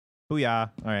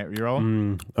Booyah. All right, you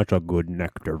roll? That's a good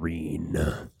nectarine.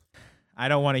 I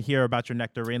don't want to hear about your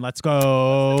nectarine. Let's Gonna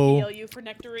go. heal you for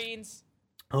nectarines.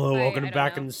 Hello, welcome I don't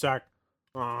back know. in the sack.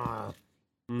 Ah.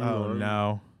 Oh,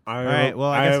 no. All right,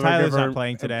 well, I guess Tyler's not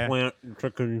playing today. A plant to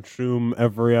consume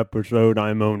every episode.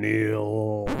 I'm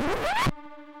O'Neill.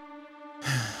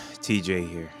 TJ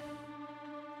here.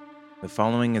 The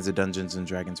following is a Dungeons &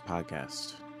 Dragons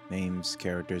podcast. Names,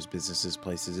 characters, businesses,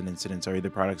 places, and incidents are either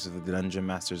products of the Dungeon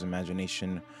Master's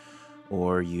imagination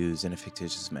or used in a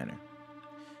fictitious manner.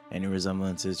 Any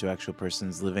resemblances to actual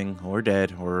persons living or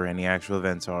dead or any actual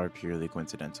events are purely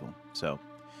coincidental. So,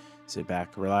 sit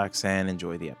back, relax, and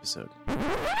enjoy the episode.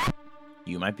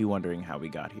 You might be wondering how we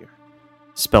got here.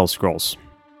 Spell scrolls.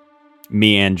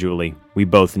 Me and Julie. We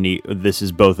both need... This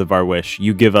is both of our wish.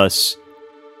 You give us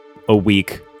a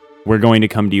week. We're going to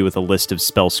come to you with a list of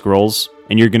spell scrolls,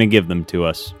 and you're going to give them to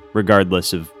us,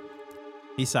 regardless of...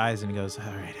 He sighs and he goes,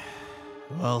 all right,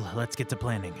 well, let's get to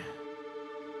planning.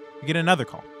 You get another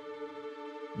call.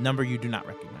 Number you do not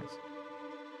recognize.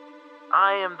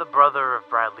 I am the brother of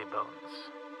Bradley Bones.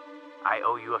 I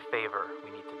owe you a favor. We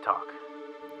need to talk.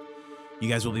 You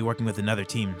guys will be working with another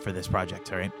team for this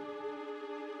project, all right?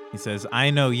 He says, I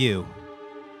know you.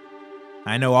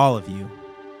 I know all of you.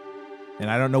 And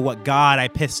I don't know what god I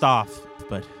pissed off,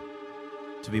 but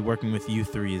to be working with you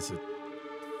three is a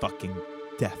fucking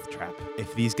death trap.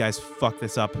 If these guys fuck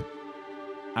this up,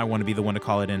 I want to be the one to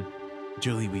call it in.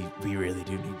 Julie, we really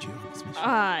do need you on this mission.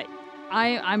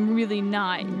 I'm really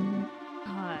not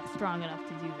strong enough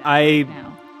to do that I right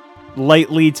now.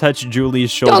 lightly touch Julie's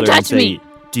shoulder and touch say, me!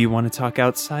 Do you want to talk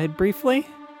outside briefly?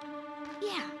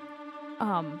 Yeah.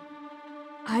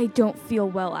 I don't feel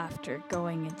well after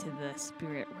going into the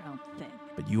spirit realm thing.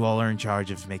 But you all are in charge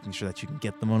of making sure that you can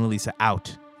get the Mona Lisa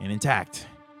out and intact.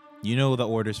 You know the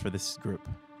orders for this group.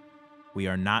 We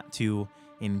are not to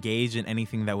engage in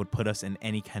anything that would put us in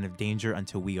any kind of danger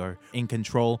until we are in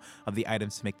control of the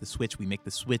items to make the switch. We make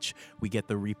the switch, we get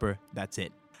the Reaper, that's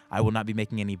it. I will not be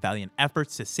making any valiant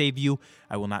efforts to save you.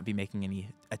 I will not be making any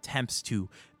attempts to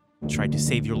try to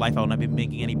save your life. I will not be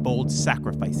making any bold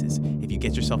sacrifices. If you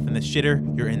get yourself in the shitter,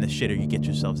 you're in the shitter. You get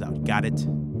yourselves out. Got it?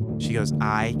 She goes,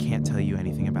 I can't tell you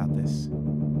anything about this,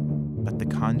 but the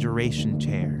conjuration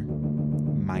chair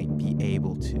might be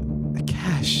able to.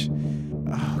 Cash.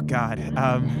 Oh God.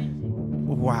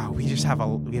 Wow. We have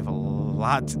a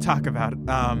lot to talk about.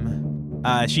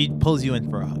 She pulls you in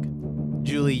for a hug.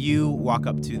 Julie, you walk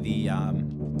up to the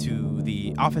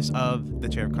office of the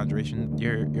chair of conjuration.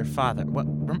 Your father. What?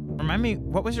 Remind me.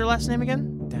 What was your last name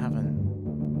again?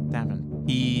 Davin.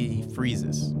 He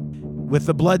freezes. With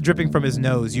the blood dripping from his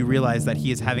nose, you realize that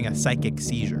he is having a psychic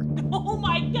seizure. Oh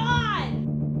my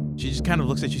god! She just kind of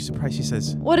looks at you surprised. She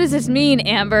says, What does this mean,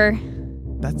 Amber?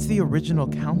 that's the original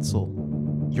council.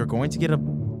 You're going to get a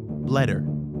letter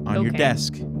on your Okay.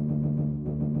 desk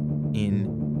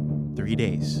in 3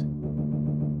 days.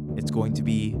 It's going to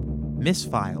be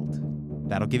misfiled.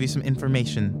 That'll give you some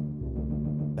information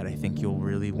that I think you'll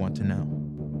really want to know.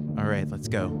 All right, let's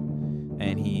go.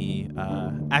 And he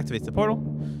activates the portal.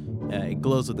 It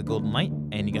glows with the golden light,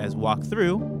 and you guys walk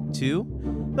through to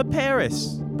the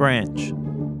Paris branch.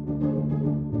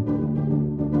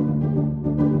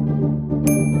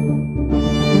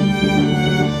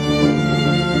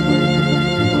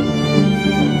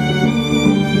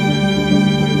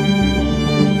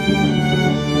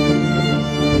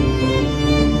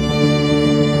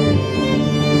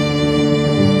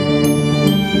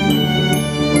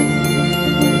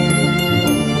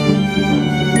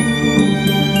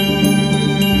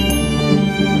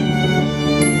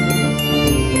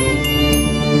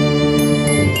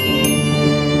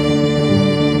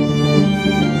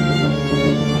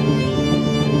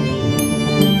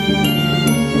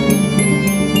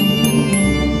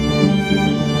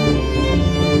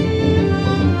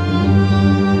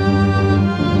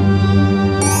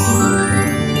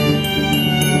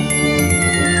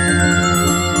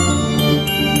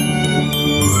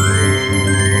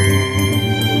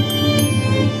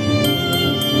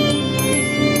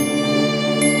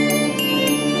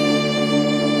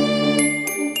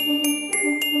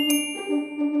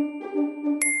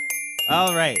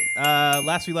 All right.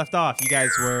 Last we left off, you guys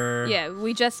were... Yeah,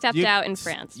 we just stepped out in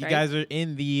France, You right? guys are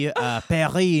in the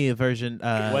Paris version.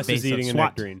 Wes base is of eating a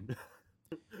SWAT. nectarine.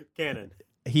 Canon.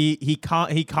 He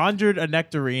conjured a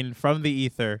nectarine from the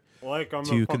ether. Like I'm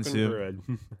To a fucking consume. druid.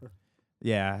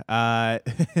 Yeah.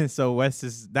 So Wes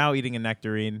is now eating a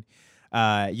nectarine.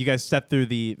 You guys step through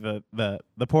the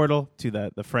portal to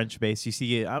the French base. You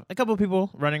see a couple of people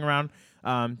running around.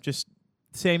 Just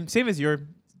same as your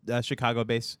Chicago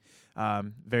base.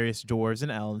 Various dwarves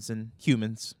and elves and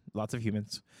humans lots of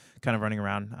humans kind of running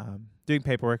around, doing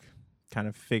paperwork, kind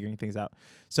of figuring things out.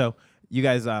 So you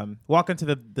guys walk into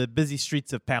the busy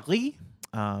streets of Paris,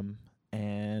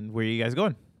 and where are you guys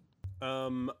going? Were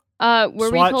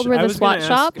we told we're I the was gonna SWAT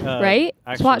shop, ask, right?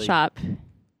 SWAT actually, shop.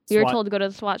 We were SWAT- told to go to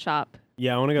the SWAT shop.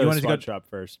 Yeah, I want to go You to wanted the to SWAT go- shop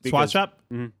first. SWAT because- shop?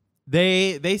 Mhm.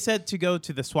 They said to go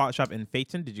to the SWAT shop in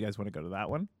Phaeton. Did you guys want to go to that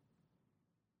one?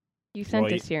 You sent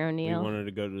Well, us here, We O'Neill. wanted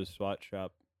to go to the SWAT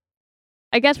shop.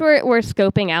 I guess we're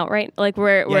scoping out, right? Like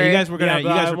we're Yeah, you guys were gonna. Yeah, you but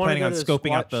guys I were wanna planning go on to the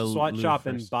scoping out the SWAT Louvre shop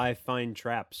first. and buy fine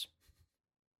traps.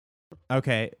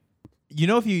 Okay, you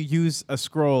know if you use a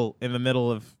scroll in the middle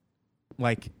of,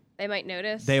 like, they might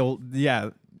notice. they'll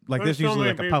like There's there's so usually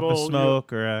many like a puff of people,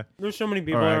 smoke or a. There's so many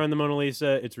people Alright. around the Mona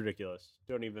Lisa. It's ridiculous.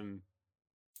 Don't even.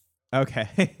 Okay.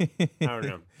 I don't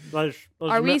know. Let's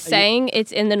Are we saying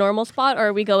it's in the normal spot, or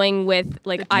are we going with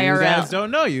like You IRL? guys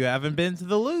don't know. You haven't been to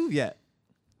the Louvre yet.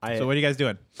 So what are you guys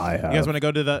doing? I You guys want to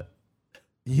go to the?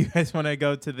 You guys want to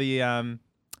go to the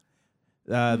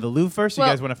Louvre first? Or Well,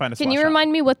 you guys want to find a Can SWAT you shop?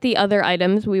 remind me what the other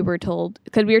items we were told?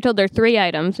 Because we were told there are 3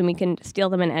 items, and we can steal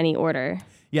them in any order.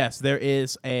 Yes, there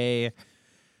is the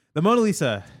Mona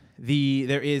Lisa.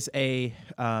 There is a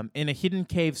in a hidden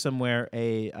cave somewhere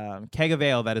a keg of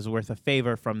ale that is worth a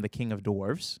favor from the King of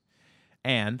Dwarves,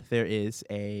 and there is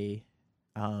a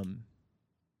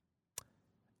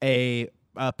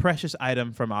precious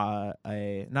item from a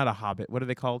not a hobbit. What are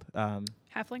they called?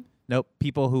 Halfling? Nope,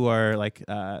 people who are like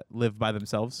live by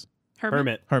themselves.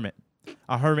 Hermit. Hermit,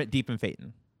 a hermit deep in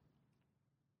Phaeton.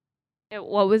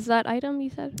 What was that item you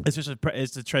said? It's just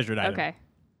it's a treasured item. Okay.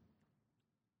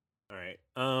 All right.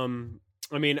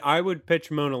 I mean, I would pitch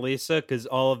Mona Lisa because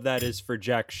all of that is for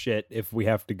jack shit if we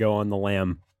have to go on the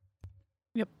lam.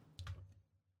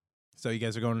 So you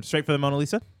guys are going straight for the Mona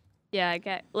Lisa? Yeah, I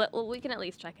get. Well, we can at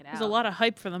least check it out. There's a lot of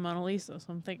hype for the Mona Lisa, so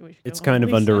I'm thinking we should It's go kind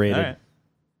of Mona Lisa. underrated. All right.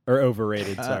 Or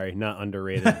overrated, sorry, not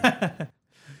underrated.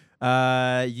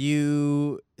 So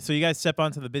you guys step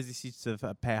onto the busy streets of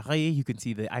Paris. You can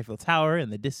see the Eiffel Tower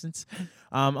in the distance.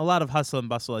 A lot of hustle and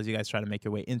bustle as you guys try to make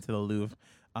your way into the Louvre.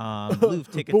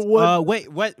 Louvre tickets. But wait,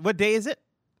 what day is it?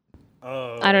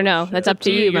 I don't know. That's up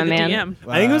to you, my You're the man. DM.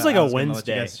 I think it was like a was gonna let you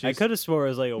Wednesday. guys I choose. could have swore it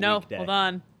was like a No, weekday. hold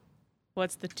on.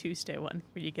 What's the Tuesday one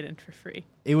where you get in for free?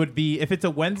 It would be if it's a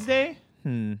Wednesday.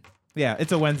 Yeah,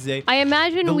 it's a Wednesday. I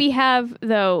imagine we have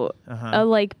though Uh-huh. a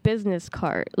like business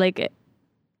card, like,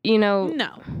 you know.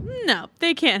 No,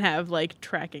 they can't have like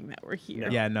tracking that we're here.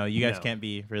 Yeah, no, you guys No. can't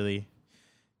be really.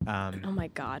 Oh my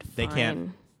God. They can't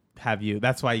fine. have you.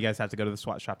 That's why you guys have to go to the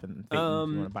SWAT shop and if you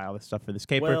want to buy all this stuff for this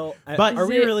caper. Well, But- are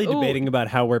we Is it- really ooh, debating about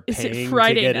how we're is it paying to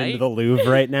Friday get night? into the Louvre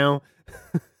right now?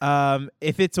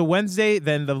 If it's a Wednesday,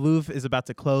 then the Louvre is about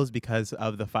to close because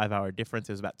of the 5-hour difference.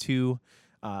 It was about 2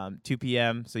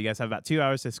 p.m. So you guys have about 2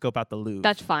 hours to scope out the Louvre.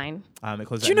 That's fine. It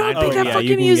closes Do you at know 9 how big p.m. that you fucking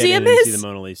can museum get in and see is? the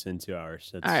Mona Lisa in 2 hours.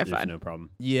 That's, All right, there's fine. no problem.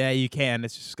 Yeah, you can.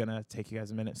 It's just gonna take you guys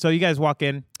a minute. So you guys walk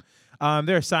in.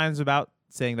 There are signs about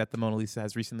saying that the Mona Lisa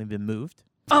has recently been moved.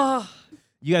 Oh,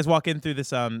 You guys walk in through this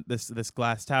this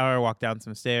glass tower, walk down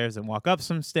some stairs, and walk up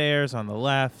some stairs on the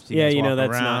left. Yeah, guys you know, walk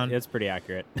that's around. that's pretty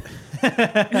accurate.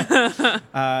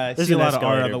 See a lot of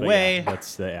art on the way. Yeah,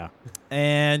 that's yeah.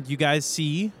 And you guys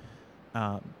see,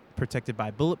 protected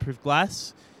by bulletproof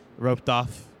glass, roped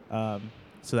off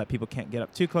so that people can't get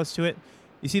up too close to it.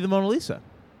 You see the Mona Lisa.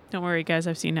 don't worry, guys.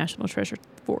 I've seen National Treasure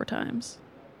 4 times.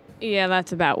 Yeah,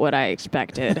 that's about what I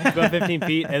expected. About 15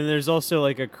 feet, and there's also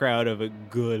like a crowd of a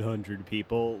good 100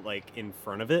 people like in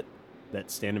front of it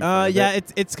that stand in front of Yeah,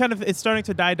 it. it's kind of starting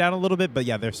to die down a little bit, but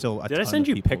yeah, there's still a Did ton I send of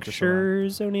you people just around.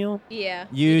 pictures, O'Neill? Yeah.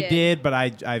 You did, but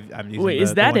I'm using Wait, the, is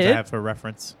the that ones I it? have for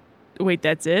reference. Wait,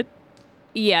 that's it?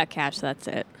 Yeah, Cash, that's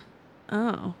it.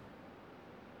 Oh.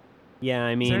 Yeah,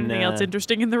 I mean, Is there anything else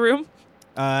interesting in the room?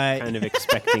 kind of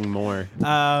expecting more.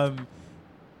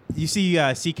 You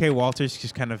see C.K. Walters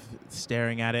just kind of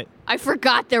staring at it. I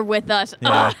forgot they're with us.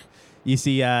 Yeah. Ugh. You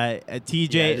see TJ. Yeah, I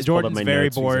just pulled up Jordan's my very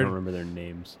notes because I don't bored. remember their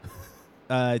names.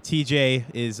 TJ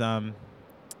is kind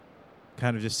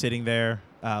of just sitting there,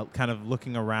 kind of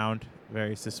looking around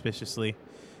very suspiciously.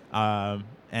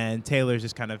 And Taylor's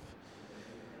just kind of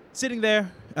sitting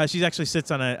there. She actually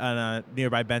sits on a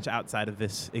nearby bench outside of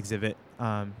this exhibit,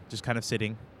 just kind of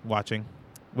sitting, watching.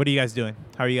 What are you guys doing?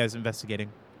 How are you guys investigating?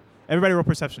 Everybody roll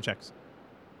perception checks.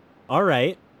 All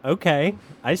right. Okay.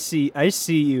 I see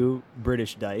you,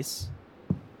 British dice.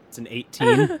 It's an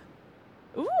 18.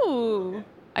 Ooh.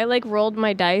 I like rolled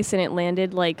my dice and it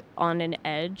landed like on an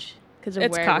edge because of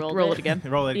It's where I cocked. rolled Roll it. it again.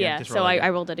 Roll it again. Yeah, Just so roll it I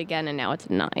again. rolled it again and now it's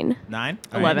a 9. 9?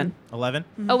 11. 11?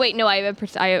 Oh wait, no, I have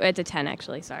it's a 10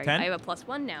 actually. Sorry, 10? I have a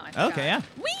 +1 now. I forgot. Okay, yeah.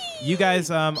 You guys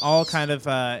all kind of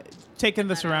take in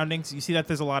the surroundings. You see that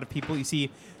there's a lot of people. You see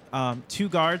 2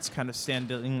 guards kind of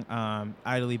standing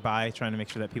idly by, trying to make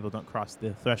sure that people don't cross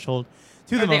the threshold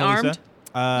to the Are they Mona Lisa.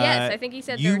 armed? Yes, I think he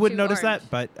said there you were would 2 notice armed.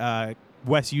 that, but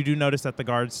Wes, you do notice that the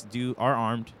guards are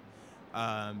armed.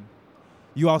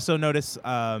 You also notice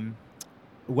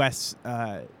Wes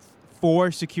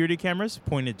 4 security cameras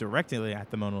pointed directly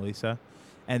at the Mona Lisa,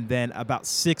 and then about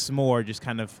 6 more just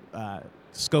kind of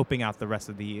scoping out the rest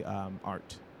of the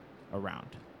art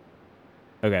around.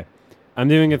 Okay. I'm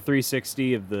doing a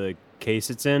 360 of the case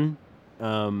it's in,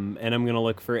 and I'm going to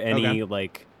look for any,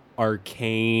 like,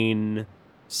 arcane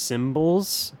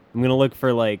symbols. I'm going to look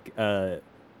for, like,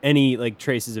 any, like,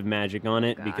 traces of magic on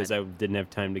it, because I didn't have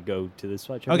time to go to this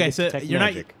watch. Okay, so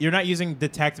you're not using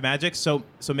detect magic, so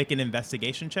make an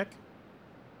investigation check.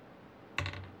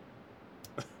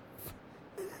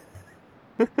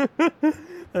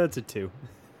 That's a 2.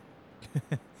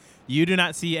 You do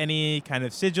not see any kind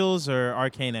of sigils or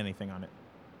arcane anything on it.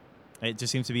 It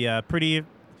just seems to be a pretty.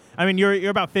 I mean, you're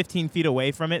about 15 feet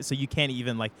away from it, so you can't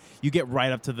even like. You get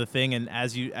right up to the thing, and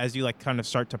as you like kind of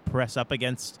start to press up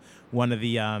against one of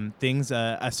the things,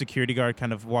 a security guard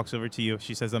kind of walks over to you.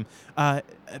 She says,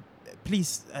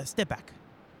 please step back."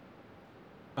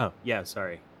 Oh, yeah,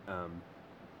 sorry.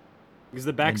 Because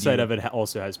the backside of it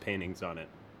also has paintings on it.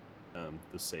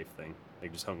 The safe thing. They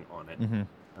just hung on it. Mm-hmm.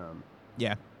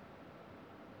 Yeah.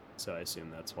 So I assume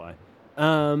that's why.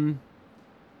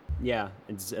 Yeah.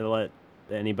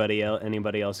 Anybody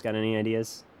else got any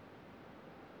ideas?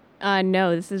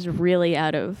 No, this is really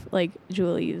out of like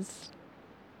Julie's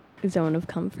zone of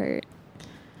comfort.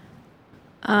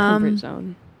 Comfort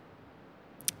zone.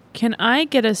 Can I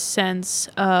get a sense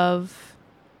of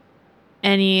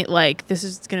any, like, this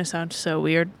is gonna sound so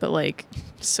weird, but like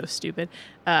so stupid.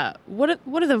 What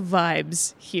are the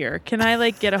vibes here? Can I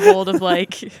like get a hold of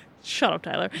like shut up,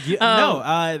 Tyler?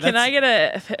 Can I get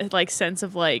a like sense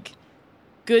of like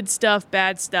good stuff,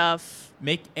 bad stuff?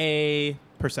 Make a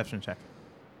perception check.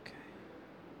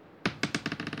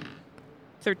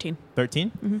 13.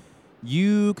 13? Mm-hmm.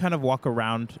 You kind of walk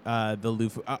around the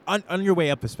Louvre. On your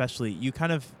way up especially, you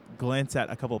kind of glance at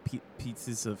a couple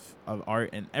pieces of art,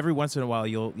 and every once in a while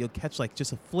you'll catch like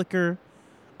just a flicker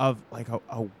of like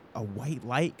a white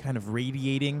light kind of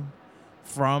radiating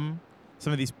from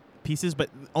some of these pieces, but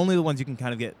only the ones you can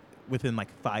kind of get within like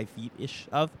 5 feet-ish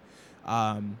of.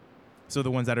 So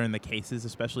the ones that are in the cases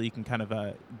especially, you can kind of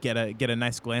get a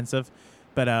nice glance of.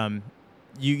 But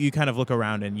you kind of look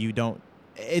around and you don't.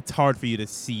 It's hard for you to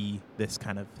see this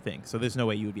kind of thing. So there's no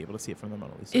way you would be able to see it from the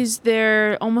Mona Lisa. Is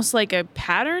there almost like a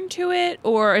pattern to it,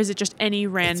 or is it just any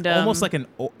random? It's almost like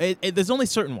there's only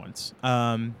certain ones.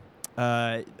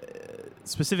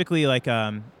 Specifically, like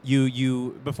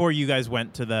you before you guys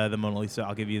went to the Mona Lisa,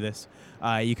 I'll give you this.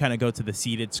 You kind of go to the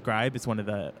seated scribe. It's one of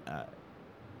the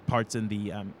parts in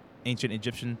the ancient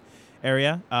Egyptian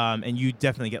area, and you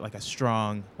definitely get like a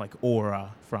strong like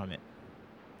aura from it.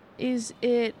 Is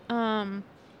it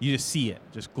You just see it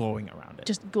just glowing around it.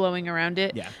 just glowing around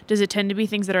it? Yeah. Does it tend to be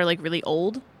things that are like really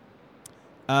old?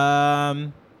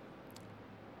 You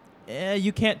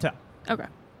can't tell. Okay.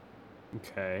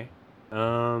 Okay.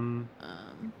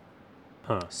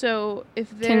 So if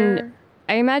they're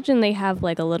I imagine they have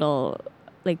like a little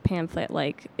like pamphlet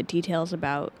like details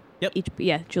about Yep. each.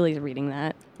 Yeah, Julie's reading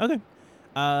that. Okay.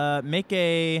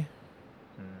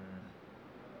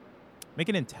 Make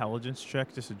an intelligence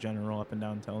check, just a general up and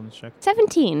down intelligence check.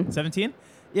 17. 17?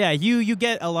 Yeah, you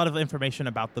get a lot of information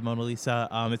about the Mona Lisa.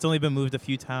 It's only been moved a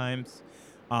few times.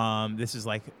 This is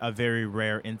like a very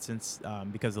rare instance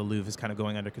because the Louvre is kind of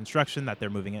going under construction that they're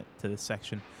moving it to this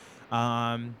section.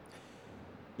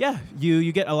 Yeah,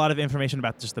 you get a lot of information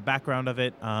about just the background of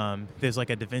it. There's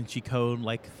like a Da Vinci Code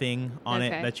like thing on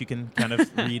it that you can kind of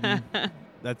read. And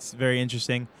that's very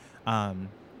interesting. But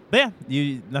yeah,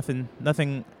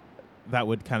 nothing that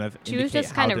would kind of She was indicate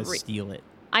just how kind of to steal it.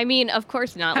 I mean, of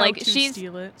course not. How Like to she's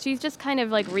steal it. just kind of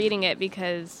like reading it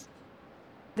because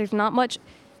there's not much.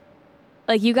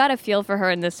 Like you got to feel for her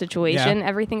in this situation. Yeah.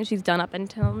 Everything she's done up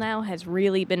until now has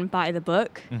really been by the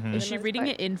book. Mhm. Is she reading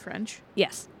it in French?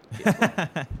 Yes.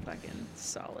 Fucking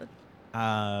solid. What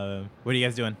are you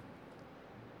guys doing?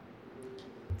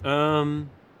 Are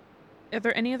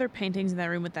there any other paintings in that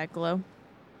room with that glow?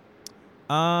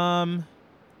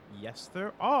 Yes,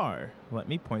 there are. Let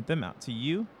me point them out to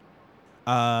you.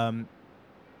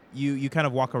 You kind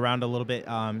of walk around a little bit,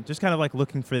 just kind of like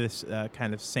looking for this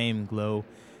kind of same glow,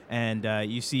 and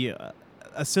you see a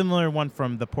similar one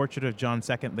from the portrait of John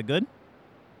II the Good.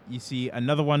 You see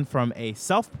another one from a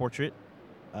self-portrait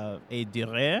of a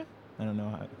Dürer. I don't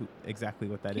know exactly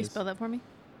what that Can you is. spell that for me?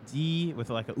 D with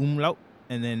like a umlaut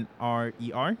and then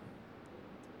R-E-R.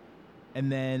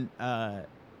 and then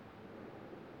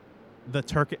the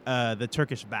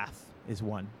Turkish bath is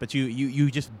one, but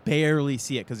you just barely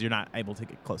see it because you're not able to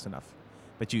get close enough.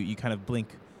 But you kind of blink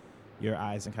your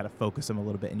eyes and kind of focus them a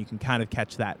little bit, and you can kind of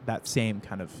catch that same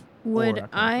kind of. Would aura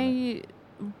coming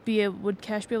would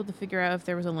Cash be able to figure out if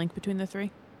there was a link between the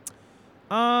three?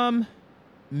 from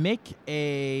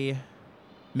it.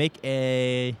 Make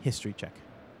a history check.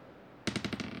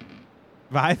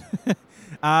 Vibe.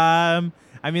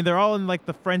 I mean, they're all in like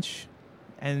the French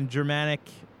and Germanic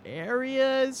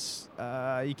areas.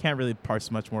 You can't really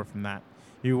parse much more from that.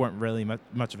 You weren't really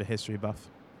much of a history buff.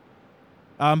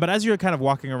 But as you're kind of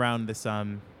walking around, this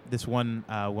one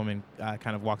woman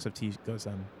kind of walks up to you, goes,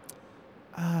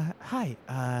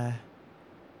 "Hi,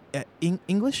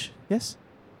 English? Yes.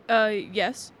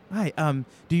 Yes. Hi.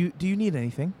 Do you need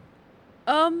anything?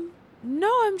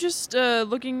 No, I'm just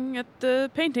looking at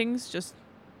the paintings. Just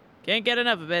can't get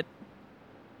enough of it.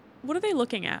 What are they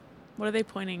looking at? What are they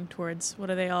pointing towards? What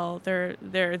are they all? They're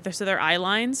so they're eye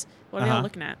lines. What are they all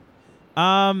looking at?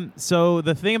 So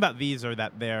the thing about these are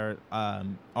that they're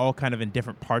all kind of in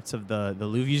different parts of the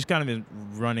Louvre. You just kind of been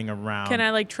running around. Can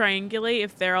I like triangulate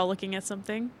if they're all looking at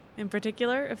something in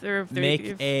particular? If they're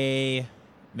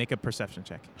make a perception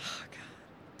check. Oh, God,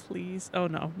 please. Oh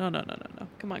no.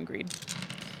 Come on, Greed.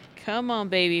 Come on,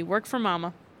 baby. Work for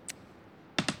mama.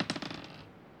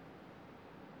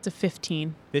 It's a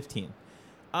 15. 15.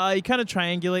 You kind of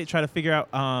triangulate, try to figure out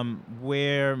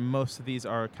where most of these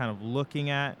are kind of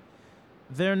looking at.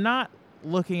 They're not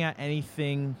looking at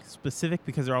anything specific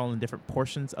because they're all in different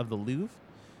portions of the Louvre.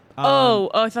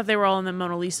 I thought they were all in the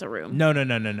Mona Lisa room. No.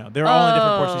 They're all in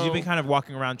different portions. You've been kind of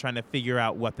walking around trying to figure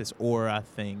out what this aura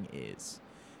thing is.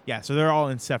 Yeah, so they're all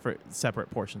in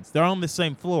separate portions. They're all on the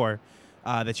same floor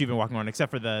that you've been walking on, except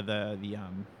for the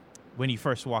when you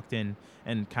first walked in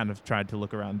and kind of tried to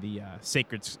look around, the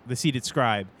seated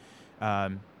scribe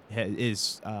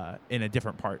is in a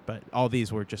different part, but all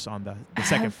these were just on the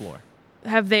second floor.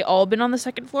 Have they all been on the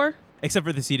second floor? Except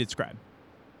for the seated scribe.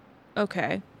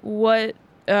 Okay. What?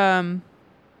 I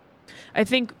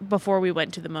think before we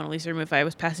went to the Mona Lisa room, if I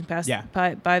was passing past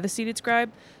by the seated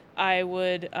scribe, I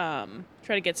would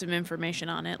try to get some information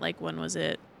on it. Like, when was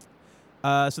it?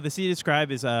 So the seated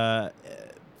scribe is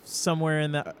somewhere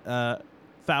in the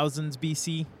thousands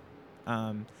BC,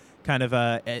 kind of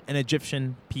an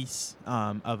Egyptian piece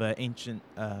of an ancient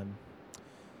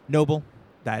noble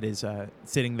that is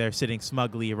sitting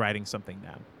smugly writing something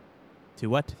down. To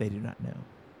what? They do not know.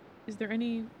 Is there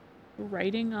any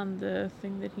writing on the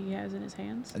thing that he has in his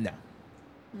hands? No.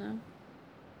 No?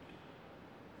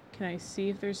 Can I see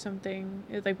if there's something?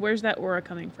 Like, where's that aura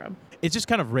coming from? It's just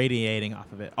kind of radiating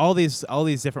off of it. All these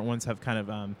different ones have kind of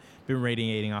been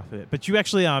radiating off of it. But you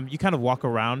actually you kind of walk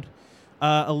around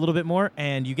a little bit more,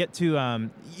 and you get to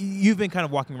you've been kind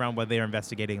of walking around while they are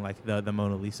investigating like the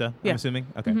Mona Lisa. Yeah. I'm assuming.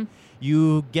 Okay. Mm-hmm.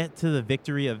 You get to the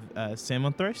Victory of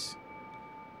Samothrace,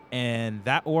 and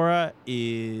that aura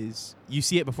is, you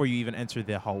see it before you even enter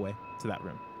the hallway to that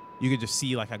room. You could just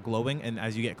see like a glowing, and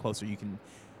as you get closer,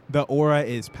 the aura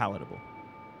is palatable.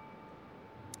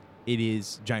 It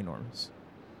is ginormous.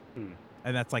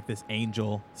 And that's like this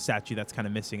angel statue that's kind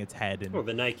of missing its head and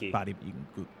the Nike body. You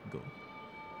can go.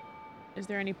 Is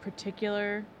there any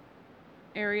particular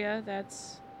area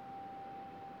that's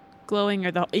glowing,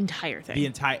 or the entire thing? The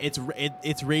entire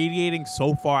it's radiating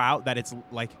so far out that it's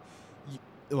like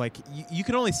you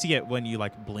can only see it when you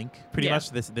like blink pretty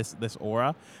much, this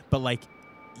aura, but like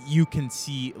you can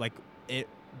see like it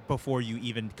before you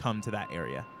even come to that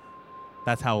area.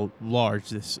 That's how large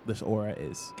this aura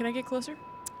is. Can I get closer?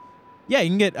 Yeah, you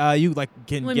can get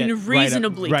get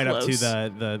reasonably right up close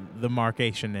to the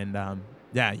markation, and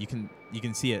yeah, you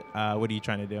can see it. What are you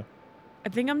trying to do? I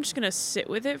think I'm just gonna sit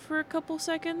with it for a couple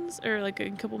seconds or like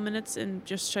a couple minutes and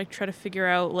just try to figure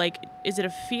out, like, is it a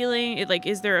feeling? Like,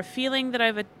 is there a feeling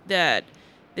that that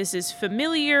this is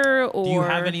familiar? Or do you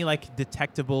have any like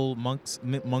detectable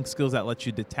monk skills that let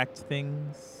you detect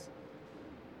things?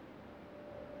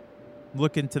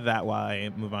 Look into that while I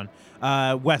move on.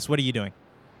 Wes, what are you doing?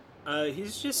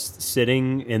 He's just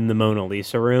sitting in the Mona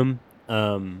Lisa room.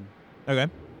 Okay.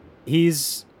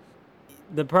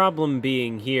 The problem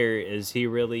being here is he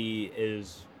really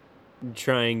is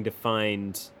trying to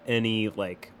find any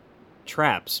like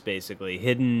traps, basically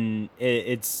hidden.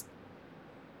 It's,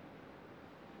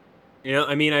 you know,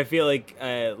 I mean, I feel like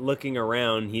looking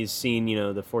around, he's seen, you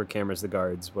know, the 4 cameras, the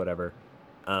guards, whatever.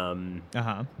 Trying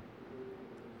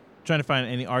to find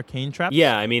any arcane traps?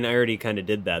 Yeah, I mean, I already kind of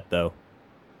did that though.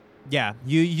 Yeah,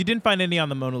 you didn't find any on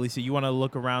the Mona Lisa. You want to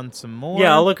look around some more?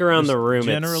 Yeah, I'll look around the room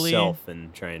generally itself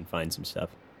and try and find some stuff.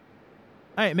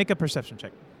 All right, make a perception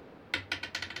check.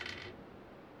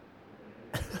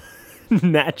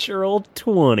 Natural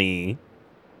 20.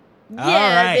 All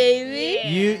right.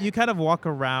 baby. You kind of walk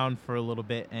around for a little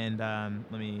bit, and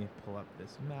let me pull up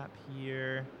this map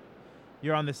here.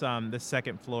 You're on this this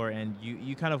second floor, and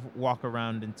you kind of walk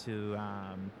around into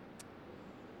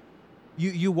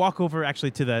you walk over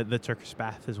actually to the Turkish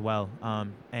bath as well,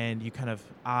 and you kind of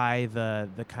eye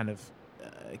the kind of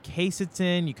case it's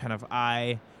in. You kind of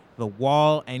eye the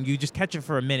wall, and you just catch it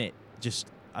for a minute. Just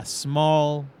a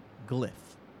small glyph.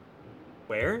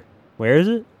 Where is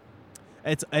it?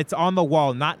 It's on the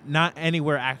wall, not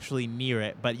anywhere actually near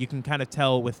it, but you can kind of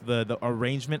tell with the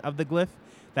arrangement of the glyph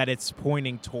that it's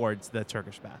pointing towards the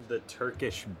Turkish bath. The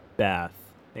Turkish bath.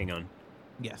 Hang on.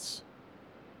 Yes.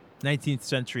 19th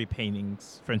century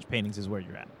paintings, French paintings is where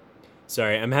you're at.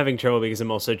 Sorry, I'm having trouble because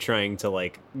I'm also trying to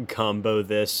like combo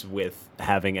this with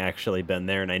having actually been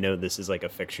there, and I know this is like a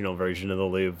fictional version of the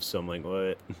Louvre, so I'm like,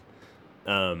 what?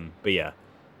 But yeah.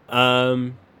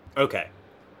 Okay.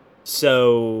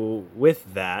 So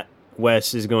with that,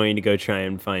 Wes is going to go try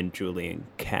and find Julian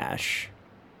Cash.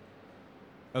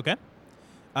 Okay.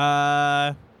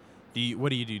 What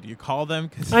do you do? Do you call them?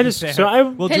 I just so I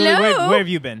Well, Julie, where Hello? have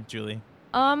you been, Julie?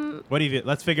 What do you?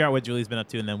 Let's figure out what Julie's been up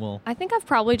to, and then we'll. I think I've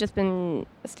probably just been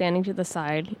standing to the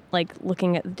side, like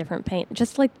looking at the different paint,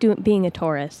 just like being a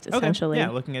tourist, essentially. Okay.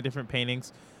 Yeah, looking at different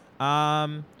paintings.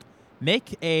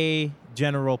 Make a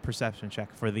general perception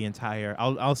check for the entire.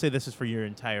 I'll say this is for your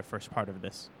entire first part of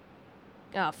this.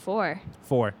 4.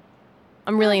 4.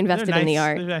 I'm really They're invested in the nice-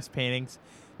 art. They're nice paintings.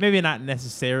 Maybe not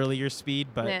necessarily your speed,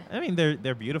 but Yeah. I mean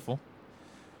they're beautiful.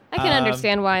 I can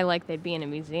understand why like they'd be in a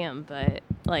museum, but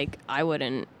like I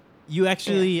wouldn't. You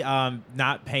actually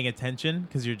not paying attention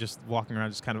because you're just walking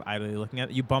around, just kind of idly looking at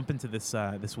it. You bump into this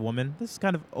this woman, this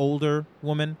kind of older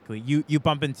woman. You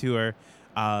bump into her,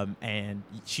 and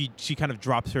she kind of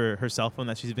drops her cell phone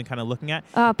that she's been kind of looking at.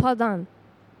 Pardon.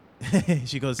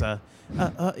 She goes,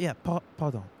 yeah,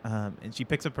 pardon. And she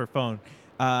picks up her phone.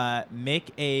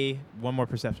 Make one more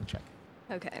perception check.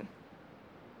 Okay.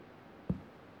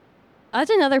 That's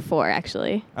another 4,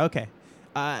 actually. Okay.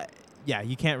 Yeah,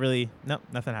 you can't really. No,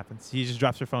 nothing happens. She just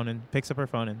drops her phone and picks up her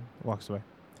phone and walks away.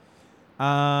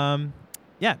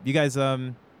 Yeah, you guys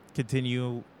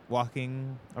continue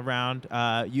walking around.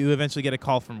 You eventually get a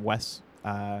call from Wes,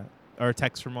 or a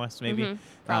text from Wes, maybe. Mhm.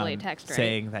 Probably a text, right?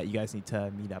 saying that you guys need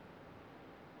to meet up.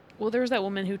 Well, there was that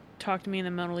woman who talked to me in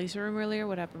the Mona Lisa room earlier.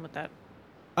 What happened with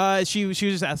that? She was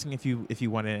just asking if you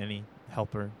wanted any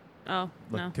help or Oh,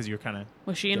 no. because you're kind of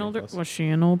Was she an getting older? close. Was she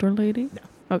an older lady?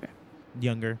 No. Okay.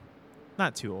 younger,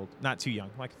 not too old, not too young,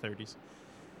 like 30s.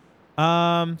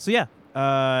 So yeah.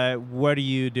 What are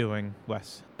you doing,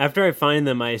 Wes? After I find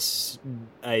them, I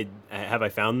have I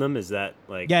found them? Is that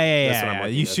like that's what I'm Yeah.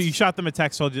 looking- You that's- shot them a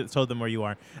text, told them where you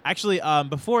are. Actually,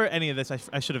 before any of this,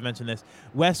 I should have mentioned this.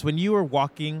 Wes, when you were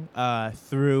walking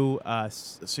through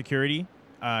security,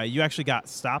 you actually got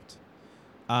stopped.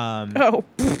 Oh,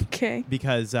 okay.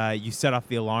 Because you set off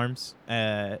the alarms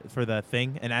for the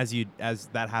thing, and as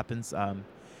that happens,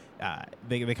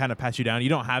 they kind of pass you down. You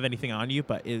don't have anything on you,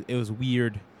 but it was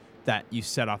weird that you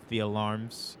set off the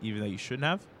alarms even though you shouldn't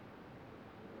have.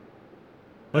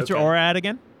 What's your Okay. aura at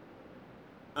again?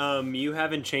 You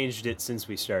haven't changed it since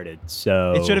we started,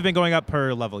 so It should have been going up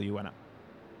per level you went up.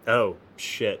 Oh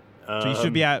shit! So you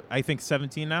should be at, I think,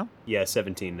 17 now.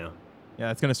 17 now. Yeah,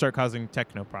 that's gonna start causing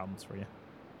techno problems for you.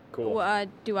 Cool.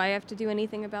 Do I have to do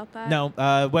anything about that? No,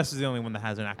 Wes is the only one that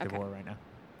has an active Okay. aura right now.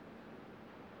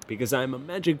 Because I'm a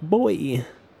magic boy.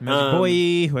 Magic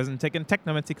boy who hasn't taken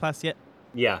technomancy class yet.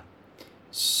 Yeah.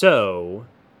 So,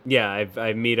 yeah,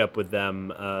 I meet up with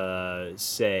them.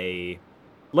 Say,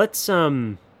 let's I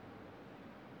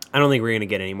don't think we're gonna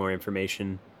get any more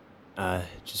information.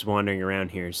 Just wandering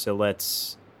around here. So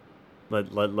let's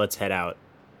head out.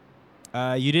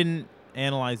 You didn't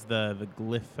analyze the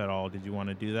glyph at all. Did you want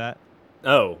to do that?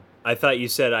 Oh, I thought you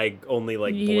said I only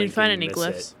like. You blink didn't find and any miss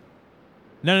glyphs? it.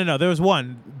 No. There was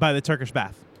one by the Turkish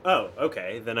bath. Oh,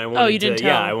 okay. Then I wanted you didn't to.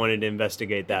 Yeah, tell. I wanted to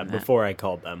investigate that Yeah. before I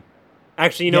called them.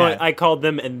 Actually, you know Yeah. what? I called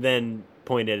them and then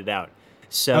pointed it out.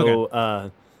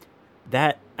 So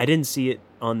that I didn't see it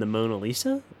on the Mona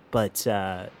Lisa, but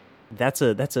that's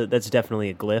definitely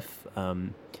a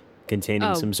glyph containing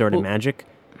Oh, some sort of well- magic.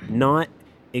 Not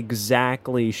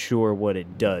exactly sure what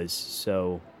it does.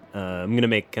 So I'm gonna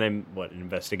make. Can I an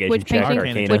investigation Which check? painting?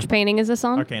 Arcana. Which painting is this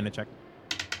on? Arcana check.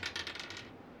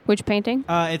 Which painting?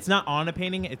 It's not on a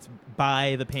painting. It's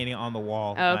by the painting on the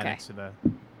wall. Oh, okay. Next to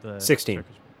the 16.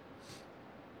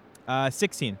 Turkish.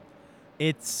 16.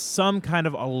 It's some kind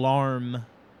of alarm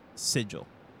sigil.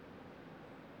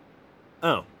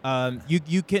 Oh,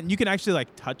 You can actually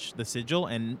like touch the sigil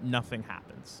and nothing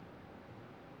happens.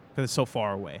 because it's so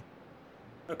far away.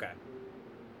 Okay.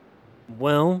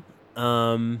 Well,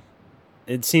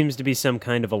 it seems to be some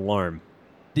kind of alarm.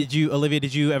 Olivia,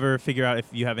 did you ever figure out if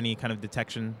you have any kind of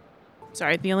detection?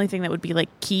 Sorry, the only thing that would be like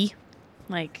key.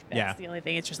 Like, that's Yeah. the only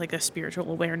thing. It's just like a spiritual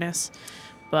awareness.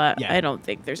 But Yeah. I don't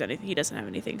think there's anything. He doesn't have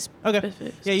anything Okay.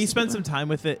 specific. Yeah, you spend some time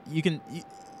with it. You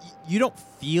don't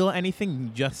feel anything, you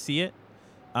just see it.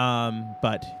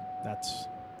 But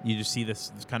you just see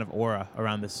this kind of aura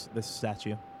around this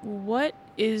statue. What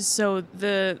is so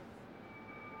the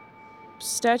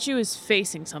statue is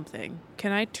facing something.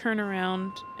 Can I turn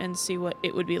around and see what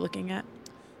it would be looking at?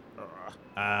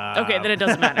 Okay, then it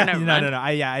doesn't matter. Never mind. No.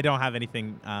 I don't have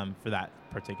anything for that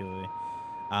particularly.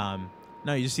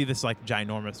 No, you just see this like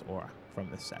ginormous aura from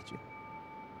this statue.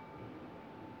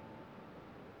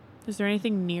 Is there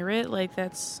anything near it? Like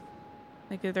that's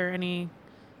like are there any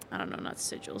I don't know, not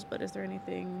sigils, but is there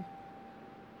anything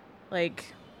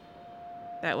like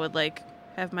that would like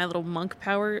have my little monk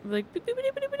power like beep, beep, beep,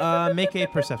 beep, beep, beep, Make beep, a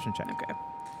beep. perception check. Okay.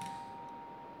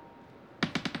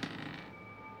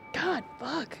 God,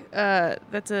 fuck.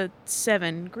 That's a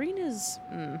 7. Green is.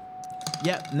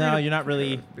 Yeah, no, you're not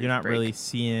really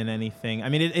seeing anything. I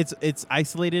mean, it's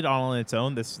isolated all on its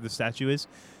own. The statue is,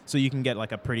 so you can get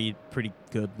like a pretty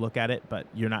good look at it, but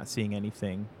you're not seeing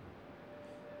anything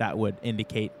that would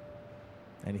indicate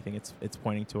anything it's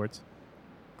pointing towards.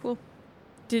 Cool.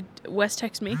 Did Wes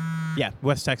text me? Yeah,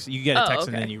 West Texas. You get a Oh, text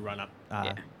and okay. then you run up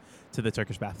Yeah. to the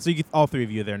Turkish bath. So you get all 3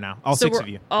 of you there now. All So 6 we're of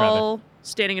you. all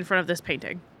standing in front of this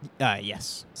painting.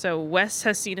 Yes. So Wes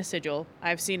has seen a sigil.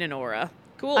 I've seen an aura.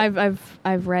 Cool.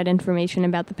 I've read information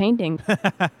about the painting. All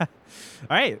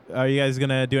right. Are you guys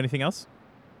gonna do anything else?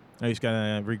 Are you just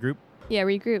gonna regroup? Yeah,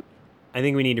 regroup. I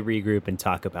think we need to regroup and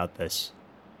talk about this.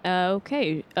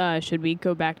 Okay. Should we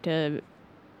go back to?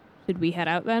 Should we head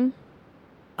out then?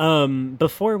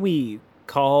 Before we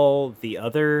call the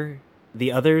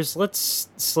others, let's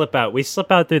slip out. We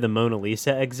slip out through the Mona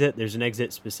Lisa exit. There's an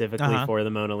exit specifically for the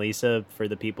Mona Lisa for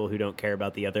the people who don't care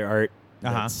about the other art.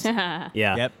 That's- Yeah.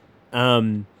 Yep.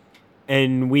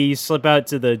 And we slip out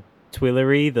to the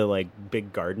Tuileries, the like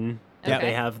big garden that Okay.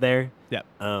 they have there. Yep.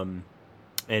 And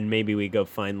maybe we go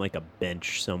find like a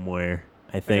bench somewhere,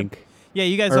 I think. Yeah,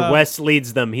 you guys. Or Wes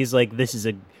leads them. He's like, this is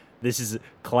a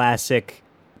classic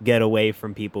get away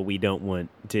from people we don't want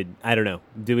to. I don't know.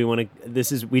 Do we want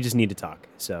to? We just need to talk.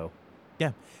 So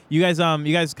You guys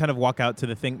kind of walk out to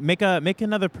the thing. Make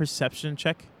another perception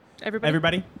check,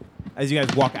 everybody, as you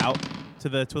guys walk out to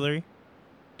the Tuileries.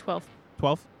 12.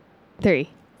 12, 3.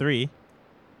 3,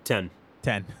 10.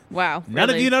 10. Wow. None of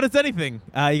really? you notice anything.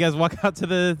 You guys walk out to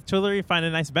the Tuileries, find a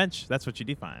nice bench. That's what you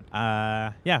do find.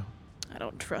 Yeah. I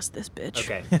don't trust this bitch.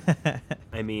 Okay.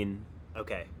 I mean,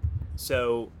 okay.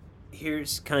 So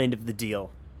here's kind of the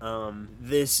deal.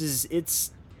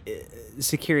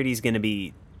 Security's going to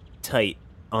be tight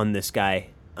on this guy.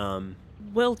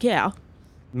 Well, yeah.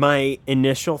 My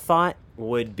initial thought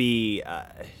would be,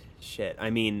 I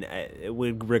mean, it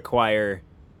would require,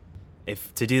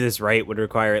 if to do this right, would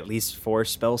require at least 4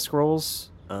 spell scrolls.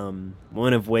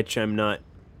 One of which I'm not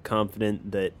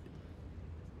confident that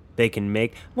they can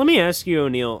make. Let me ask you,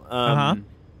 O'Neill.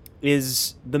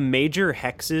 Is the major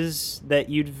hexes that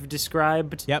you've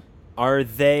described? Yep. Are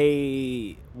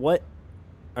they what?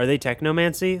 Are they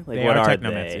technomancy? Like They what are are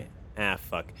technomancy. they?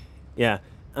 Fuck. Yeah.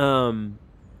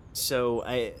 So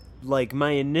I like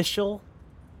my initial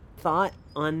thought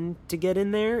on to get in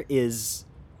there is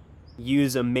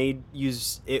use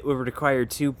it would require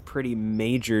 2 pretty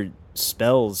major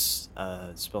spells,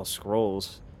 spell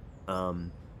scrolls,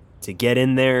 to get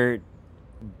in there,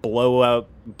 blow out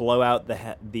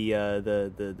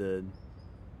the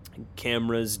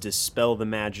cameras, dispel the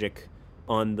magic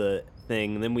on the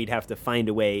thing. Then we'd have to find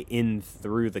a way in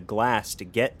through the glass to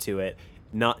get to it.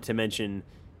 Not to mention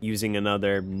using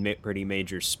another pretty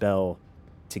major spell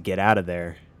to get out of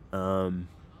there.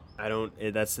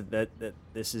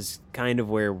 This is kind of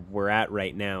where we're at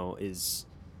right now, is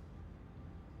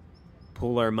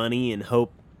pool our money and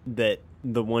hope that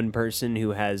the one person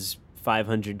who has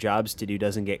 500 jobs to do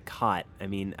doesn't get caught. I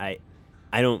mean, I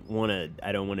don't want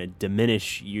to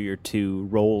diminish your 2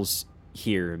 roles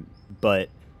here, but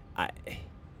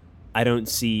I don't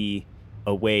see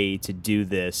a way to do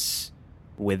this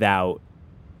without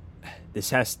this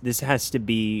has to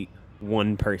be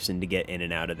one person to get in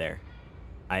and out of there.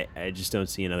 I just don't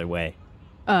see another way.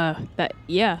 Yeah.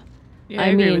 Yeah, I I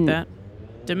agree with mean- that.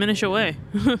 Diminish away.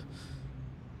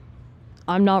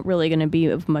 I'm not really going to be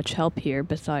of much help here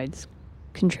besides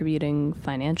contributing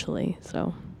financially.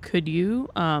 So Could you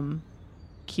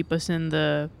keep us in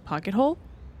the pocket hole?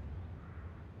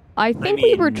 I think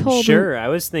we were told. Sure, I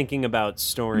was thinking about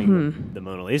storing the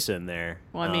Mona Lisa in there.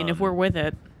 Well, I mean, if we're with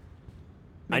it,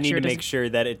 I need to make sure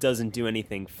that it doesn't do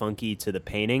anything funky to the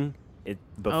painting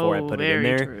before I put it in very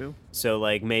there. true. So,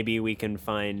 like, maybe we can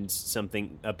find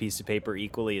a piece of paper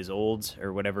equally as old,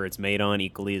 or whatever it's made on,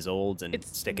 equally as old, and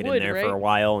It's stick it wood, in there for a right?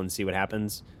 while and see what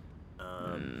happens.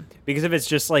 Because if it's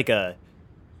just like a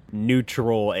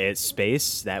neutral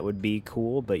space, that would be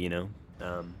cool. But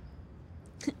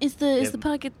Is the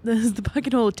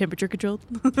pocket hole temperature controlled?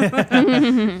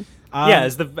 yeah,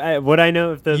 is would I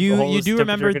know if the hole you is do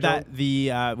remember temperature that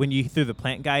the when you threw the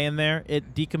plant guy in there,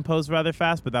 it decomposed rather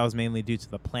fast, but that was mainly due to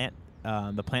the plant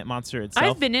monster itself.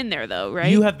 I've been in there though,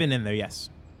 right? You have been in there, yes.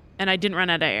 And I didn't run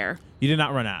out of air. You did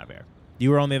not run out of air. You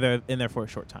were only in there for a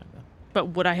short time, though. But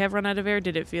would I have run out of air?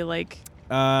 Did it feel like?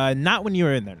 Not when you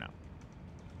were in there, no.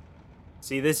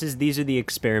 See, these are the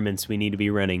experiments we need to be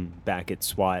running back at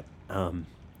SWAT.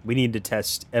 We need to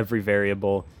test every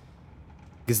variable.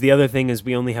 Because the other thing is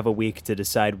we only have a week to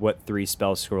decide what 3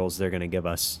 spell scrolls they're going to give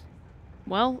us.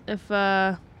 Well,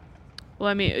 I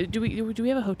mean, do we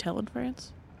have a hotel in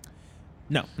France?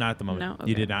 No, not at the moment. No?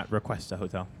 You Okay. did not request a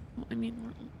hotel. Well, I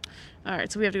mean, all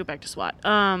right, so we have to go back to SWAT.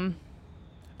 Mind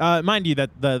you, that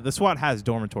the SWAT has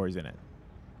dormitories in it.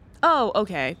 Oh,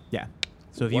 okay, Yeah.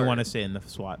 So if you want to Word. stay in the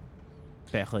SWAT,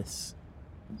 Paris.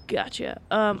 gotcha.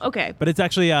 Okay, But it's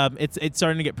actually it's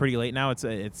starting to get pretty late now. It's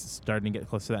starting to get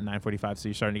close to that 9:45. So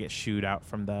you're starting to get shooed out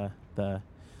from the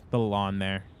lawn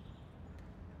there.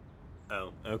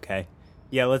 Oh, okay.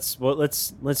 Yeah,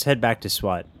 let's head back to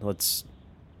SWAT. Let's.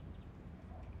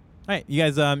 All right, you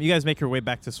guys make your way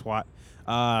back to SWAT.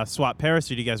 SWAT Paris,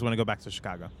 or do you guys want to go back to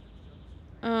Chicago?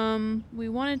 we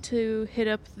wanted to hit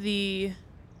up the.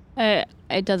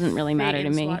 It doesn't really matter to Fate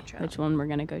and me SWAT shop. which one we're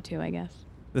gonna go to, I guess.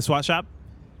 The SWAT shop?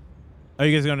 Are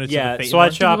you guys going to Yeah, the Phaeton SWAT one?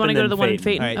 Do we shop want to and go to then the one in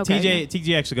Phaeton. Phaeton? All right, Okay.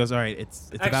 TJ actually goes, all right, it's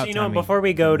about Actually, time before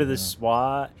we go to the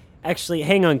SWAT, actually,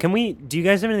 hang on. Do you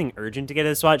guys have anything urgent to get at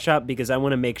the SWAT shop? Because I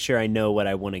want to make sure I know what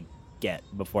I want to get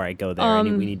before I go there.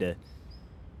 We need to.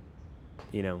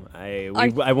 I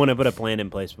want to put a plan in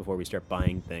place before we start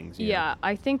buying things. you know? Yeah,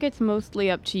 I think it's mostly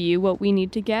up to you what we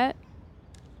need to get.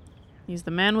 He's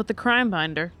the man with the crime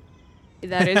binder.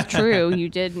 That is true. You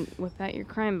did whip out your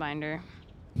crime binder.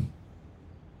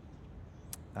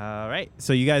 All right.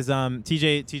 So you guys,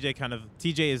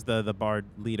 TJ is the bard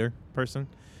leader person.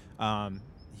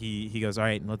 He goes, all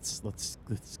right, let's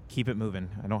keep it moving.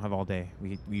 I don't have all day.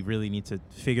 We really need to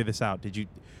figure this out.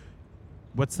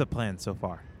 What's the plan so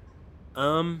far?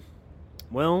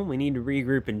 Well, we need to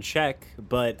regroup and check,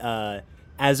 but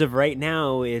as of right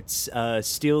now, it's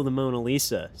steal the Mona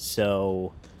Lisa.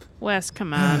 So Wes,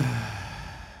 come on.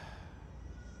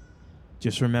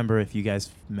 Just remember, if you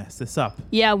guys mess this up.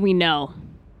 Yeah, we know.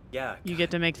 yeah, You get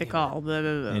to make the call. Blah,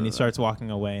 blah, blah, And he blah. starts walking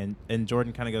away, and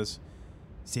Jordan kind of goes,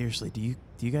 seriously, do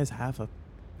you guys have a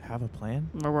plan?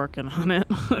 We're working on it.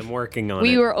 I'm working on it.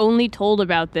 We were only told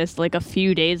about this like a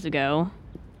few days ago.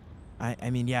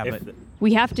 I mean, yeah, If but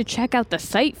We have to check out the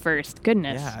site first.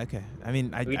 Goodness. yeah, okay. I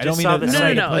mean, I We don't just mean saw to the No,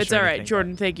 site. no, push it's or all right, anything,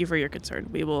 Jordan. Thank you for your concern.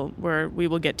 We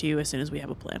will get to you as soon as we have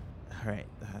a plan. but- all right.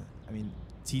 I mean,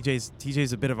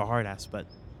 TJ's a bit of a hard ass, but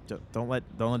don't let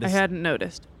I his, hadn't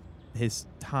noticed. his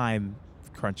time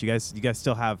crunch. You guys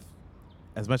still have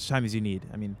as much time as you need.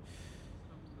 I mean,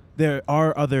 there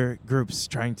are other groups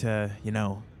trying to,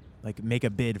 like make a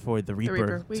bid for the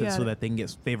Reaper, We got so it. that they can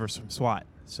get favors from SWAT.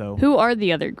 So Who are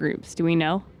the other groups? Do we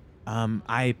know?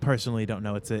 I personally don't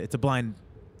know. It's a blind,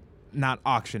 not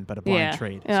auction, but a blind Yeah.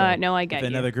 trade. No, I get if you.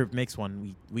 another group makes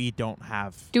one, we don't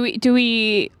have. Do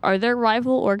we? Are there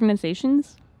rival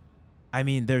organizations? I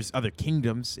mean, there's other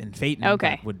kingdoms in Phaeton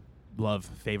Okay. that would love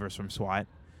favors from SWAT.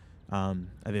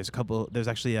 There's a couple. There's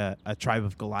actually a tribe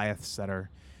of Goliaths that are,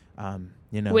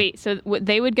 Wait, so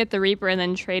they would get the Reaper and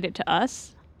then trade it to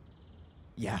us?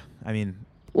 Yeah, I mean,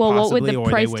 Well, what would possibly, the or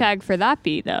they price would- tag for that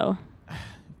be, though?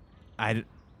 I'd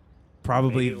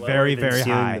probably Maybe lower very than very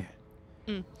stealing high.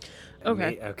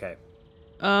 Okay. Okay.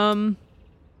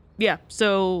 Yeah.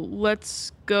 So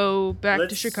let's go back to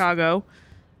Let's- Chicago,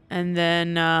 and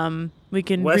then we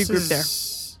can regroup there.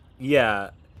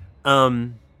 Yeah.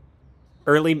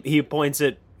 Early, he points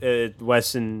at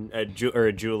Wes and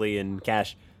Julie and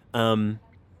Cash.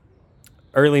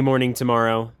 Early morning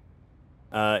tomorrow,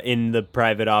 in the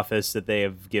private office that they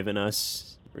have given us.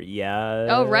 Yeah.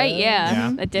 Oh, right, yeah.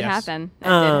 Yeah, That did yes. happen. That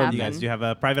Um, did You happen. guys do have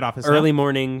a private office. Early now?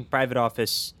 morning, private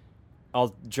office.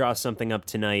 I'll draw something up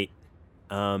tonight,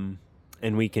 and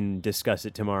we can discuss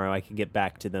it tomorrow. I can get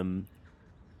back to them.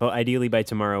 But ideally, by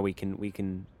tomorrow, we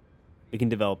can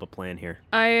develop a plan here.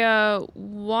 I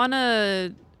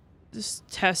wanna just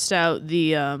test out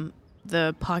the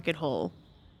the pocket hole,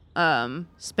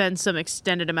 spend some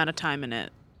extended amount of time in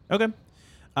it. Okay.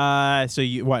 So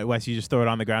you what, Wes? You just throw it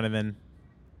on the ground and then.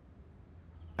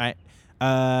 All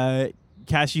right.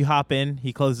 Cash, you hop in.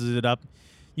 He closes it up.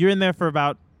 You're in there for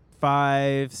about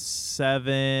 5,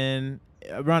 7,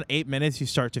 around 8 minutes. You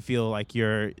start to feel like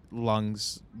your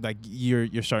lungs, like you're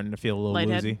starting to feel a little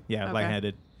Lightheaded? woozy. Yeah, Okay.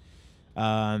 lightheaded.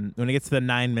 When it gets to the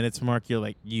 9 minutes mark, you're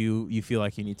like you feel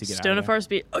like you need to get Stone out of of there. Far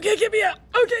Speed. Okay, get me out.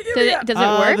 Okay, get Does me it out. does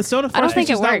it work? The Stone of I don't Far Speed think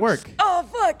it does not works. work. Oh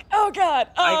fuck! Oh god!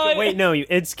 Oh, Wait, no,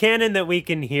 it's canon that we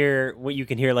can hear what you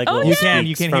can hear like Oh, little yeah.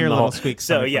 You squeaks can from hear the little hole. squeaks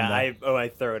So coming yeah, from I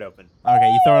throw it open.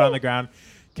 Okay, you throw it on the ground.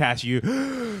 Cash, you.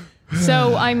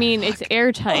 So I mean, it's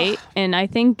airtight, and I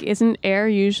think isn't air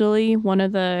usually one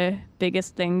of the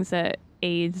biggest things that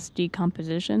aids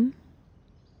decomposition?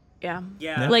 yeah.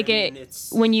 Yeah, Like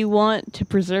when you want to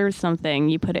preserve something,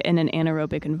 you put it in an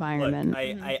anaerobic environment. Look,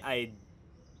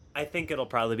 I think it'll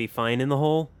probably be fine in the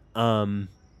hole. I'm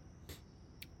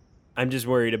just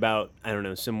worried about, I don't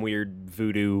know, some weird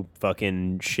voodoo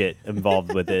fucking shit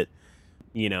involved with it.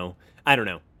 You know, I don't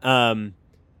know.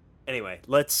 Anyway,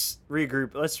 let's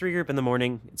regroup. Let's regroup in the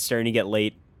morning. It's starting to get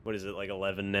late. What is it, like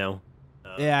 11 now?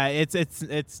 Yeah,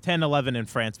 it's 10, 11 in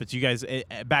France, but you guys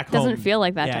back home Doesn't feel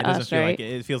like that yeah, to it doesn't us, feel right? like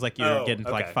it. It feels like you're Oh, getting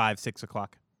to like okay. 5, 6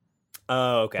 o'clock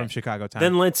Oh, okay. from Chicago time.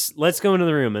 Then let's go into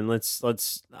the room and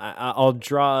I'll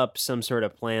draw up some sort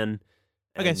of plan.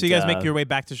 Okay, so you guys make your way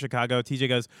back to Chicago. TJ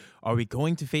goes, "Are we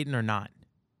going to Phaeton or not?"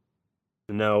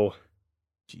 No,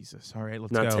 Jesus. All right,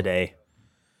 let's not go. today.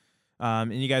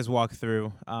 And you guys walk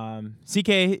through.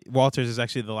 CK Walters is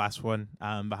actually the last one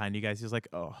behind you guys. He's like,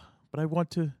 "Oh, but I want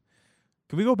to.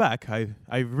 Can we go back?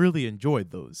 I really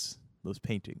enjoyed those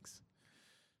paintings.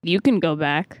 You can go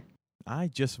back. I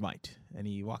just might." And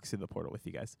he walks through the portal with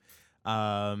you guys. Do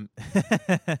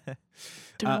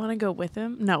I want to go with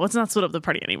him? No, let's not split up the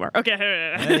party anymore. Okay.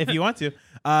 if you want to.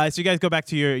 So you guys go back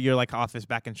to your like office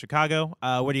back in Chicago.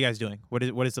 What are you guys doing? What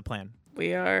is the plan?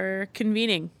 We are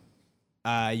convening.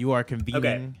 You are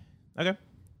convening. Okay.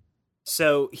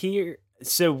 So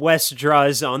Wes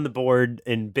draws on the board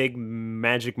in big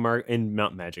magic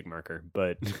not magic marker,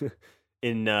 but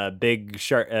in big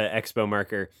expo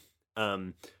marker.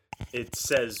 It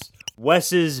says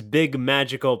Wes's big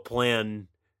magical plan,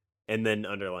 and then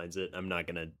underlines it. I'm not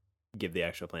gonna give the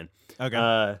actual plan.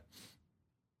 Okay.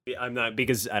 I'm not,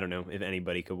 because I don't know if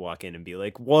anybody could walk in and be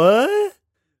like, "What?"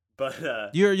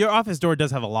 But Your office door does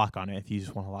have a lock on it if you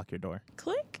just want to lock your door.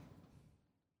 Click.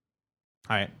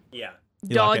 All right. yeah.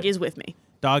 You lock Dog it. is with me.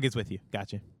 Dog is with you.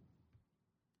 Gotcha.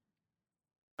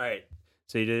 All right.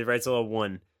 So he writes a little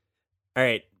 1. All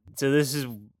right. So this is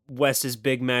Wes's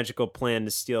big magical plan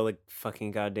to steal the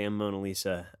fucking goddamn Mona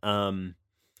Lisa.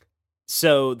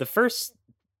 So the first,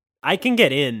 I can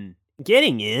get in.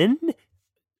 Getting in,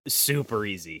 super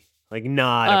easy. Like,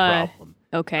 not a problem.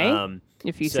 Okay,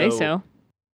 if you say so.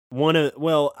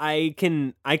 I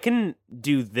can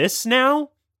do this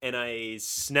now, and I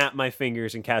snap my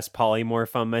fingers and cast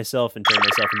polymorph on myself and turn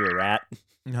myself into a rat.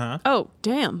 Uh-huh. Oh,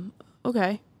 damn.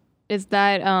 Okay. Is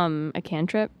that a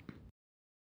cantrip?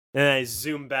 And I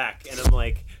zoom back, and I'm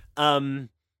like,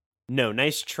 no,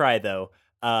 nice try, though.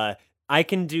 I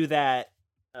can do that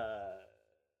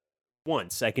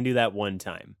once. I can do that one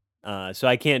time. So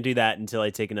I can't do that until I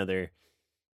take another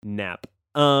nap.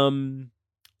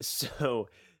 So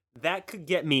that could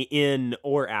get me in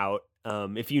or out.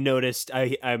 If you noticed,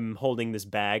 I'm holding this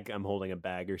bag. I'm holding a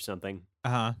bag or something,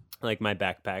 Uh-huh. like my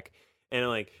backpack. And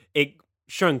like, it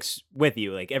shrinks with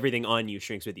you, like everything on you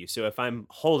shrinks with you. So if I'm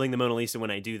holding the Mona Lisa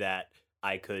when I do that,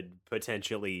 I could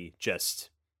potentially just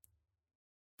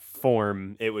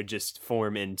form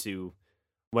into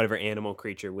whatever animal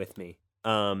creature with me.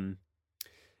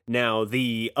 Now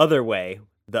the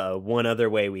one other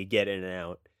way we get in and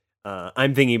out,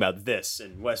 I'm thinking about this,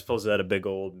 and Wes pulls out a big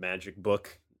old magic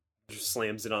book, just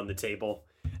slams it on the table,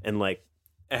 and like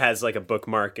it has like a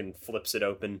bookmark and flips it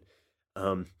open.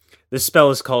 This spell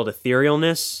is called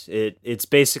Etherealness. It's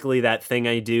basically that thing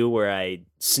I do where I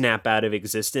snap out of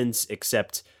existence,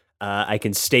 except I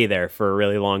can stay there for a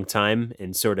really long time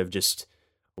and sort of just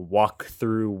walk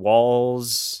through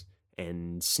walls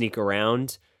and sneak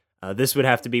around. This would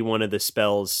have to be one of the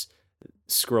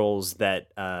scrolls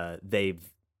that they've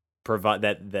provide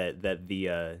that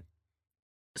the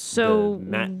So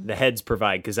the heads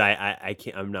provide, because I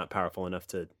can't. I'm not powerful enough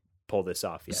to pull this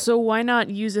off yet. So why not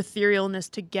use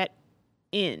etherealness to get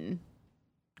in,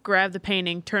 grab the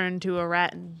painting, turn into a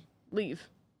rat, and leave?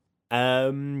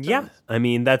 Yeah. I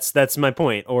mean, that's my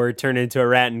point. Or turn into a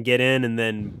rat and get in, and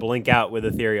then blink out with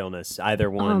etherealness.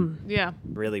 Either one Yeah.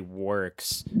 really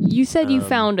works. You said you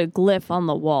found a glyph on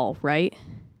the wall, right?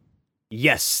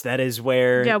 Yes, that is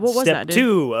where Yeah, what was step that, dude?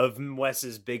 2 of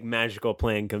Wes's big magical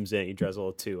plan comes in. He draws a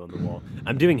little 2 on the wall.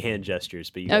 I'm doing hand gestures,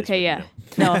 but you guys Okay, yeah.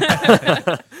 wouldn't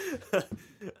No.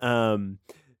 know.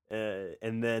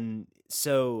 And then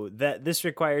so that this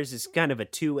requires is kind of a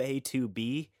 2A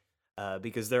 2B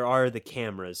because there are the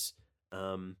cameras.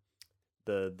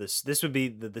 This would be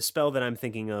the spell that I'm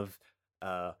thinking of.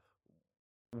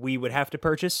 We would have to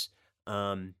purchase.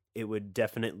 It would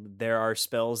definitely. There are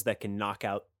spells that can knock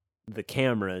out the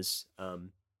cameras.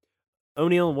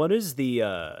 O'Neill, what is the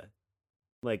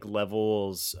like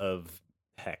levels of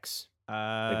hex?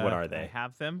 What are they? I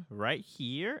have them right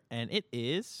here, and it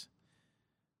is.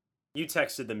 You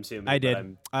texted them to me. I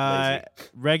did. But I'm lazy.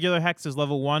 Regular hex is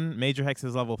level 1. Major hex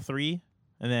is level 3,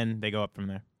 and then they go up from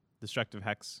there. Destructive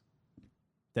hex,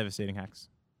 devastating hex,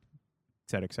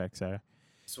 etc., etc., etc.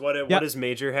 So what does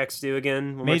major hex do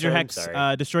again? One more Major time? hex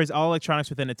Sorry. destroys all electronics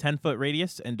within a 10-foot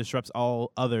radius and disrupts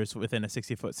all others within a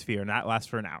 60-foot sphere, and that lasts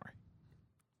for an hour.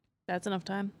 That's enough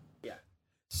time.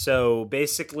 So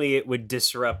basically, it would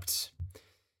disrupt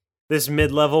this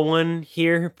mid-level one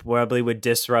here. Probably would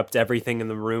disrupt everything in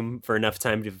the room for enough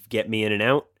time to get me in and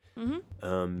out.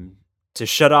 Mm-hmm. To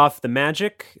shut off the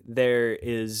magic, there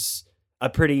is a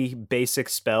pretty basic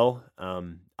spell.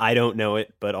 I don't know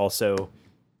it, but also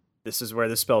this is where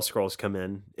the spell scrolls come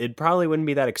in. It probably wouldn't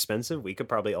be that expensive. We could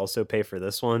probably also pay for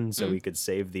this one, so we could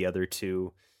save the other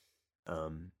 2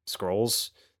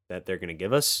 scrolls that they're going to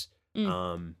give us.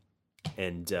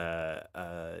 And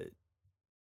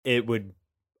it would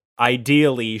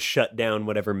ideally shut down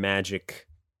whatever magic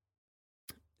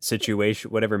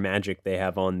situation, whatever magic they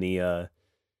have on the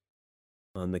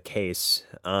case.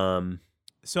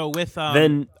 So with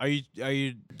Then are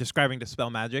you describing the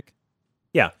spell magic?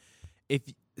 Yeah. If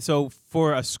so,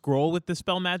 for a scroll with the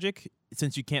spell magic,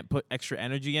 since you can't put extra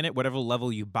energy in it, whatever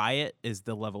level you buy it is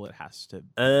the level it has to.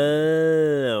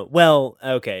 Well,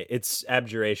 okay, it's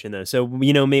abjuration though. So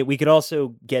we could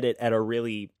also get it at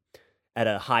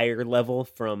a higher level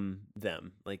from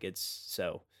them. Like it's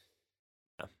so.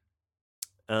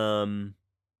 Yeah.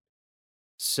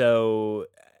 So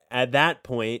at that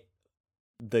point,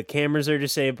 the cameras are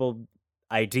disabled.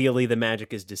 Ideally, the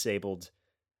magic is disabled.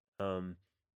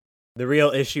 The real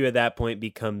issue at that point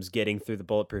becomes getting through the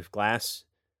bulletproof glass.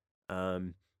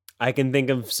 I can think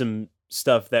of some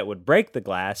stuff that would break the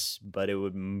glass, but it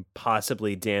would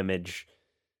possibly damage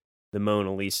the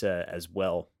Mona Lisa as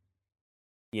well.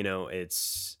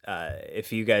 It's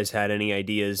if you guys had any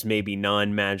ideas, maybe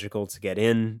non-magical to get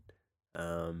in.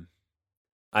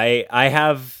 I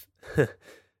have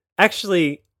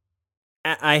actually,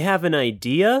 I have an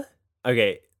idea.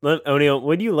 Okay, O'Neill,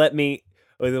 would you let me?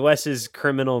 With Wes's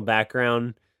criminal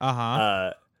background,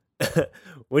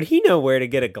 would he know where to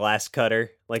get a glass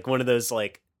cutter? Like one of those,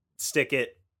 like, stick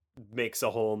it, makes a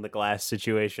hole in the glass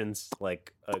situations?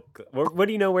 Like, what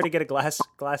do you know where to get a glass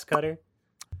cutter?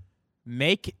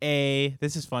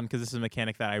 This is fun because this is a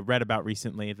mechanic that I read about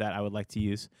recently that I would like to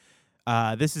use.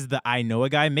 This is the I know a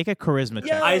guy. Make a charisma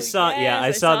check. I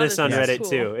saw this on Reddit cool.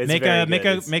 too.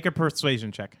 It's Make a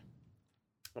persuasion check.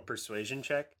 A persuasion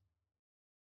check?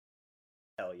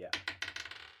 Hell yeah.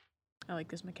 I like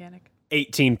this mechanic.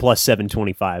 18 plus 7,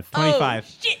 25.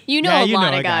 25. You know Yeah, a you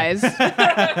lot know of a guy.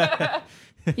 guys.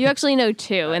 You actually know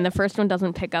 2, and the first one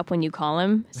doesn't pick up when you call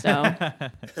him. So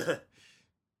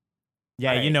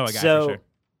Yeah, All you know a right, guy so- for sure.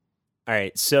 All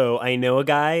right, so I know a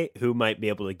guy who might be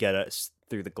able to get us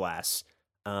through the glass.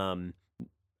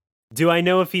 Do I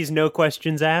know if he's no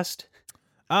questions asked?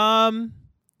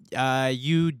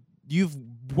 You've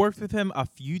worked with him a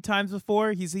few times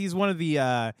before. He's one of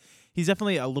the he's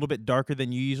definitely a little bit darker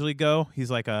than you usually go.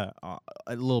 He's like a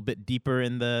little bit deeper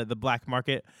in the black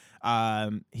market.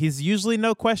 He's usually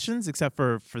no questions except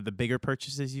for the bigger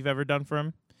purchases you've ever done for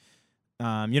him.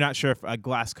 You're not sure if a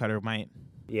glass cutter might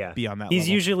be on that He's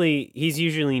level.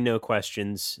 usually no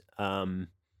questions.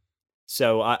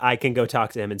 So I can go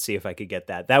talk to him and see if I could get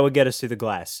that. That would get us through the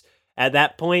glass. At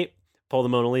that point, pull the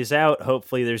Mona Lisa out.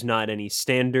 Hopefully there's not any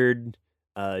standard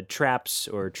traps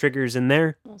or triggers in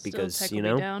there Well, because, still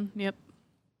technically down. Yep.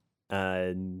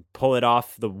 pull it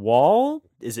off the wall.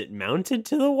 Is it mounted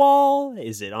to the wall?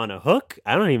 Is it on a hook?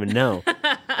 I don't even know.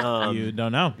 You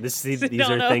don't know. These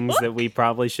don't are know. things that we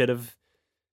probably should have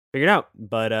figured out,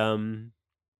 but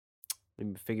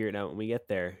maybe figure it out when we get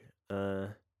there.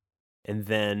 And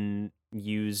then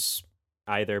use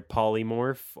either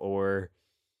polymorph or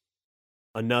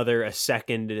a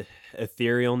second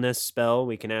etherealness spell.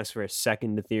 We can ask for a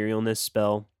second etherealness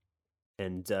spell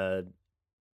and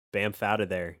bamf out of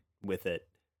there with it.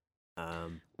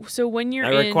 So when you're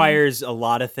That requires a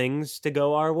lot of things to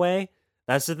go our way.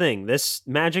 That's the thing. This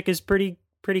magic is pretty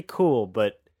pretty cool,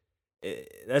 but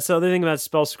that's the other thing about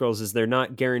spell scrolls is they're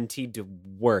not guaranteed to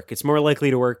work. It's more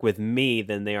likely to work with me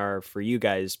than they are for you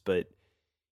guys, but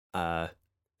they're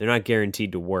not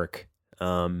guaranteed to work.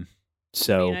 I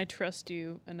So mean, I trust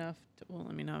you enough. Well,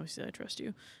 I mean, obviously, I trust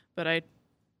you, but I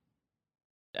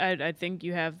think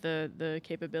you have the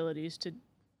capabilities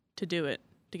to do it,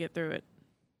 to get through it.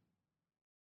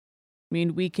 I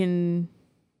mean, we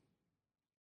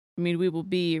will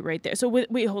be right there. So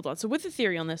wait, hold on. So with the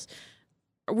theory on this,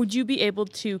 would you be able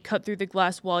to cut through the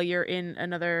glass while you're in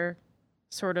another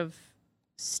sort of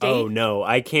state? oh no,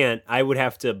 I can't. I would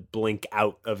have to blink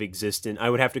out of existence. I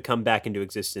would have to come back into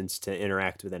existence to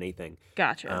interact with anything.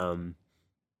 Gotcha.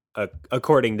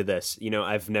 According to this,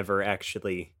 I've never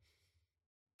actually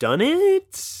done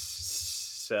it,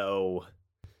 so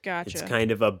Gotcha. it's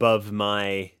kind of above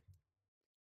my.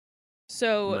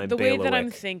 So my the way that I'm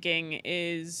bailiwick. thinking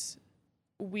is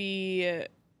we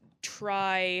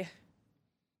try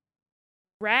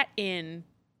rat in,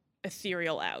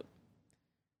 ethereal out.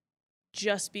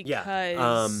 Just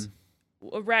because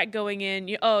a rat going in,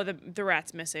 the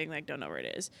rat's missing, like don't know where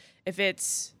it is. If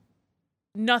it's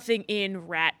nothing in,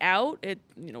 rat out,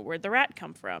 where'd the rat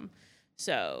come from?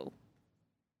 So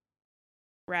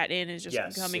rat in is just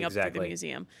Yes, coming up through the exactly.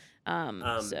 museum.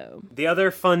 So The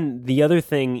other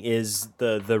thing is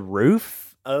the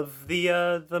roof of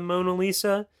the Mona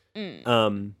Lisa.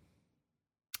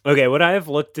 Okay, would I have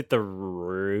looked at the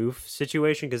roof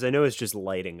situation? Because I know it's just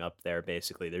lighting up there.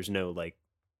 Basically, there's no like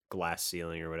glass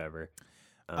ceiling or whatever.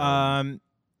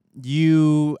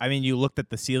 You looked at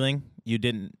the ceiling. You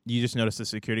just noticed the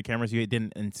security cameras. You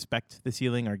didn't inspect the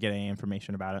ceiling or get any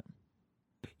information about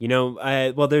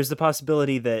it. Well, there's the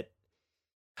possibility that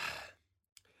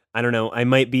I don't know. I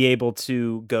might be able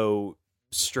to go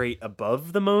straight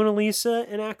above the Mona Lisa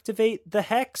and activate the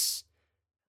hex.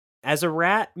 As a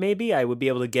rat, maybe I would be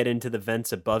able to get into the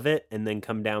vents above it and then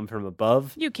come down from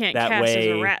above. you can't that cast as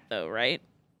a way- rat though, right?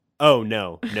 Oh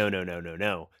no.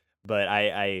 But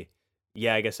I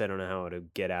guess I don't know how to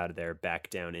get out of there back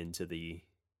down into the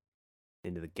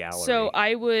gallery. So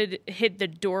I would hit the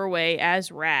doorway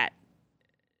as rat,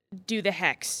 do the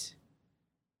hex,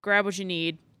 grab what you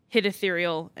need, hit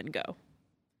ethereal, and go.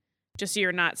 Just so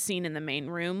you're not seen in the main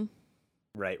room.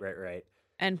 Right.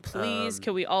 And please,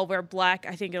 can we all wear black?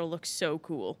 I think it'll look so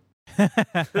cool. All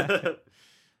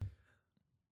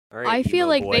right, I feel emo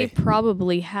like boy. they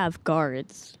probably have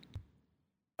guards.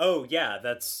 Oh yeah,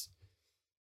 that's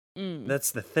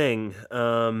the thing.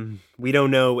 We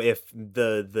don't know if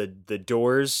the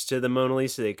doors to the Mona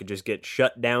Lisa they could just get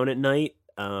shut down at night.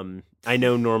 I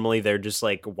know normally they're just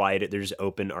like wide, they're just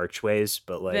open archways,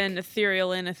 but like Then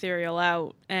ethereal in, ethereal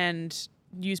out, and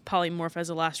use polymorph as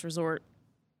a last resort.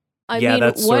 I Yeah, mean,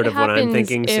 that's what sort of what I'm happens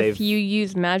thinking, if save- you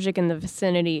use magic in the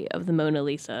vicinity of the Mona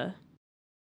Lisa?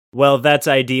 well, that's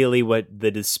ideally what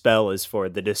the dispel is for.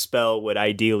 The dispel would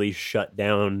ideally shut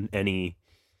down any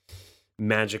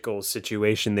magical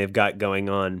situation they've got going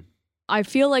on. I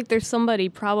feel like there's somebody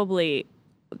probably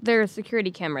there are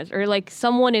security cameras or like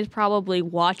someone is probably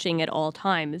watching at all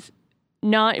times.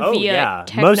 Not Oh via yeah,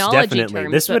 technology most definitely.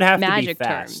 terms, This would but have to be magic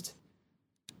fast. terms.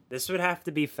 This would have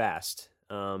to be fast.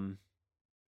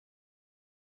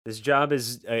 This job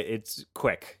is it's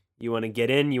quick. You want to get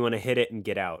in, you want to hit it, and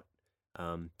get out.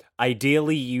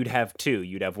 Ideally, you'd have two.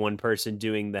 You'd have one person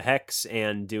doing the hex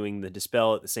and doing the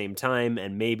dispel at the same time,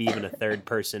 and maybe even a third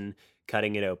person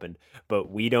cutting it open.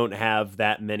 But we don't have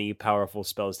that many powerful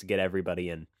spells to get everybody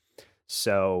in.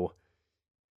 So,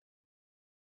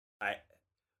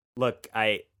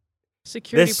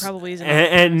 Security this, probably isn't.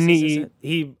 and on premises, is it?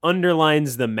 he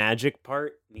underlines the magic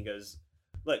part. And he goes,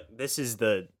 "Look, this is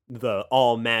the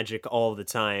all magic all the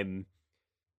time.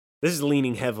 This is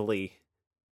leaning heavily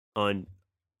on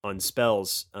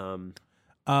spells. I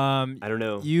don't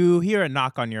know. You hear a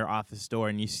knock on your office door,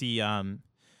 and you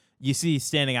see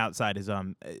standing outside is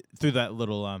through that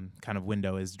little kind of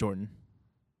window is Jordan.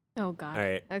 Oh God. All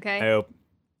right. Okay. I hope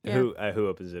Yeah. who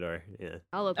opens the door? Yeah.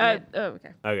 I'll open it. Oh,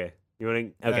 okay. Okay. You want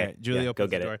to? All Okay. right, Julie yeah, opens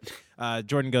go get the it. door.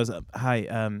 Jordan goes, "Hi.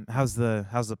 How's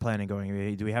the planning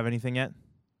going? Do we have anything yet?"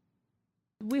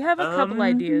 We have a couple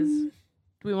ideas. Do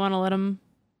we want to let him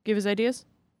give his ideas?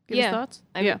 Give Yeah. his thoughts?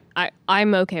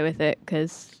 I'm okay with it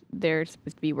because they're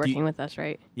supposed to be working with us,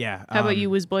 right? Yeah. How about you,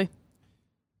 Whizboy?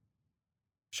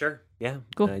 Sure. Yeah.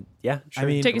 Cool. Yeah. Sure. I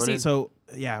mean, Take a Come on seat. in. So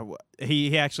yeah,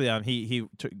 he actually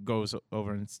goes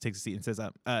over and takes a seat and says,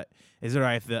 "Is it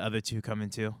alright if the other two come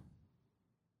in too?"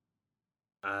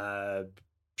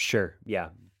 Sure. Yeah.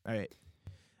 All right.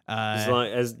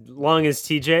 As long as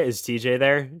TJ is TJ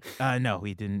there. No,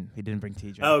 we didn't bring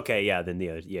TJ. Oh, okay, yeah, then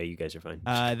you guys are fine.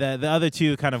 The other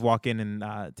two kind of walk in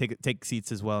and take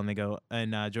seats as well, and they go.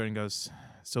 And Jordan goes,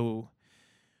 "So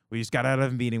we just got out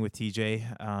of a meeting with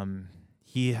TJ.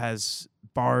 He has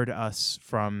barred us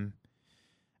from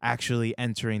actually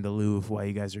entering the Louvre while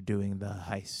you guys are doing the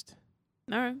heist."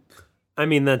 All right. I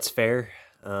mean, that's fair.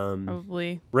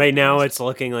 Probably. Right now, it's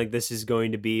looking like this is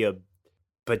going to be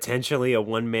potentially a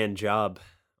one-man job.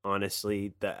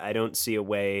 Honestly, that I don't see a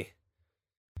way.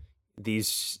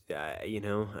 These, I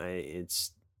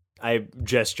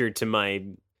gestured to my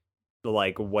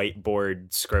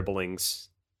whiteboard scribblings.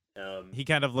 He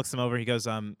kind of looks them over. He goes,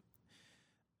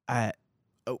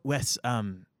 Wes,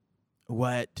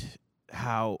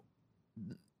 how?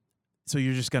 So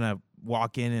you're just gonna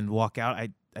walk in and walk out? I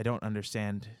don't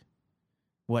understand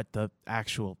what the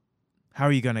actual. How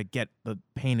are you gonna get the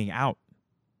painting out?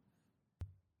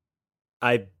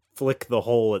 I flick the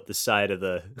hole at the side of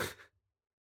the.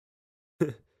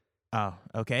 Oh,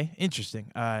 okay,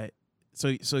 interesting.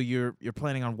 So you're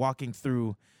planning on walking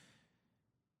through.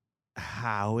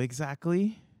 How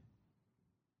exactly?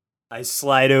 I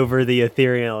slide over the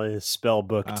ethereal spell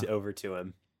book over to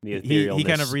him. He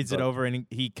kind of reads it over and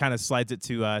he kind of slides it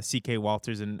to C.K.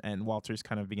 Walters and Walters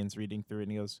kind of begins reading through it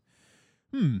and he goes,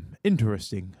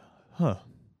 interesting. Huh.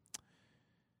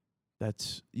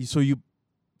 That's so you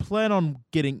plan on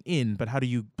getting in, but how do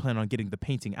you plan on getting the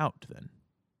painting out then?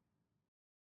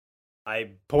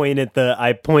 I point at the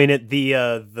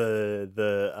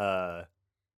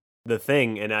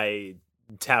thing and I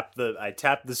tap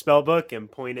the spell book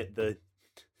and point at the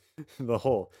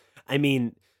hole. I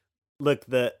mean, look,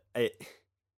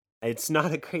 it's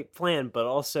not a great plan, but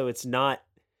also this is not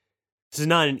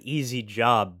an easy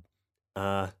job.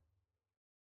 I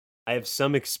have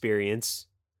some experience,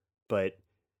 but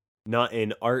not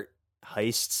in art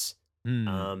heists.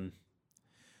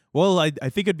 Well, I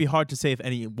think it'd be hard to say if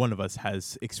any one of us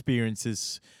has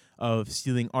experiences of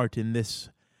stealing art in this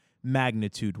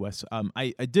magnitude, Wes.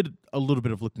 I did a little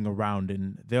bit of looking around,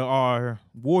 and there are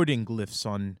warding glyphs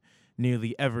on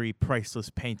nearly every priceless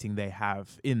painting they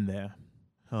have in there.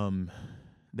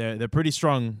 They're pretty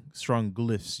strong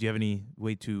glyphs. Do you have any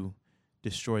way to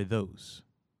destroy those?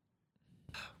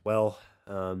 Well,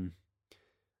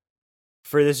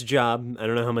 for this job, I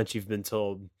don't know how much you've been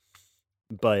told,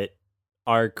 but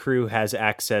our crew has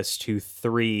access to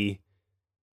 3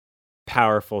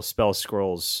 powerful spell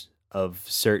scrolls of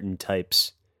certain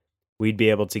types. We'd be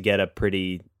able to get a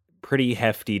pretty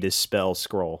hefty dispel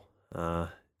scroll to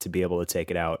be able to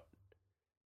take it out.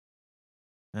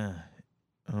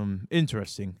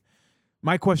 Interesting.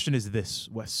 My question is this,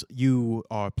 Wes. You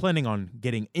are planning on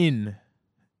getting in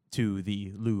to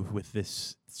the Louvre with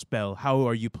this spell. How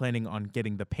are you planning on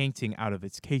getting the painting out of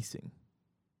its casing?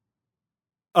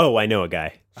 Oh, I know a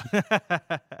guy.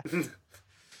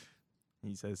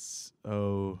 He says,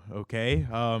 "Oh, okay.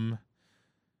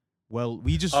 Well,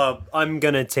 we just I'm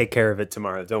going to take care of it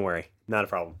tomorrow. Don't worry. Not a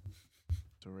problem."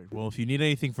 All right. Well, if you need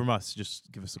anything from us, just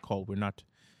give us a call. We're not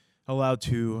allowed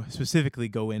to specifically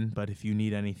go in, but if you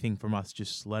need anything from us,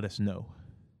 just let us know."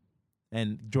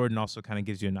 And Jordan also kind of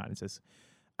gives you a nod and says,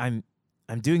 I'm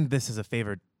doing this as a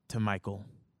favor to Michael,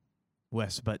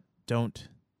 Wes, but don't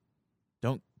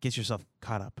get yourself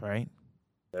caught up, all right?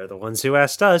 They're the ones who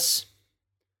asked us.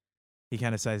 He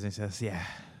kind of sighs and says, "Yeah,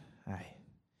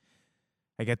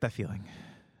 I get that feeling."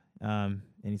 And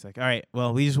he's like, "All right,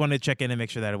 well, we just wanted to check in and make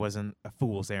sure that it wasn't a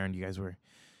fool's errand you guys were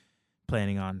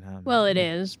planning on." Well, it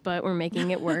is, but we're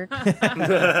making it work.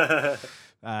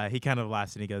 He kind of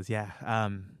laughs and he goes, "Yeah,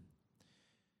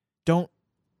 don't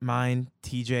mind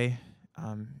TJ.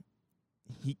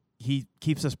 He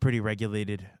keeps us pretty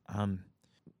regulated.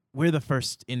 We're the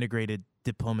first integrated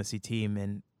diplomacy team,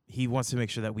 and he wants to make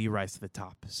sure that we rise to the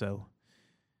top. So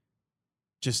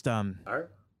just All right.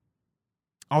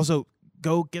 also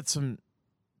go get some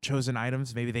chosen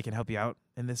items. Maybe they can help you out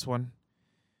in this one.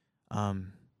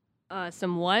 Some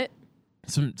what?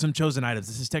 Some chosen items.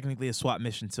 This is technically a SWAT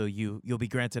mission, so you'll be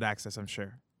granted access, I'm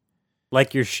sure."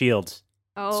 Like your shield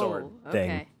Oh, sword okay.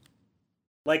 thing.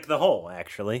 Like the hole,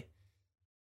 actually.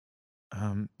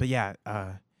 But yeah,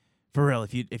 for real,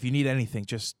 if you need anything,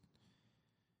 just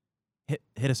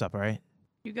hit us up, all right?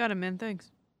 You got it, man. Thanks.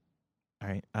 All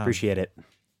right. Appreciate it.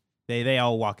 They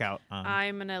all walk out.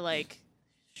 I'm gonna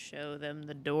show them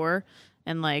the door,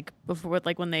 and before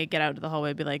when they get out to the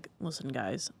hallway, be like, "Listen,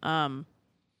 guys.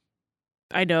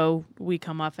 I know we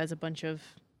come off as a bunch of,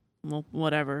 well,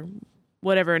 whatever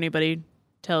anybody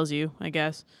tells you, I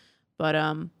guess, but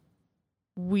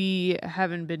we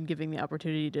haven't been given the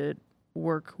opportunity to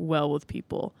work well with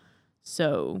people.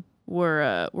 So we're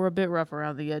a bit rough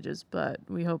around the edges, but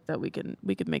we hope that we can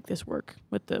make this work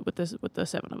with the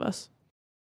 7 of us.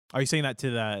 Are you saying that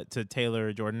to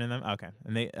Taylor, Jordan, and them? Okay,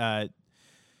 and they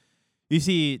you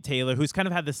see Taylor, who's kind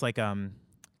of had this like kind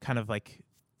of like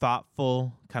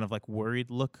thoughtful, kind of like worried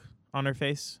look on her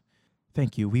face.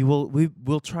 Thank you.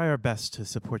 We'll try our best to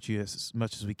support you as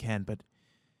much as we can, but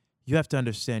you have to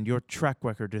understand your track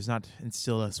record does not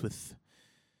instill us with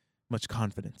much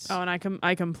confidence. Oh, and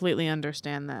I completely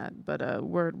understand that, but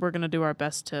we're gonna do our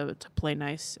best to play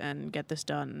nice and get this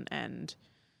done and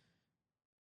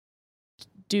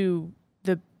do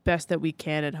the best that we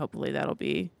can, and hopefully that'll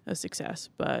be a success.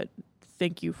 But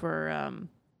thank you for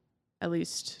at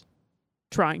least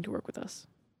trying to work with us.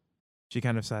 She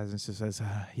kind of sighs and just says,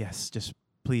 yes, just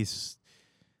please,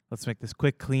 let's make this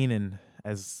quick, clean, and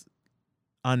as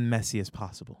unmessy as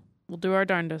possible. We'll do our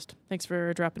darndest. Thanks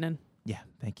for dropping in. Yeah,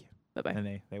 thank you. Bye-bye.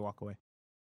 And they walk away.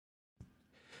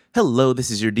 Hello, this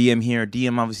is your DM here.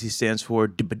 DM obviously stands for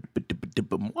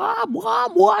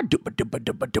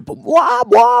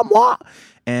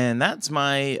and that's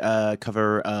my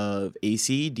cover of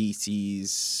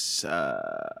AC/DC's.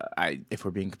 If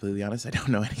we're being completely honest, I don't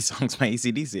know any songs by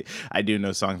AC/DC. I do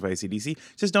know songs by AC/DC,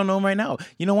 just don't know them right now.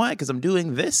 You know why? Because I'm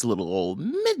doing this little old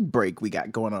mid-break we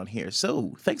got going on here.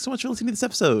 So thanks so much for listening to this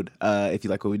episode. If you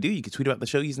like what we do, you can tweet about the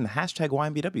show using the hashtag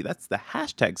YMBW. That's the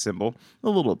hashtag symbol, a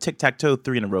little tic-tac-toe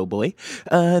 3 in a row, boy.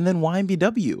 And then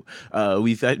YMBW.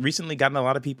 We've recently gotten a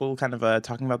lot of people kind of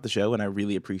talking about the show, and I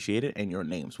really appreciate it. And your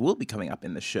names will be coming up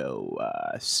in the show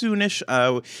soonish.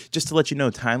 Just to let you know,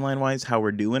 timeline-wise, how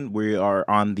we're doing, we are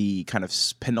on the kind of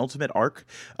penultimate arc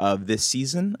of this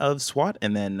season of SWAT,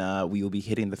 and then we will be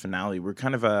hitting the finale. We're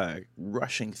kind of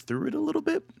rushing through it a little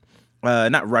bit.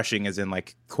 Not rushing as in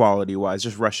like quality-wise,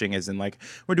 just rushing as in like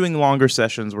we're doing longer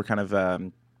sessions. We're kind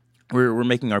of we're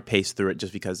making our pace through it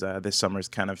just because this summer is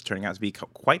kind of turning out to be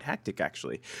quite hectic,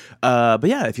 actually. But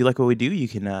yeah, if you like what we do, you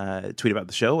can tweet about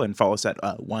the show and follow us at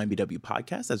YMBW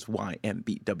Podcast. That's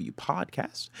YMBW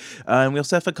Podcast. And we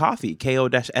also have a coffee,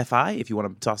 KO-FI. If you want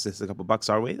to toss us a couple bucks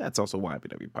our way, that's also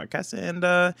YMBW Podcast.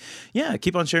 And yeah,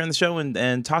 keep on sharing the show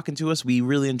and talking to us. We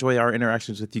really enjoy our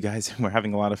interactions with you guys, and we're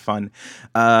having a lot of fun.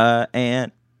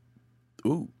 And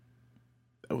ooh,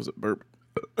 that was a burp.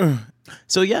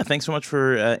 So yeah, thanks so much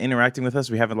for interacting with us.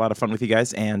 We have a lot of fun with you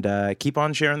guys, and keep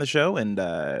on sharing the show, and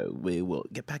we will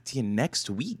get back to you next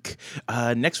week.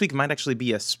 Next week might actually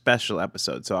be a special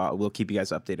episode, so we'll keep you guys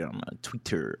updated on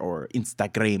Twitter or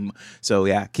Instagram. So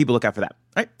yeah, keep a lookout for that.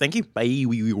 All right, thank you. Bye.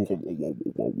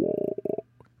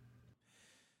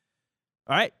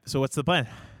 All right, so what's the plan?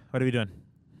 What are we doing?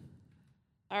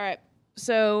 All right.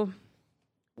 So,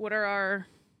 what are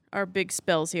our big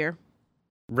spells here?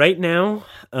 Right now,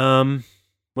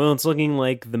 well, it's looking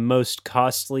like the most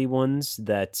costly ones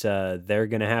that they're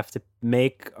going to have to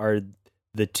make are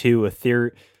the 2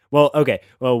 ethereal. Well, okay.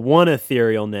 Well, 1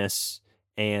 etherealness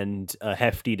and a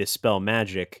hefty dispel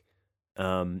magic.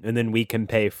 And then we can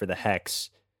pay for the hex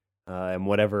and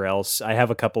whatever else. I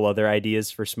have a couple other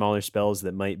ideas for smaller spells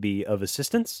that might be of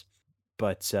assistance.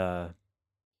 But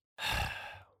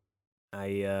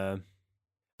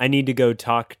I need to go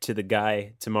talk to the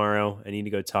guy tomorrow. I need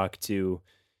to go talk to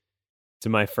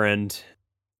my friend,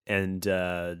 and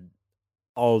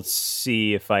I'll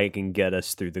see if I can get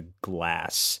us through the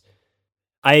glass.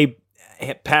 I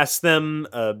passed them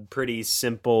a pretty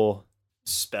simple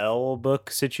spell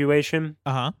book situation.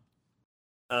 Uh-huh.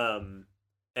 And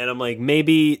I'm like,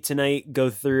 maybe tonight go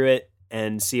through it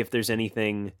and see if there's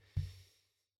anything,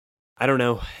 I don't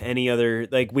know, any other,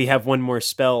 like we have 1 more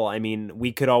spell. I mean,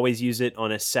 we could always use it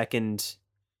on a second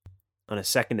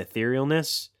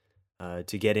etherealness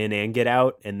to get in and get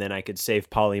out, and then I could save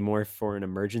polymorph for an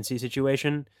emergency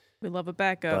situation. We love a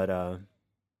backup.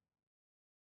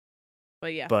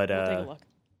 But yeah, we'll take a look.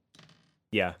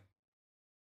 Yeah.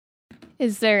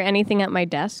 Is there anything at my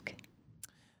desk?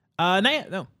 Not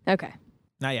yet, no. Okay.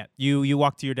 Not yet. You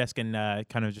walk to your desk and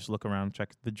kind of just look around,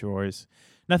 check the drawers.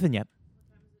 Nothing yet.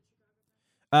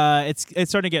 It's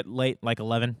starting to get late, like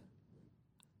 11.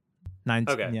 9.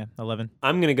 Okay. Yeah, 11.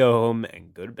 I'm going to go home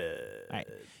and go to bed. All right.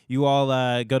 You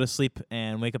all go to sleep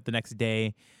and wake up the next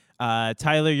day.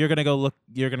 Tyler, you're going to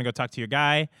go talk to your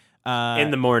guy.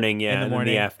 In the morning, yeah. In the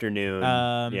morning. In the afternoon,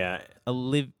 yeah.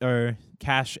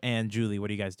 Cash and Julie, what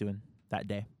are you guys doing that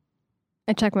day?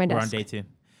 I check my desk. We're on day 2.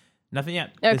 Nothing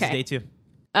yet. Okay. This is day 2.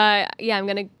 Yeah, I'm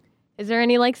gonna. Is there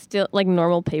any still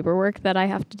normal paperwork that I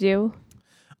have to do?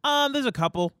 There's a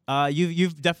couple.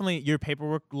 You've definitely, your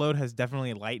paperwork load has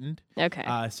definitely lightened.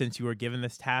 Okay. Since you were given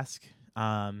this task.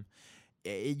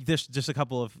 There's just a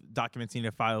couple of documents you need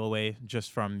to file away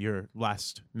just from your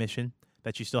last mission.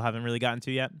 that you still haven't really gotten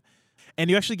to yet. And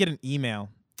you actually get an email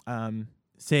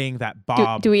saying that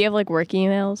Bob. Do we have like work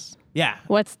emails? Yeah.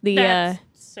 What's the That's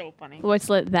so funny. what's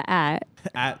the at?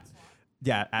 at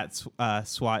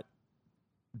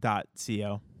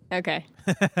swat.co. Okay.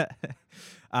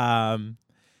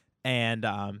 And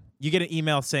you get an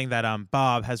email saying that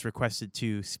Bob has requested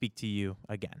to speak to you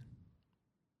again.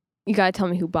 You gotta tell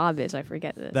me who Bob is. I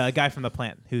forget this. The guy from the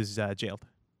plant who's jailed.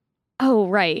 Oh,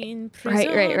 right. In prison.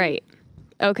 Right.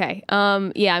 Okay.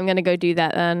 Yeah, I'm gonna go do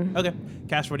that then. Okay.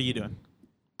 Cash, what are you doing?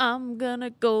 I'm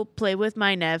gonna go play with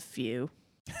my nephew.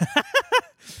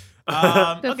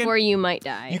 Before you might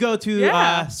die. You go to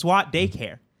Yeah. SWAT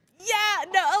daycare. Yeah,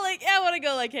 no, I want to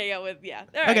go hang out with. Yeah.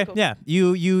 All right, Okay, cool. yeah.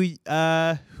 You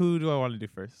who do I want to do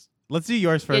first? Let's do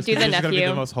yours first. do the 'cause it's gonna be the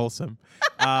nephew. most wholesome.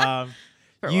 For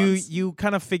once. You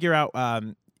kind of figure out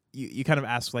you kind of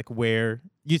ask like where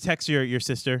you text your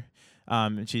sister,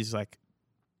 and she's like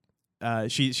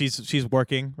she's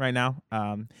working right now,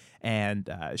 and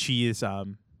she is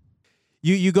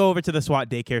You go over to the SWAT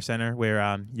daycare center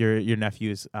where your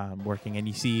nephew is working, and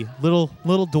you see little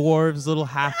dwarves, little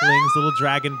halflings, little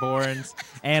dragonborns,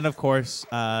 and of course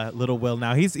little Will.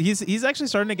 Now he's actually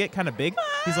starting to get kind of big.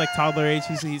 He's like toddler age.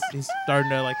 He's starting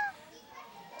to like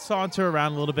saunter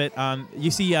around a little bit.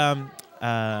 You see a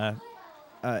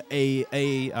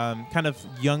kind of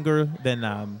younger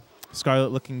than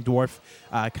Scarlet-looking dwarf,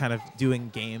 kind of doing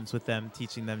games with them,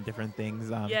 teaching them different things.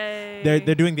 Yay.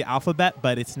 They're doing the alphabet,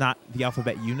 but it's not the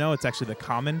alphabet you know. It's actually the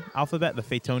common alphabet, the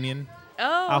Phaetonian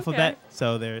alphabet.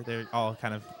 So they're all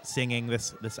kind of singing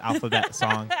this alphabet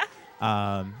song.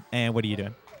 And what are you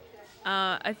doing?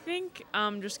 I think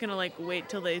I'm just gonna like wait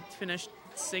till they finish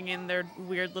singing their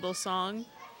weird little song,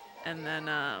 and then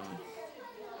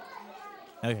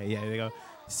Okay, yeah, they go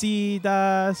si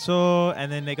da so,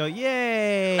 and then they go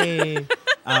yay.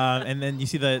 And then you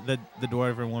see the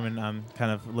dwarven woman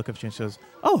kind of look up to you and she goes,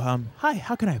 "Oh, hi,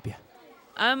 how can I help you?"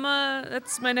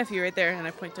 That's my nephew right there, and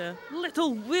I point to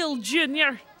little Will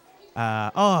Jr.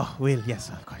 Oh, Will, yes,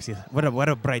 of course, yes. What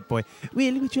a bright boy.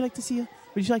 Will, would you like to see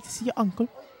your uncle?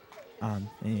 And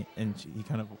he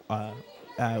kind of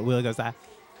Will goes,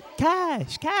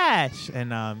 cash, and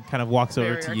kind of walks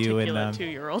over Very to you and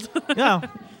 2-year-old. no,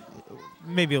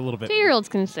 maybe a little bit. 2-year-olds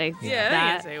can say Yeah, that. they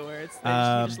can say words. He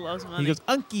just loves money. He goes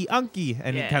unky,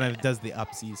 and he kind of Yeah. does the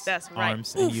upsies That's right.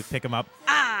 arms, and you pick him up.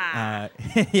 ah,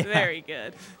 Yeah. very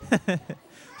good.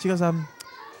 She goes,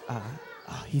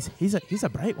 he's a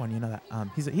bright one, you know that.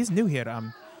 He's new here.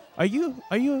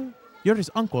 You're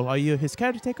his uncle? Are you his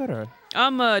caretaker or?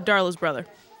 I'm Darla's brother.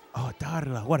 Oh,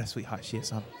 Darla, what a sweetheart she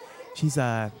is. She's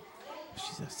a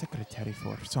secretary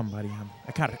for somebody.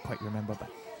 I can't quite remember, but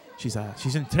she's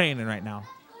in training right now.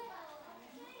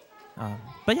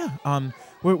 But yeah,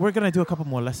 we're gonna do a couple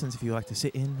more lessons if you like to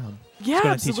sit in. Yeah,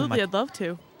 gonna teach him, absolutely. like- I'd love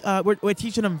to. We're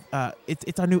teaching them.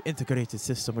 It's our new integrated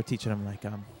system. We're teaching them like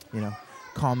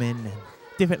common and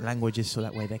different languages, so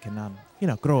that way they can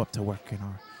grow up to work in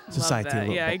our society. Love A that.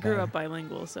 little Yeah, bit I grew better. up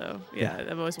bilingual, so yeah,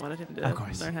 I've always wanted him to Of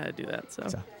course. learn how to do that. So.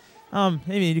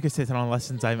 Maybe you could sit in on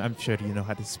lessons. I'm sure you know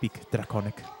how to speak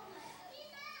Draconic.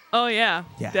 Oh yeah,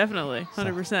 Yeah. definitely,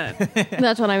 100%.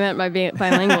 That's what I meant by being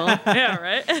bilingual. Yeah,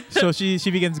 right. So she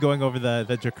begins going over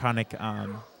the Draconic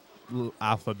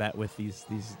alphabet with these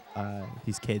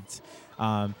kids.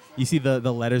 You see the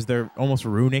letters; they're almost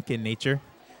runic in nature,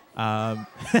 and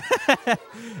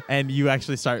you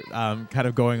actually start kind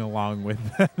of going along with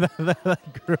the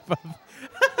group of.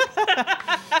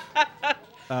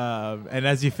 And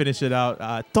as you finish it out,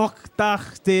 tok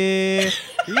tachte,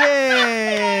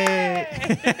 yay!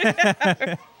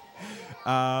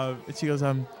 And she goes,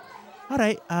 all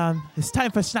right, it's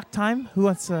time for snack time. Who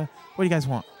wants? What do you guys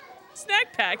want?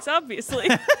 Snack packs, obviously.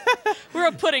 We're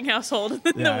a pudding household.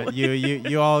 Yeah,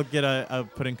 you all get a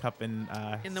pudding cup and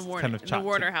In the kind of in the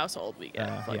Warner household, we get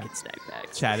fucking yeah. snack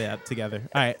packs. chat it up together.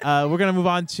 All right, we're gonna move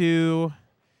on to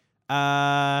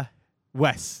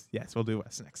Wes. Yes, we'll do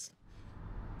Wes next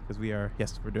because we're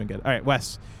doing good. All right,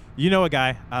 Wes, you know a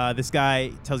guy. This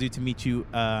guy tells you to meet you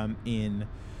in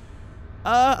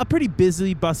a pretty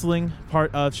busy, bustling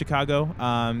part of Chicago,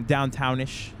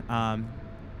 downtownish.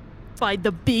 By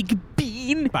the Big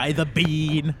Bean. By the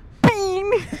bean.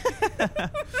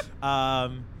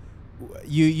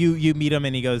 You meet him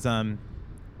and he goes,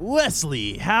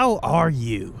 Wesley, how are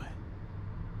you?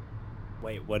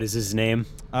 Wait, what is his name?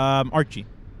 Archie.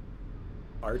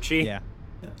 Archie? Yeah.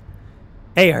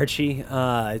 Hey, Archie.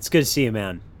 It's good to see you,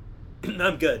 man.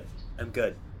 I'm good.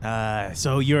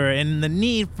 So you're in the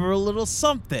need for a little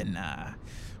something.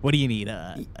 What do you need?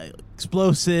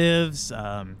 Explosives?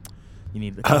 You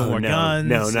need a couple more guns?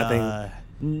 No,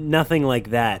 nothing like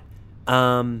that.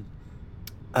 Do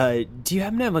you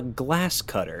happen to have a glass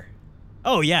cutter?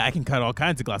 Oh yeah, I can cut all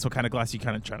kinds of glass. What kind of glass are you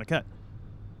kind of trying to cut?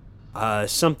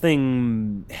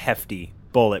 Something hefty,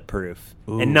 bulletproof,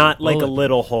 Ooh, and not like a bulletproof.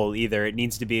 little hole either. It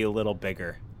needs to be a little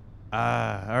bigger. All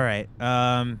right.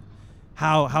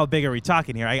 How big are we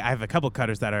talking here? I have a couple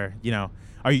cutters that are, do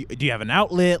you have an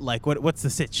outlet? Like what's the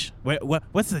sitch?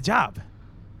 What's the job?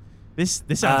 This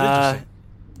sounds interesting.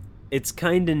 It's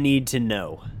kind of need to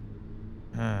know.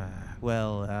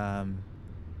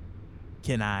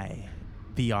 Can I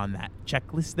be on that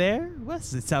checklist there?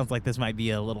 Wes, it sounds like this might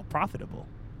be a little profitable.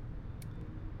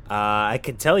 I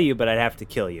could tell you, but I'd have to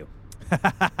kill you.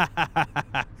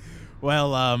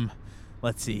 Well,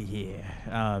 let's see here.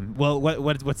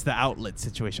 What's the outlet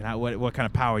situation? What kind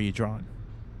of power are you drawing?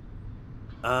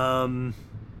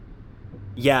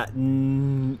 Yeah,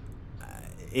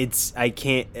 it's I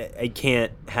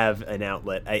can't have an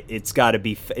outlet. It's got to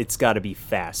be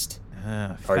fast.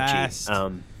 Fast.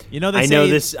 Archie.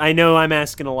 They I know I'm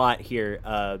asking a lot here.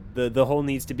 The hole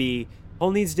needs to be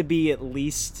at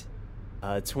least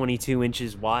 22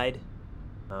 inches wide.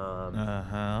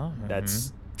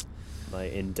 That's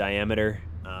like in diameter.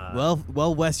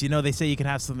 Well, Wes, they say you can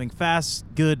have something fast,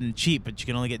 good, and cheap, but you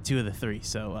can only get 2 of the 3.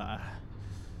 So,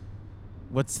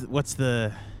 what's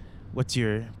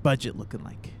your budget looking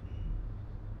like?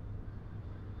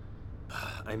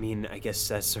 I mean, I guess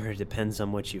that sort of depends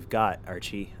on what you've got,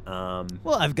 Archie.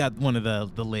 Well, I've got one of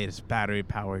the latest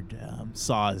battery-powered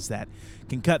saws that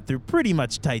can cut through pretty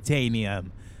much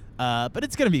titanium, but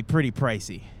it's gonna be pretty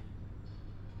pricey.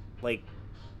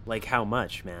 Like how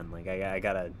much, man? Like I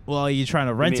gotta. Well, are you trying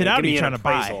to rent it out, or are you trying to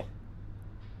buy?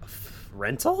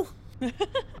 Rental?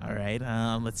 All right.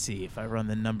 Let's see if I run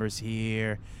the numbers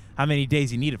here. How many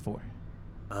days you need it for?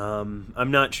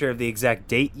 I'm not sure of the exact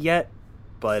date yet,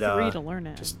 but 3 to learn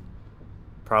it. just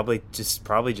probably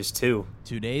just 2.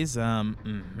 2 days.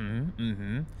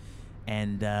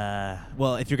 And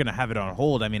well, if you're gonna have it on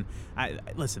hold, I mean,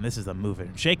 listen. This is a mover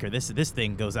and shaker. This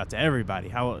thing goes out to everybody.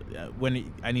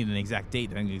 When I need an exact date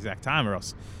and an exact time, or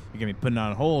else you're gonna be putting it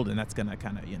on hold, and that's gonna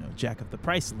kind of jack up the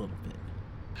price a little bit.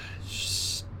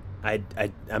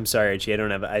 I'm sorry, Archie.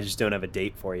 I just don't have a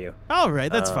date for you. All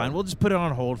right, that's fine. We'll just put it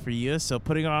on hold for you. So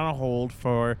putting it on hold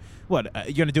for what?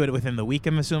 You're gonna do it within the week,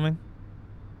 I'm assuming.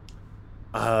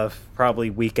 Probably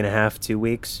week and a half, 2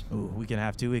 weeks. Ooh, week and a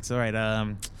half, 2 weeks. All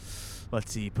right.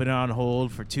 Let's see. Put it on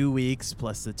hold for 2 weeks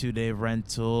plus the 2-day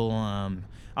rental.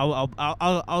 I'll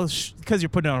because you're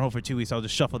putting it on hold for 2 weeks. I'll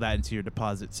just shuffle that into your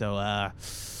deposit. So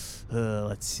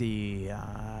let's see.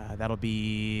 That'll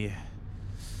be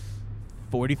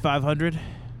 $4,500.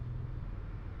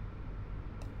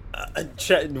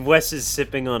 Wes is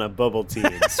sipping on a bubble tea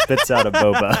and spits out a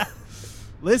boba.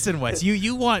 Listen, Wes,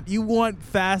 you want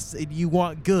fast and you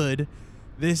want good.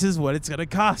 This is what it's gonna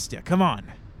cost you. Come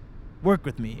on, work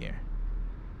with me here.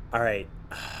 All right,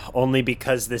 only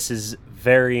because this is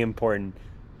very important.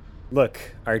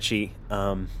 Look, Archie,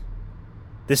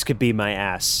 this could be my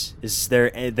ass.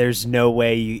 There's no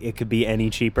way it could be any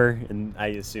cheaper, and I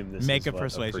assume this Make is a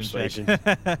persuasion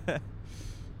check.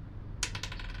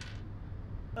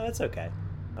 Oh, that's okay.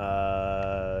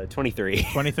 23.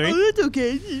 23? Oh, that's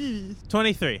okay.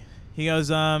 23. He goes,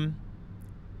 I'll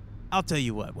tell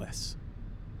you what, Wes.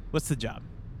 What's the job?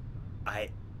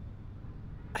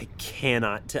 I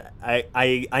cannot.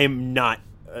 I am not.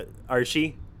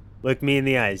 Archie, look me in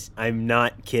the eyes. I'm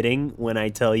not kidding when I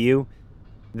tell you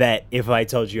that if I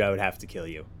told you, I would have to kill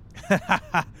you.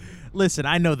 Listen,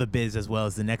 I know the biz as well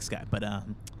as the next guy, but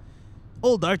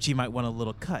old Archie might want a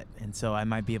little cut, and so I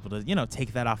might be able to,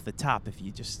 take that off the top if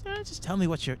you just tell me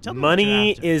what you're. Tell me Money what you're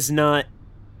after. is not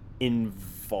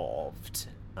involved.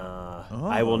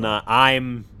 I will Oh. not.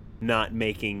 I'm not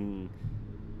making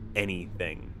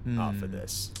anything off of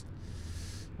this.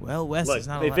 Well, Wes, Look, is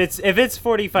not a if lot. it's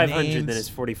 4,500, then Names. it's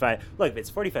 45. Look, if it's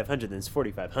 4,500, then it's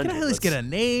 4,500. Can I at least get a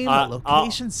name, a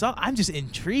location? I'm just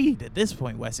intrigued at this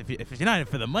point, Wes. If you're not in it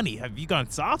for the money, have you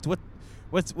gone soft?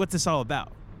 What's this all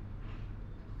about?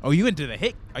 Are you into the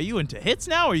hit? Are you into hits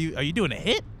now? Are you doing a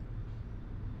hit?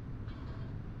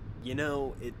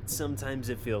 Sometimes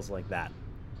it feels like that.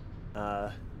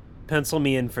 Pencil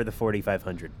me in for the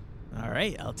 4,500. All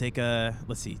right, I'll take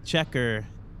let's see, check or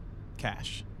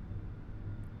cash.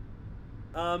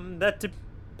 That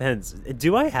depends.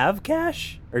 Do I have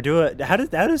cash, or how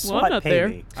does SWAT not pay there.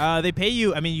 me? They pay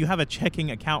you. I mean, you have a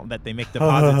checking account that they make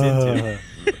deposits into.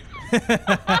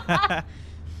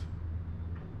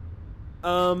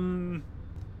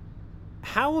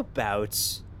 How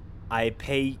about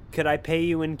could I pay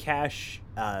you in cash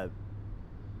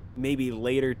maybe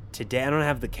later today. I don't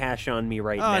have the cash on me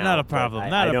right now. Oh, not a but problem.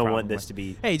 I don't problem. want this to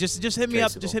be. Hey, just hit me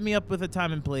up. traceable. Just hit me up with a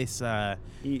time and place. Do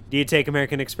you take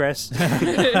American Express? It's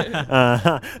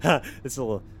a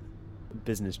little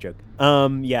business joke.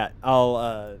 Yeah,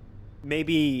 I'll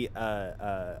maybe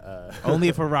Only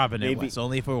if we're robbing it. maybe- Wes.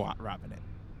 Only if we're robbing it.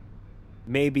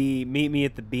 maybe meet me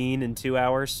at the Bean in 2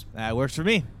 hours, That works for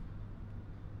me.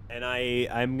 and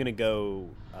I'm gonna go.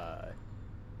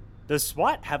 Does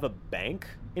SWAT have a bank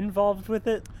involved with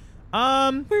it?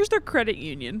 Where's their credit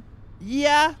union?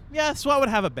 Yeah. SWAT would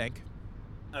have a bank.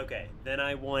 Okay, then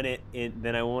I want it in.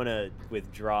 Then I want to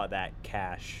withdraw that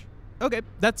cash. Okay,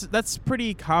 that's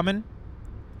pretty common.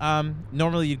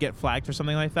 Normally you'd get flagged for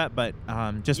something like that, but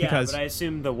just Yeah, because. but I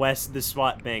assume the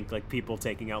SWAT bank, like people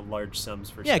taking out large sums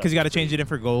for. Yeah, stuff because you got to is pretty- change it in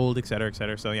for gold, et cetera, et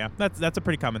cetera. So yeah, that's a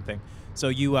pretty common thing. So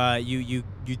you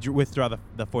withdraw the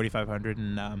 4,500,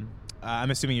 and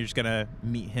I'm assuming you're just gonna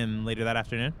meet him later that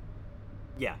afternoon.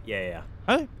 Yeah.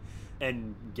 Okay.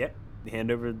 And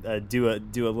hand over, do a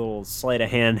little sleight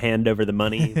of hand over the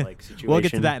money like situation. We'll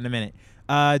get to that in a minute.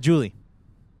 Julie.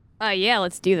 Yeah,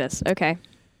 let's do this. Okay.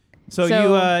 So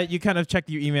So- you kind of check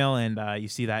your email and you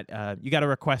see that you got a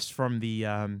request from the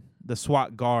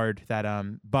SWAT guard that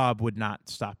Bob would not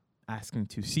stop asking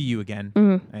to see you again,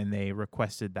 and they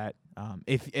requested that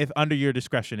if under your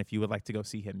discretion, if you would like to go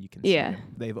see him, you can. Yeah. See him.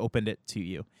 They've opened it to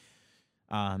you.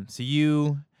 So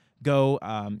you go.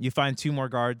 You find 2 more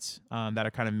guards that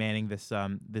are kind of manning this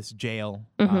jail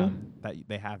that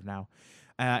they have now,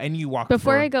 and you walk.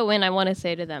 Before for- I go in, I want to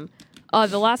say to them,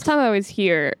 the last time I was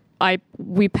here,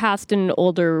 we passed an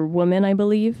older woman, I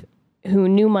believe, who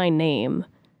knew my name.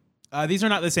 These are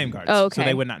not the same guards. Oh, okay. So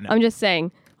they would not know. I'm just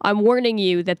saying, I'm warning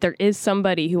you that there is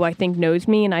somebody who I think knows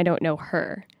me and I don't know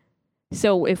her.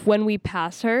 So when we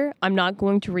pass her, I'm not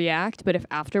going to react, but if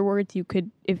afterwards do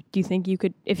you think you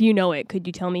could, if you know it, could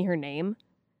you tell me her name?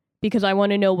 Because I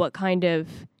want to know what kind of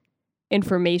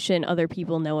information other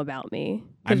people know about me.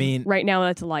 I 'Cause mean- right now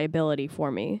that's a liability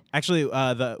for me. Actually,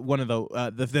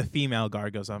 the female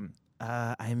guard goes,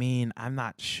 I mean, I'm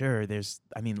not sure. There's,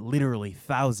 literally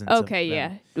thousands. Okay,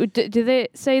 of them. yeah. Do they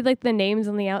say like the names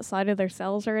on the outside of their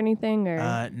cells or anything?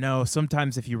 Or No,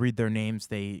 sometimes if you read their names,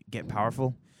 they get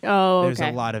powerful. oh, There's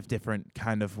okay. a lot of different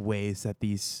kind of ways that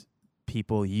these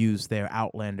people use their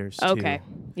outlanders. Okay,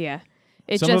 too. yeah.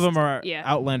 It's Some just, of them are yeah.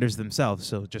 outlanders themselves,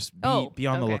 so just be on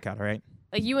the okay. lookout. All right.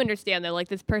 Like you understand that, like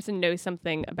this person knows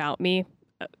something about me,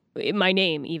 my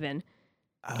name even.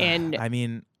 And- I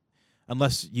mean,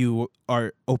 unless you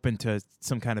are open to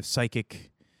some kind of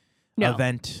psychic No.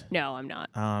 event. No, I'm not.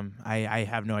 I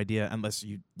have no idea unless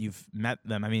you've met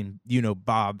them. I mean, you know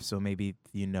Bob, so maybe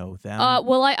you know them.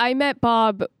 Well, I met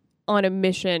Bob on a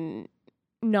mission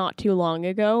not too long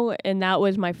ago, and that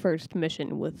was my first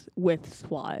mission with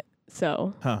SWAT.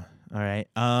 So Huh. All right.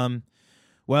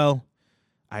 Well,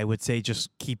 I would say just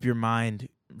keep your mind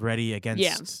ready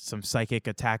against some psychic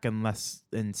attack and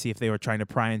see if they were trying to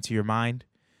pry into your mind.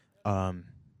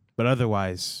 But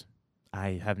otherwise,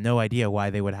 I have no idea why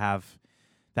they would have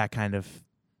that kind of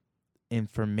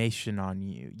information on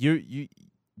you.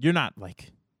 You're not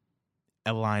like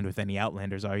aligned with any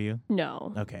Outlanders, are you?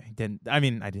 no. Okay. I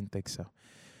didn't think so.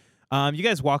 You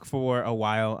guys walk for a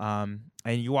while,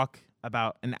 and you walk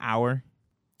about an hour.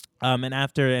 And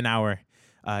after an hour,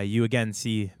 you again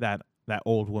see that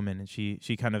old woman, and she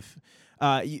kind of,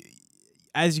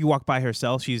 as you walk by her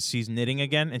cell, she's knitting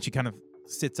again, and she kind of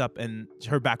sits up, and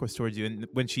her back was towards you. And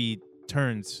when she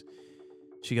turns,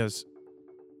 she goes,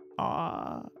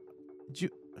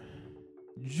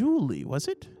 Julie, was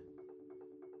it?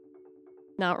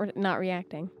 Not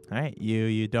reacting. All right,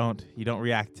 you don't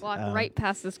react. Walk right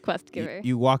past this quest giver.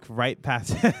 You walk right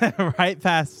past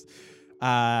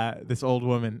this old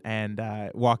woman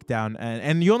and walk down,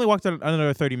 and you only walked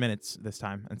another 30 minutes this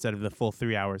time instead of the full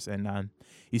 3 hours. And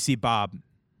you see Bob,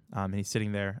 and he's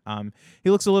sitting there.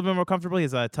 He looks a little bit more comfortable. He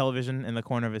has a television in the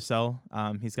corner of his cell.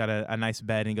 He's got a nice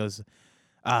bed, and he goes,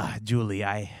 Julie,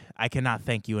 I cannot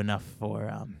thank you enough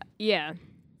for yeah.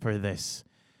 for this.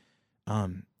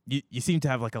 You seem to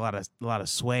have like a lot of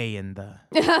sway in the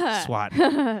SWAT.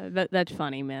 That's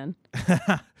funny, man.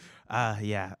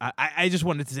 Yeah. I just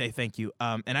wanted to say thank you.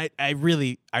 And I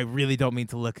really don't mean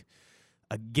to look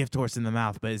a gift horse in the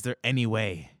mouth, but is there any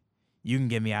way you can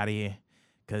get me out of here?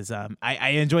 Because I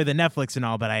enjoy the Netflix and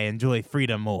all, but I enjoy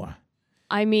freedom more.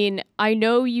 I mean, I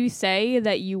know you say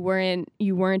that you weren't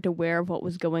aware of what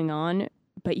was going on,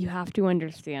 but you have to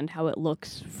understand how it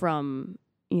looks from,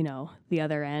 the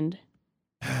other end.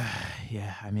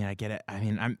 Yeah, I mean, I get it. I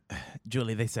mean,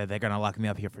 Julie, they said they're going to lock me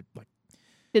up here for like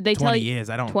Did they 20 tell you?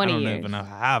 years. I don't 20 even years. know if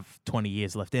I have 20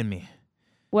 years left in me.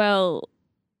 Well,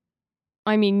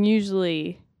 I mean,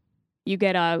 usually you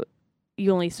get out,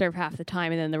 you only serve half the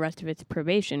time, and then the rest of it's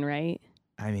probation, right?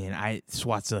 I mean,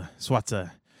 SWAT's a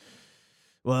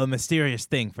well, a mysterious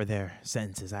thing for their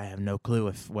sentences. I have no clue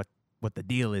if what the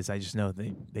deal is. I just know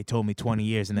they told me 20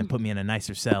 years and then put me in a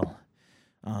nicer cell.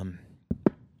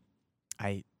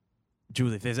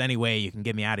 Julie, if there's any way you can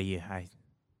get me out of here,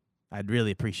 I'd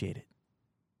really appreciate it.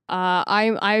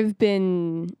 I've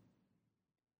been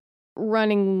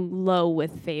running low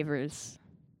with favors.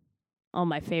 All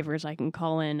my favors I can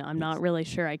call in. I'm not really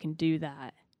sure I can do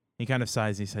that. He kind of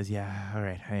sighs. He says, "Yeah, all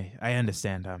right, I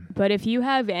understand." But if you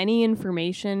have any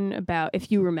information about,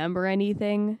 if you remember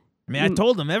anything, I mean, I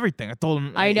told him everything. I told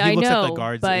him. I he looks at the know,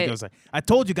 guards. And he but- goes like, "I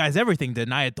told you guys everything,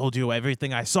 didn't I? I told you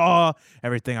everything I saw,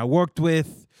 everything I worked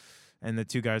with." And the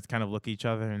two guards kind of look at each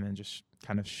other and then just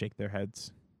kind of shake their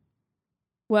heads.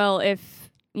 well, if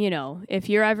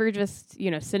you're ever just,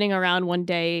 sitting around one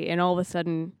day and all of a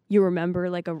sudden you remember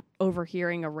like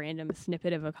overhearing a random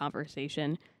snippet of a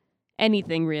conversation,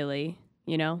 anything really,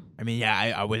 I mean,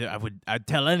 yeah, I'd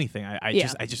tell anything. I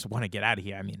just want to get out of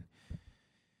here. I mean,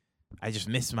 I just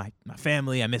miss my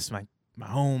family. I miss my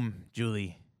home,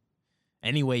 Julie.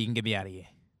 Any way you can get me out of here.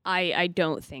 I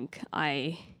don't think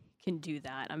I can do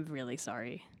that. I'm really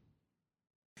sorry.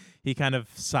 He kind of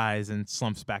sighs and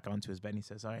slumps back onto his bed. And he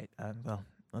says, "All right, well,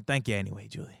 thank you anyway,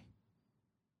 Julie."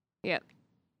 Yep.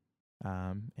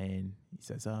 And he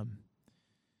says,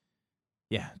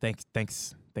 "Yeah, thanks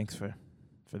for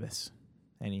this."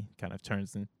 And he kind of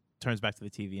turns back to the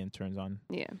TV and turns on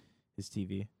his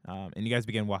TV. And you guys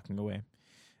begin walking away.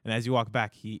 And as you walk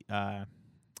back, that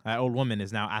old woman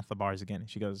is now at the bars again.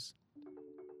 She goes,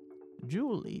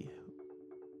 "Julie,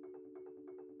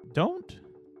 don't.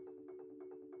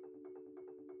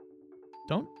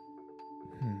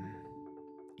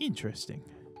 Interesting."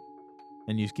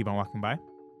 And you just keep on walking by.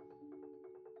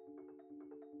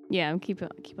 Yeah, I'm keep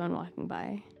on walking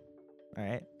by. All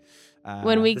right.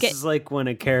 When we This get is like when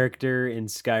a character in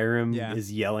Skyrim Yeah.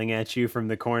 is yelling at you from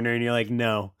the corner and you're like,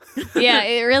 no. yeah,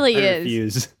 it really I is.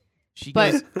 refuse. She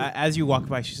But- goes, as you walk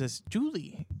by, she says,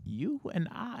 "Julie, you and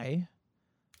I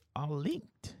are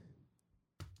linked."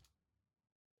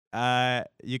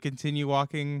 You continue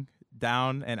walking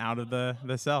down and out of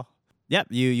the cell. Yep,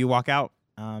 you walk out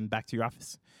back to your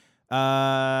office.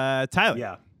 Tyler.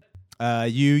 Yeah.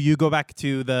 You go back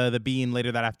to the Bean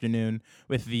later that afternoon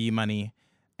with the money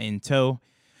in tow.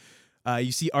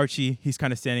 You see Archie. He's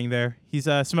kind of standing there. He's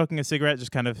smoking a cigarette,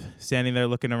 just kind of standing there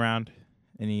looking around.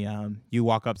 And you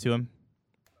walk up to him.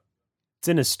 It's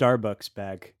in a Starbucks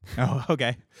bag. Oh,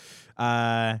 okay.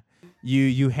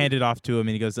 You hand it off to him,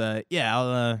 and he goes,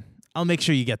 "Yeah, I'll make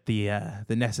sure you get the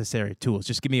necessary tools.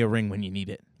 Just give me a ring when you need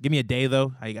it. Give me a day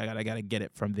though. I gotta get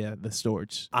it from the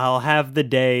storage." I'll have the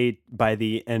day by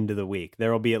the end of the week.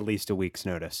 There will be at least a week's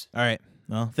notice. All right.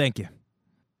 Well, thank you.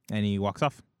 And he walks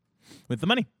off with the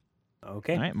money.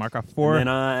 Okay. All right. Mark off four. And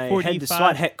then I head to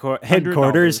SWAT $4,500.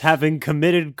 headquarters having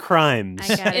committed crimes.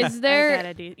 I got it. Is there- I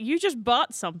gotta do. You just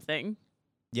bought something.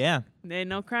 Yeah. There's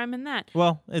no crime in that.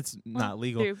 Well, it's not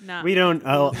legal. True, no. We don't.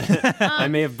 I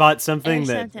may have bought something there's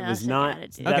that something was else I not gotta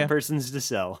do. that Okay. person's to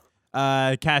sell.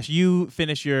 Cash, you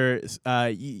finish your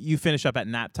you finish up at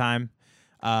nap time,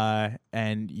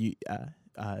 and you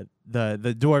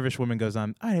the dwarvish woman goes, "All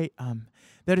right,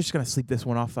 they're just gonna sleep this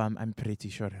one off. I'm pretty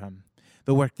sure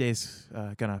the work day's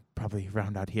gonna probably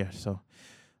round out here, so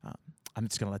I'm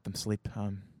just gonna let them sleep.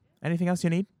 Anything else you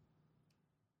need?"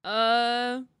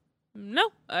 No.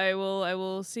 I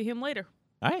will see him later.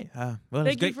 All right. Well, Thank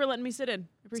it's great. you for letting me sit in.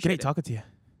 It's Appreciate great it. talking to you.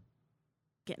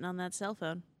 Getting on that cell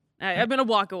phone. I'm gonna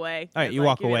walk away. All right, I'd you like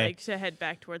walk to, away. like, to head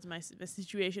back towards my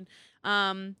situation.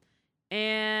 And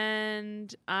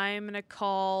I'm gonna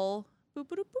call boop,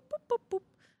 boop, boop, boop, boop,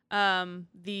 boop,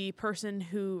 the person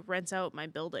who rents out my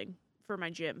building for my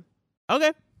gym.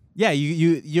 Okay. Yeah,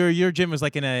 your gym was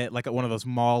like in one of those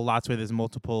mall lots where there's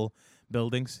multiple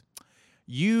buildings.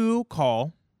 You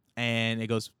call and it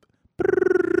goes.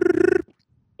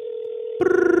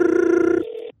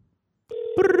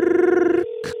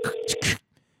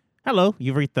 Hello,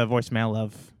 you've reached the voicemail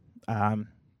of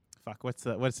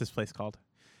what's this place called?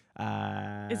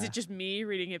 Is it just me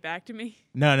reading it back to me?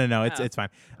 No, Oh. it's fine.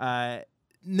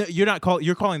 No, you're not call.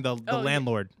 You're calling the Oh, yeah.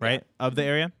 landlord, right, of the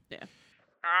area.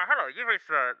 Hello, you've reached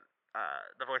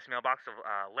the voicemail box of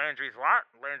Landry's Lot.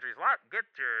 Landry's Lot, get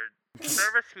your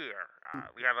service here.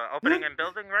 We have an opening and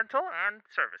building rental and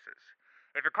services.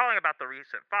 If you're calling about the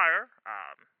recent fire,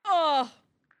 Oh,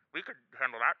 we could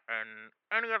handle that in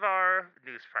any of our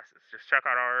news presses. Just check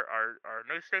out our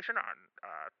news station on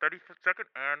 32nd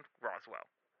and Roswell.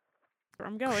 where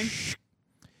I'm going.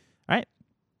 All right.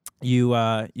 You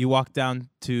walk down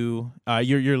to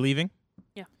you're leaving.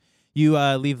 Yeah. You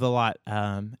leave the lot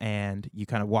and you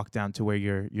kind of walk down to where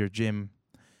your gym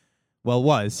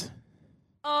was.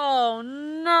 Oh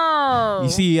no! You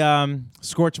see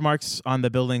scorch marks on the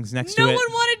buildings next to no it.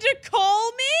 one wanted to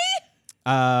call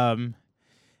me.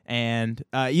 And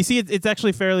you see it's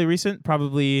actually fairly recent,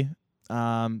 probably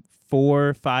 4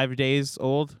 or 5 days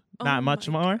old, not much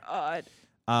more.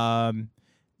 God.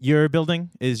 Your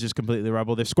building is just completely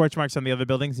rubble. There's scorch marks on the other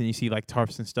buildings, and you see like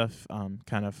tarps and stuff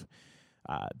kind of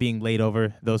being laid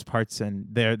over those parts. And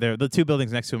they're the two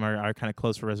buildings next to them are kind of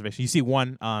closed for reservation. You see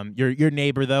one, your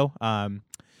neighbor though,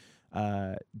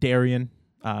 Darian,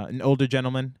 an older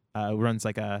gentleman, who runs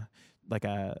like a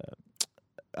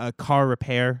car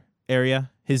repair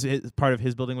area. His part of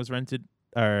his building was rented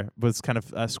or was kind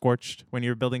of scorched when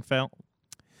your building fell.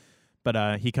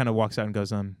 But he kind of walks out and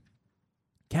goes,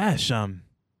 Cash,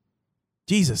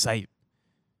 Jesus,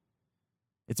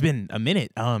 it's been a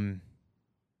minute. Oh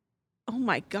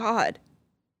my God.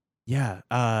 Yeah.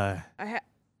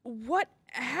 What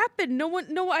happened?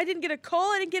 No, I didn't get a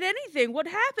call. I didn't get anything. What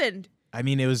happened? I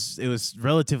mean, it was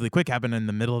relatively quick. Happened in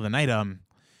the middle of the night.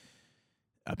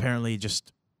 Apparently,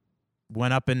 just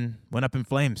went up in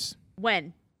flames.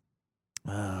 When?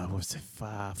 What was it?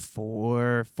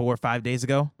 4 or 5 days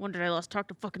ago. When did I last talk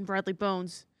to fucking Bradley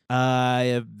Bones?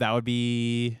 That would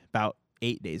be about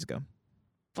 8 days ago.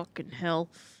 Fucking hell.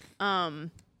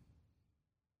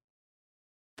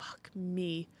 Fuck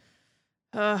me.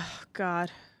 Oh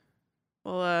God.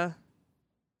 Well,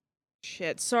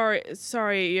 shit.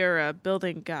 Sorry. Your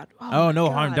building got. Oh my no,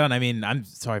 God. harm done. I mean, I'm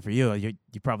sorry for you. You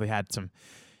probably had some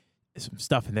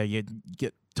stuff in there. You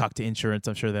get talk to insurance.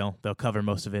 I'm sure they'll cover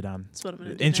most of it. That's what I'm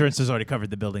gonna do. Insurance has already covered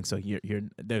the building, so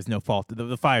there's no fault.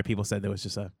 The fire people said there was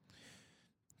just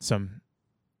some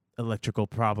electrical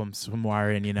problems from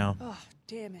wiring, Oh,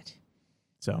 damn it.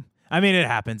 So, I mean, it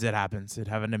happens. It happens. It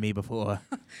happened to me before.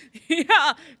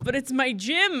 Yeah, but it's my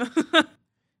gym.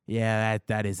 Yeah,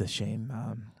 that is a shame.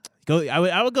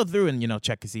 I would go through and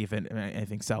check to see if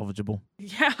anything's salvageable.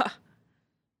 Yeah.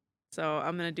 So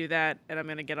I'm gonna do that, and I'm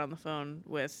gonna get on the phone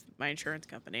with my insurance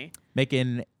company. Make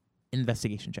an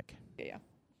investigation check. Yeah.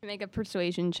 Make a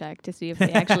persuasion check to see if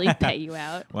they actually pay you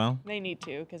out. Well, They need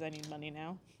to, because I need money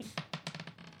now.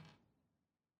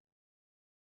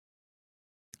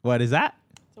 what is that?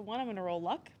 So I'm gonna roll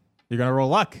luck. You're gonna roll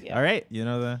luck. Yeah. All right.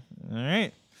 All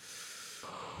right.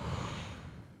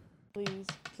 Please.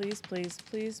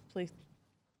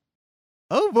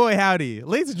 Oh boy, howdy,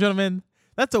 ladies and gentlemen.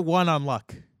 That's a 1 on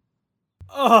luck.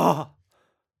 Oh.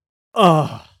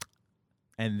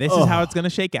 And this is how it's gonna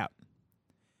shake out.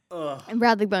 And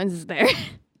Bradley Bones is there.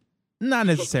 Not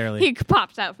necessarily. He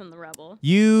pops out from the rubble.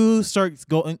 You start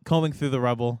combing through the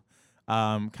rubble,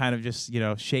 kind of just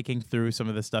shaking through some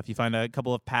of the stuff. You find a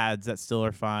couple of pads that still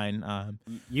are fine.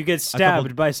 You get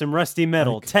stabbed by some rusty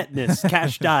metal, tetanus,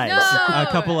 Cash dies. No!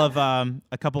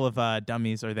 A couple of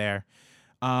dummies are there,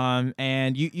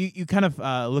 and you kind of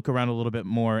look around a little bit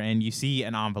more, and you see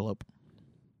an envelope,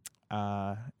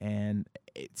 and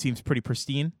it seems pretty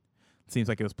pristine. It seems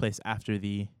like it was placed after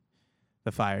the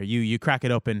fire. You crack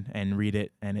it open and read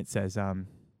it, and it says,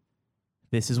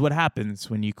 "This is what happens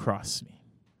when you cross me.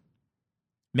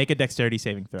 Make a dexterity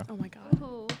saving throw." Oh my God.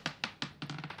 Ooh.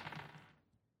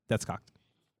 That's cocked.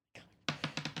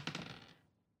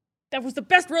 That was the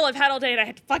best roll I've had all day, and I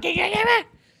had to fucking get it.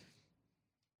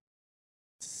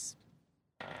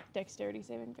 Dexterity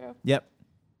saving throw Yep.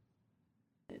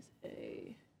 is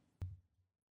a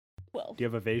 12. Do you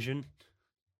have evasion?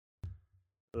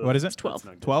 What is it? It's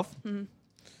 12. 12?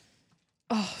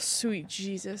 Oh, sweet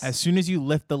Jesus. As soon as you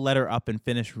lift the letter up and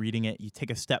finish reading it, you take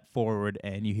a step forward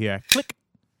and you hear a click.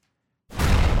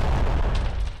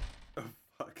 Oh,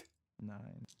 fuck. 9.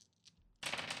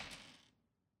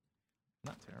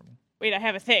 Not terrible. Wait, I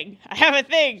have a thing.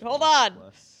 Hold on.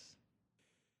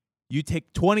 You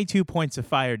take 22 points of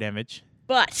fire damage,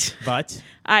 But but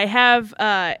I have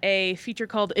a feature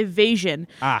called evasion.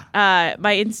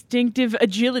 My instinctive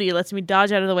agility lets me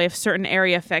dodge out of the way of certain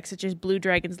area effects, such as Blue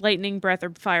Dragon's lightning, breath, or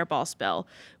fireball spell.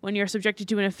 When you're subjected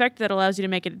to an effect that allows you to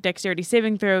make a dexterity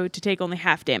saving throw to take only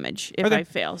half damage if Okay. I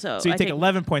fail. So you I take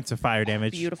 11 points of fire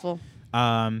damage. Beautiful.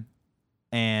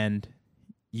 And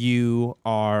you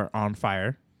are on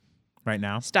fire right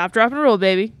now. Stop, drop, and roll,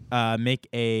 baby. Make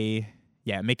a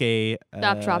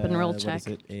Stop, drop, and roll what check.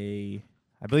 is it?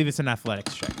 I believe it's an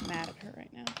athletics check. I'm mad at her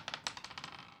right now.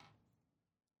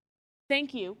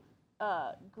 Thank you.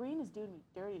 Green is doing me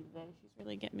dirty today. She's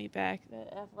really getting me back.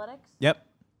 The athletics? Yep.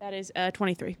 That is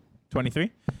 23.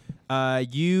 23.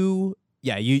 You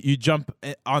Yeah, you jump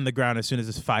on the ground as soon as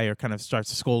this fire kind of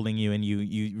starts scolding you, and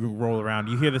you roll around.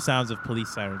 You hear the sounds of police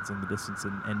sirens in the distance,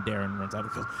 and Darren runs out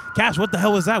and goes, Cash, what the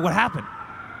hell was that? What happened?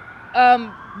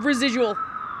 Residual.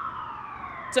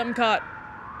 Something caught.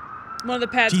 One of the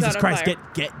pads Jesus caught on Christ, fire.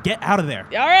 get out of there.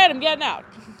 All right, I'm getting out.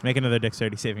 Make another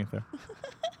dexterity saving throw.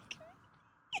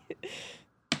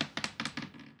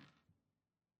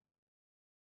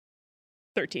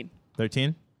 13.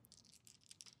 13?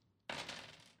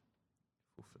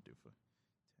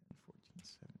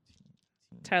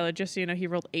 Tyler, just so you know, he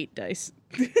rolled 8 dice.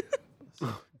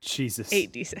 Jesus.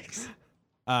 8d6.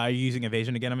 Are you using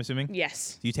evasion again, I'm assuming?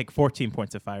 Yes. So you take 14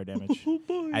 points of fire damage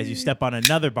as you step on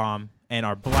another bomb and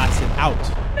are blasted out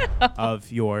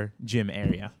of your gym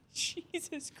area.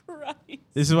 Jesus Christ.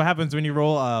 This is what happens when you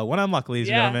roll one unluck, ladies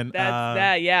and gentlemen.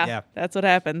 Yeah. That's what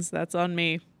happens. That's on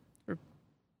me for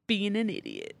being an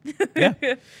idiot.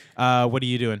 Yeah. What are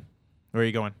you doing? Where are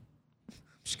you going? I'm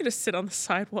just going to sit on the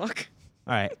sidewalk.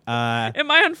 All right.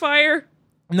 Am I on fire?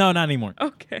 No, not anymore.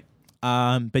 Okay.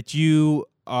 But you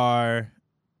are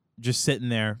just sitting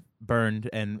there, burned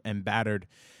and battered,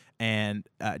 and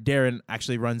Darren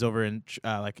actually runs over and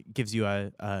like gives you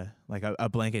a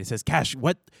blanket. He says, "Cash,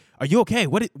 what? Are you okay?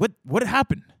 What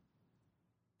happened?"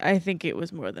 I think it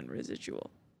was more than residual.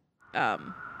 Are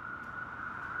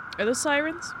those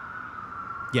sirens?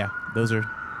 Yeah, those are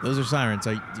sirens.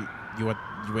 Are you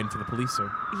waiting for the police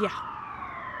or? Yeah.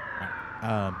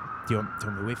 Do you want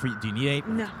me to wait for you? Do you need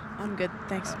anything? No, I'm good.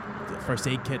 Thanks. First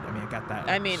aid kit? I mean, I got that.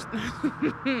 I mean,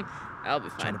 I'll be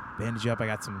Trying fine. to bandage you up. I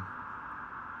got some.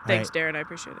 Thanks, Darren. I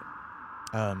appreciate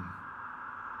it.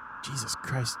 Jesus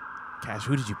Christ, Cash,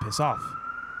 who did you piss off?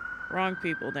 Wrong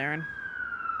people, Darren.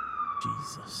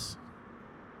 Jesus.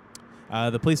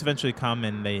 The police eventually come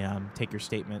and they take your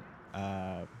statement.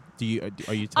 Are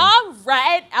you? I'm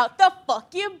writing out the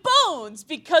fucking bones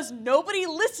because nobody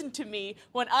listened to me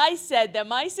when I said that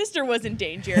my sister was in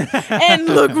danger. And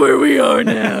look where we are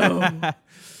now.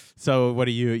 So what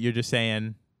are you? You're just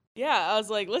saying. Yeah, I was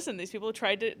like, listen, these people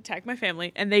tried to attack my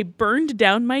family, and they burned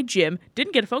down my gym.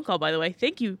 Didn't get a phone call, by the way.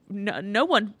 Thank you, no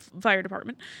one, fire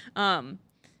department.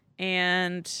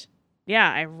 And yeah,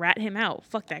 I rat him out.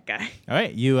 Fuck that guy. All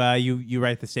right, you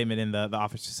write the statement in the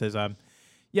office that says,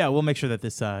 yeah, we'll make sure that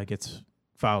this gets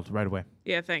filed right away.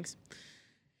 Yeah, thanks.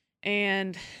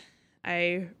 And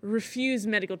I refuse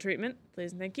medical treatment,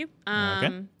 please and thank you.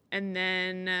 Okay. And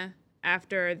then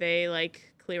after they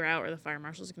clear out, or the fire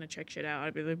marshal's gonna check shit out,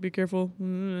 I'd be like, be careful.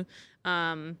 And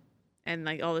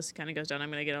all this kind of goes down. I'm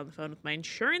gonna get on the phone with my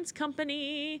insurance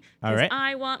company. All right.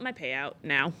 I want my payout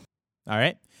now. All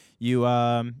right. You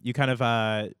kind of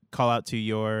call out to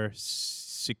your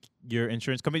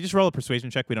insurance company. Just roll a persuasion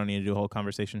check. We don't need to do a whole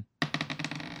conversation.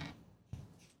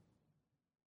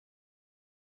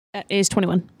 That is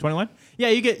 21. 21? Yeah,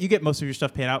 you get most of your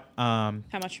stuff paid out. How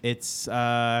much? It's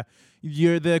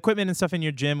the equipment and stuff in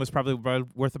your gym was probably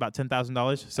worth about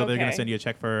 $10,000. So they're gonna Okay. send you a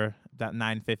check for that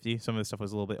 $950. Some of the stuff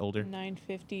was a little bit older.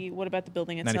 $950. What about the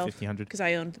building itself? $950. Because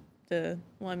I owned the.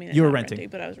 Well, I mean, You were not renting.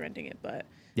 but I was renting it. But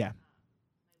Yeah.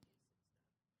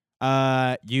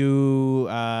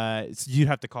 You'd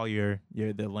have to call the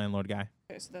landlord guy.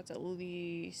 okay, so that's at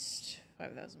least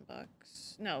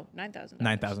 $5,000. No, $9,000.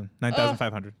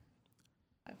 9,500.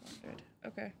 500.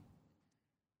 Okay.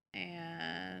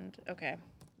 And okay.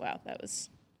 Wow, I was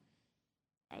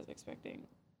expecting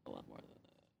a lot more than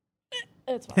that.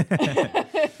 It's fine.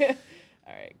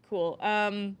 All right, cool.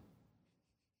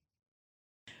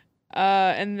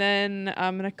 And then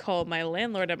I'm gonna call my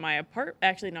landlord at my apartment.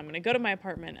 Actually, no, I'm gonna go to my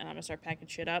apartment and I'm gonna start packing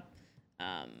shit up.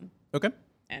 Okay.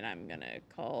 And I'm gonna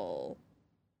call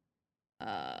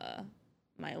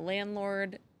my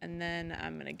landlord, and then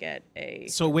I'm gonna get a.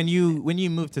 So when you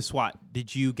moved to SWAT,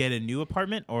 did you get a new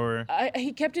apartment or?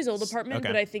 He kept his old apartment, Okay.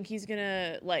 but I think he's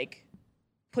gonna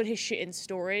put his shit in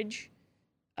storage,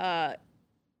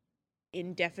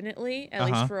 indefinitely, at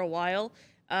least for a while.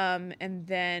 And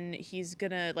then he's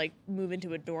gonna move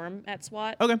into a dorm at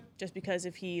SWAT. Okay. Just because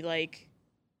if if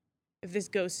this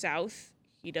goes south,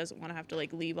 he doesn't want to have to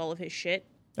leave all of his shit.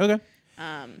 Okay.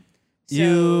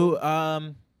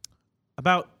 So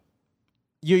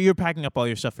You're packing up all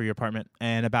your stuff for your apartment,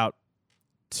 and about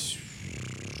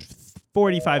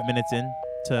 45 minutes in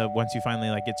to once you finally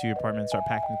get to your apartment and start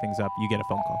packing things up, you get a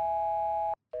phone call.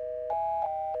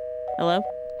 Hello?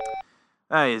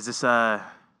 Hey, is this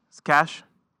Cash?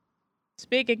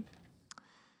 Speaking.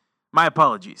 My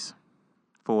apologies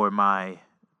for my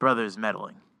brother's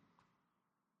meddling.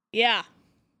 Yeah.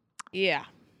 Yeah.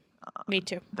 Me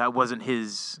too. That wasn't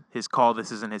his call.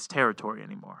 This isn't his territory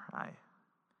anymore.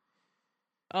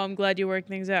 Oh, I'm glad you worked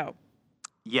things out.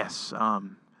 Yes.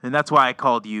 And that's why I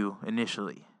called you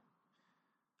initially.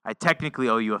 I technically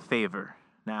owe you a favor.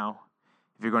 Now,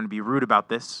 if you're going to be rude about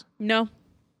this, No.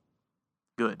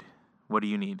 good. What do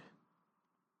you need?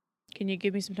 Can you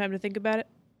give me some time to think about it?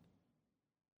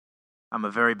 I'm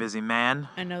a very busy man.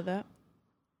 I know that.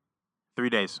 3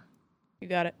 days. You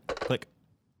got it. Click.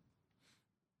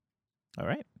 All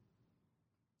right.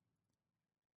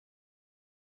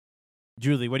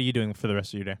 Julie, what are you doing for the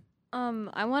rest of your day?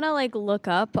 I want to like look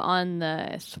up on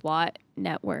the SWAT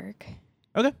network.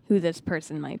 Okay. Who this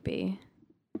person might be.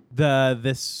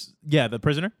 The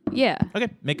prisoner? Yeah. Okay,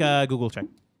 make a Google check.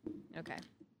 Okay.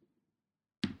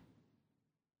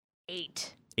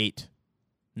 8. 8.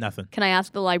 Nothing. Can I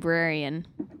ask the librarian?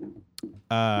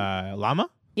 Llama?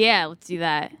 Yeah, let's do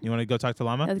that. You want to go talk to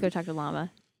Llama? Let's go talk to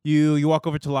Llama. You walk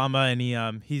over to Llama and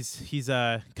he's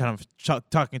kind of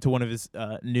talking to one of his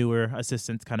newer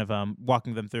assistants, kind of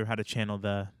walking them through how to channel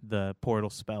the portal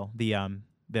spell,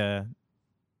 the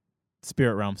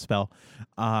spirit realm spell.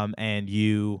 And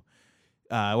you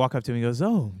walk up to him and he goes,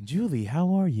 "Oh, Julie,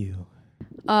 how are you?"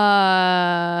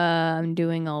 I'm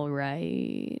doing all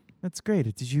right. That's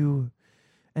great. Did you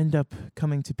end up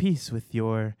coming to peace with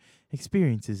your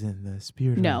experiences in the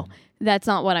spirit No, realm? that's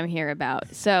not what I'm here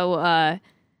about. So,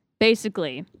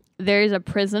 basically, there's a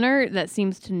prisoner that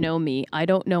seems to know me. I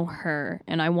don't know her,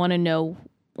 and I want to know,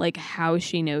 like, how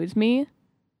she knows me.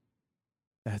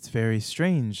 That's very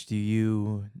strange.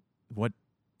 Who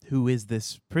is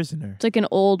this prisoner? It's like an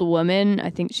old woman. I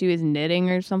think she was knitting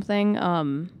or something.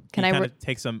 Can I? It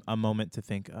takes a moment to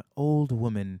think. Old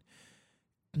woman.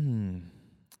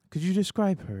 Could you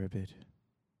describe her a bit?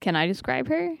 Can I describe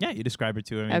her? Yeah, you describe her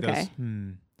to him. And Okay. He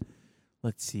goes,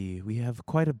 Let's see. We have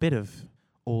quite a bit of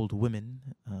old women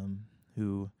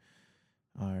who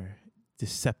are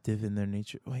deceptive in their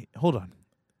nature. Wait, hold on.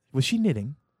 Was she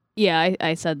knitting? Yeah,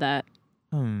 I said that.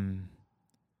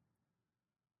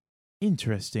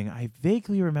 Interesting. I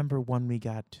vaguely remember one we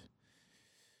got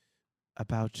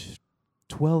about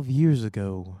 12 years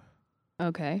ago.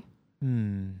 Okay.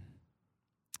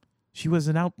 She was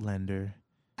an outlander.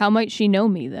 How might she know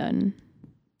me then?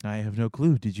 I have no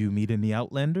clue. Did you meet any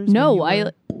outlanders? No,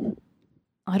 when you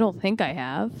I don't think I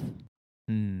have.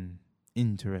 were-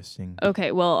 Interesting.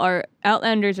 Okay, well, our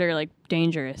outlanders are like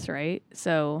dangerous, right?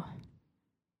 So,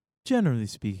 Generally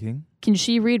speaking. can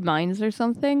she read minds or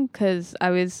something? Because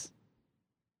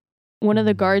one of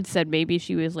the guards said maybe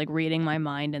she was like reading my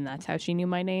mind, and that's how she knew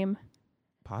my name.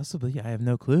 Possibly. I have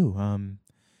no clue.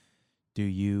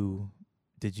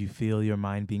 Did you feel your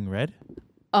mind being read?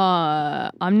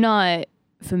 I'm not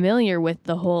familiar with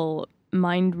the whole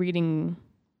mind reading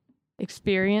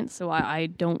experience, so I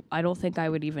don't think I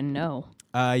would even know.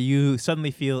 You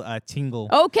suddenly feel a tingle.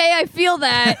 Okay, I feel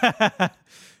that.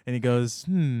 And he goes,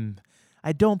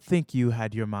 I don't think you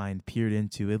had your mind peered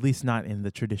into, at least not in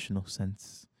the traditional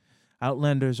sense.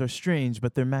 Outlanders are strange,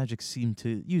 but their magic seem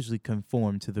to usually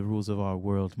conform to the rules of our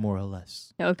world, more or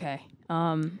less. Okay.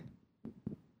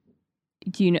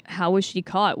 Do you know how was she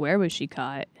caught? Where was she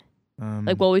caught?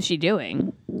 Like, what was she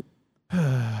doing?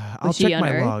 I'll she check my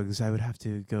under? logs. I would have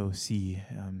to go see.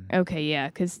 Okay, yeah,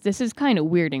 because this is kind of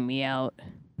weirding me out.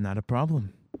 Not a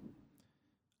problem.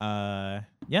 Yeah.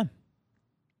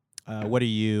 What are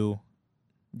you?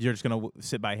 You're just gonna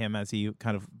sit by him as he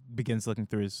kind of begins looking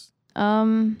through his.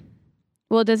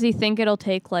 Well, does he think it'll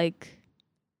take like?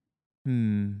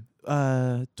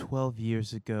 12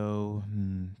 years ago.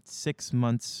 6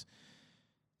 months.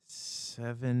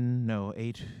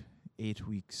 8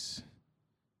 weeks.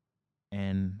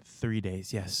 And 3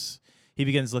 days. Yes. He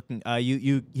begins looking.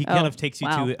 He kind of takes you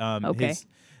to Okay. his.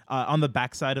 On the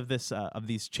backside of this of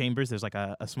these chambers, there's like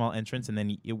a small entrance, and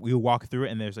then you walk through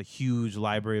it, and there's a huge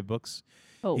library of books.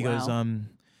 Oh, He wow. goes,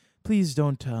 please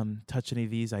don't touch any of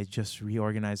these. I just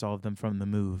reorganized all of them from the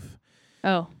move,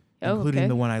 including okay.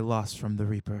 the one I lost from the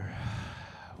Reaper.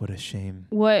 What a shame.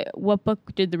 What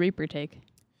book did the Reaper take?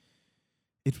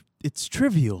 It's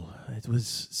trivial. It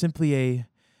was simply a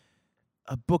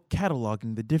book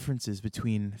cataloging the differences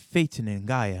between Phaeton and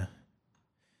Gaia,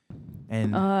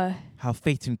 and how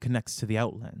Phaeton connects to the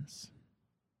Outlands.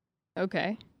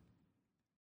 Okay.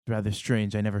 Rather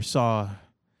strange. I never saw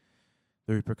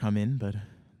the Reaper come in, but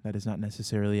that is not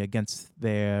necessarily against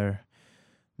their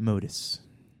modus,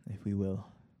 if we will.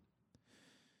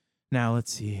 Now,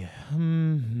 let's see.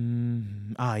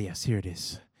 Yes, here it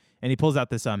is. And he pulls out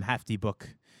this hefty book.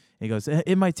 And he goes,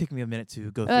 it might take me a minute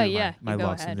to go through yeah, my you go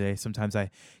logs ahead. today. Sometimes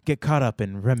I get caught up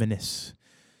and reminisce.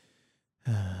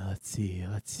 Let's see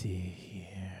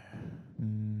here.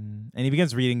 And he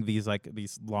begins reading these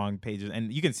long pages,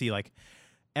 and you can see like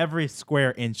every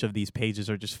square inch of these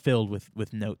pages are just filled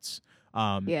with notes.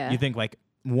 Yeah. You think like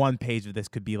one page of this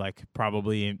could be like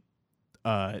probably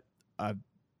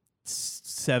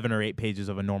 7 or 8 pages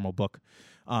of a normal book.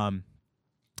 And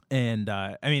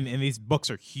these books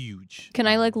are huge. Can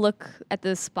I like look at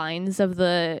the spines of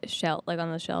the shell, like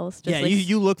on the shelves? Yeah,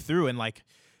 you look through and like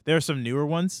there are some newer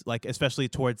ones, like especially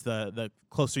towards the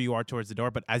closer you are towards the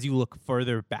door. But as you look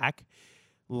further back,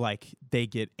 like they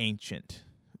get ancient.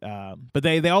 But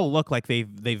they all look like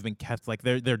they've been kept, like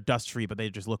they're dust free, but they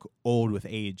just look old with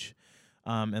age.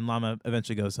 And Llama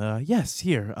eventually goes, yes,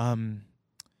 here.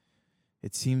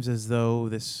 It seems as though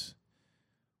this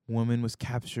woman was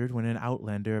captured when an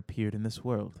outlander appeared in this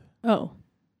world. Oh.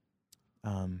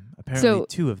 Apparently So,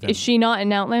 2 of them. Is she not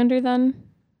an outlander then?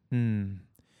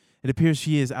 It appears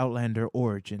she is outlander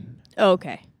origin. Oh,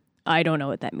 okay. I don't know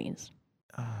what that means.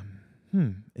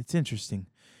 It's interesting.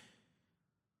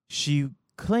 She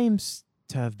claims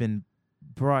to have been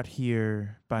brought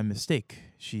here by mistake.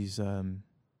 She's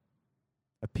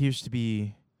appears to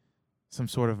be some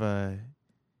sort of a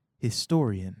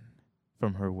historian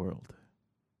from her world.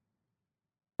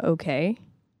 Okay.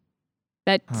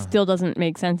 That still doesn't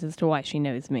make sense as to why she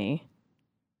knows me.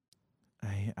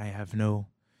 I have no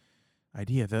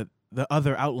idea. The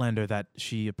other outlander that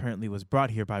she apparently was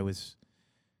brought here by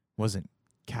wasn't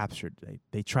captured.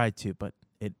 They tried to, but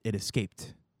it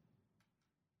escaped.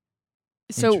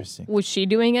 So Interesting. was she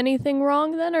doing anything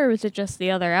wrong then, or was it just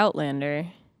the other outlander?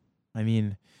 I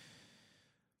mean,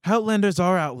 outlanders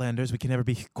are outlanders. We can never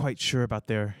be quite sure about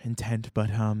their intent, but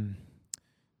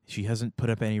she hasn't put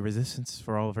up any resistance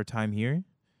for all of her time here.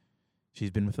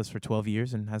 She's been with us for 12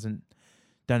 years and hasn't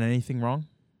done anything wrong.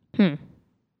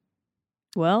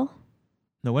 Well,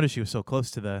 No wonder she was so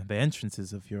close to the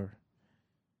entrances of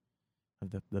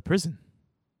the prison.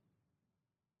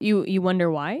 you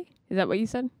wonder why? Is that what you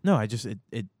said? No,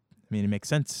 it makes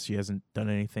sense. She hasn't done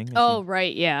anything. and Oh,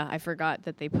 right. Yeah, I forgot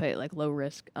that they put like low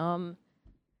risk.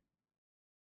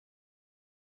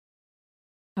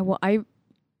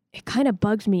 It kind of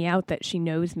bugs me out that she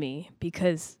knows me,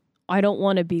 because I don't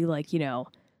want to be like,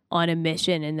 on a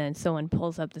mission and then someone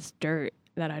pulls up this dirt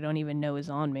that I don't even know is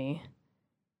on me.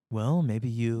 Well, maybe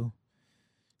you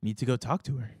need to go talk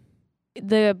to her.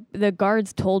 The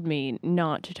guards told me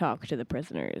not to talk to the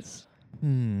prisoners. He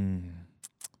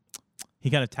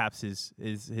kind of taps his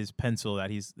pencil that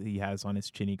he has on his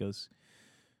chin. He goes,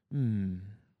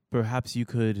 perhaps you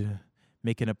could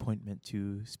make an appointment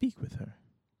to speak with her.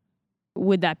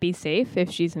 Would that be safe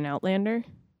if she's an outlander?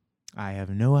 I have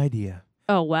no idea.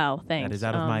 Oh, wow. Thanks. That is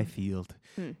out of my field.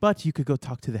 But you could go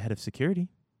talk to the head of security.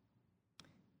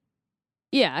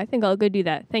 Yeah, I think I'll go do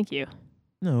that. Thank you.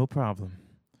 No problem.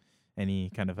 And he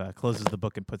kind of closes the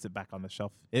book and puts it back on the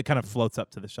shelf. It kind of floats up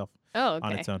to the shelf Oh, okay.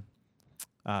 on its own.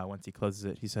 Once he closes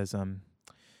it, he says,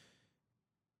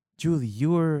 Julie,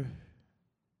 you're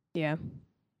Yeah.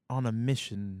 on a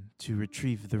mission to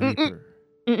retrieve the Reaper.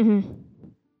 Mm-mm.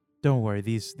 Don't worry,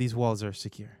 these walls are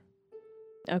secure.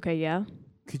 Okay, yeah.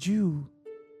 Could you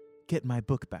get my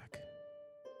book back?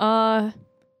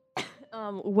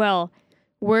 Well,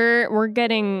 we're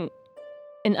getting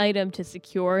an item to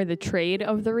secure the trade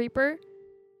of the Reaper.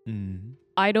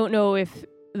 I don't know if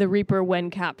the Reaper, when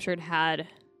captured, had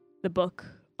the book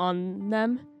on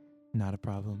them. Not a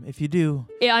problem. If you do,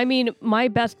 Yeah, I mean, my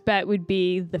best bet would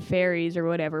be the fairies or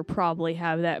whatever probably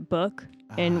have that book,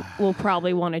 and we'll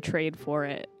probably want to trade for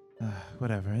it.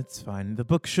 whatever, it's fine. The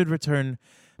book should return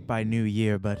by New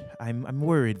Year, but I'm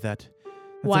worried that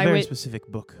it's Why a very would- specific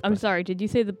book. I'm but sorry, did you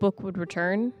say the book would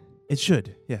return? It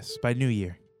should, yes, by New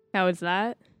Year. How is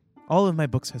that? All of my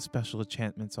books have special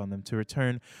enchantments on them to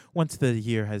return once the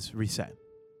year has reset.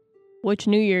 Which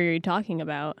New Year are you talking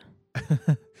about?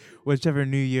 Whichever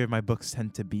New Year my books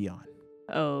tend to be on.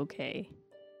 Okay.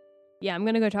 Yeah, I'm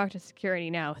gonna go talk to security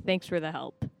now. Thanks for the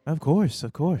help. Of course,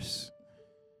 of course.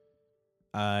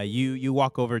 You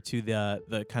walk over to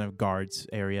the kind of guards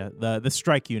area. The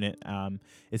strike unit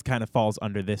is kind of falls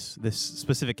under this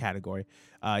specific category.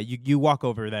 You walk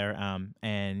over there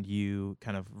and you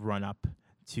kind of run up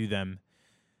to them.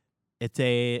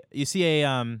 You see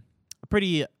a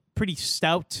pretty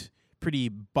stout, pretty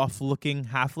buff looking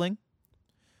halfling.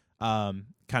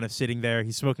 Kind of sitting there.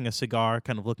 He's smoking a cigar,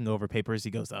 kind of looking over papers.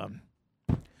 He goes, all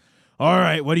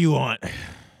right, what do you want?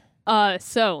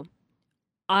 So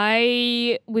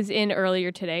I was in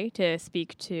earlier today to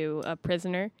speak to a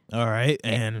prisoner, All right,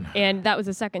 and and that was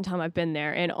the second time I've been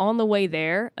there. And on the way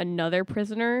there, another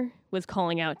prisoner was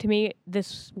calling out to me.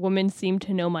 This woman seemed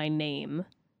to know my name.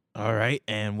 all right,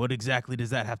 and what exactly does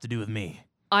that have to do with me?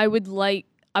 I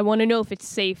want to know if it's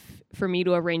safe for me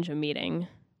to arrange a meeting.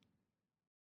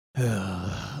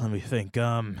 Let me think.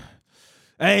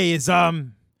 Hey,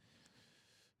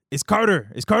 Is Carter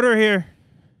here?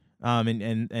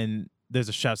 And there's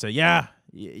a shout. So yeah,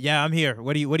 I'm here.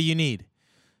 What do you need?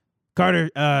 Carter,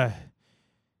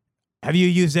 have you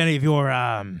used any of your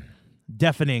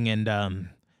deafening and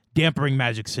dampering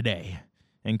magics today?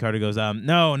 And Carter goes,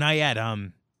 no, not yet.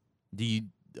 Do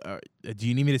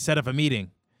you need me to set up a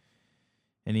meeting?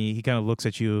 And he kind of looks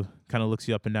at you, kind of looks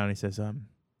you up and down. And he says,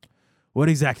 what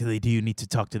exactly do you need to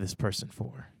talk to this person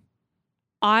for?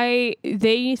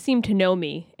 They seem to know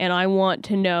me, and I want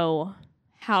to know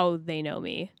how they know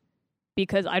me,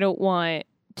 because I don't want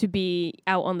to be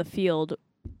out on the field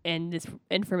and this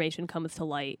information comes to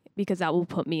light, because that will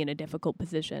put me in a difficult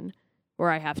position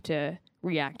where I have to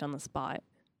react on the spot.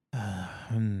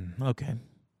 Okay.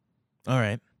 All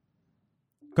right.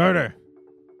 Carter.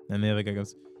 And the other guy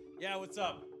goes, yeah, what's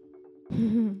up?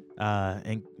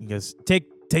 And he goes, take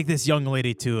this young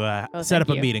lady to set up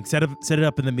a meeting. Set it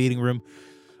up in the meeting room.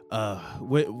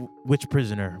 Which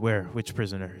prisoner? Which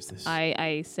prisoner is this?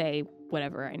 I say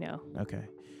whatever I know. Okay.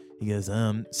 He goes,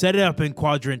 set it up in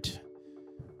quadrant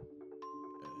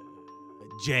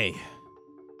J.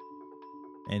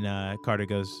 And Carter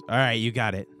goes, all right, you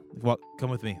got it. Come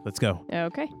with me. Let's go.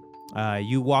 Okay.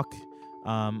 You walk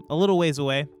a little ways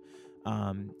away,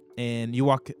 and you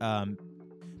walk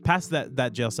past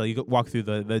that jail cell. You walk through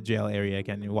the jail area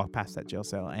again. You walk past that jail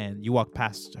cell, and you walk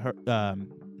past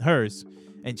hers,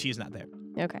 and she's not there.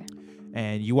 Okay.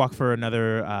 And you walk for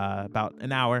another about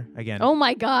an hour again. Oh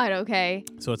my God. Okay.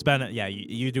 So it's been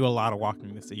you do a lot of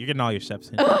walking this day. You're getting all your steps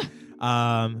in.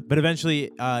 But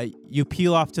eventually you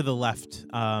peel off to the left,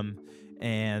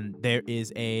 and there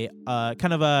is a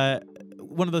kind of a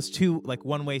one of those two like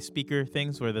one-way speaker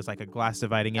things where there's like a glass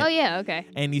dividing it. Oh yeah. Okay.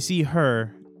 And you see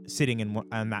her sitting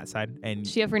on that side. And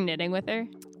does she have her knitting with her?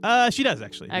 She does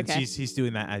actually. Okay. And she's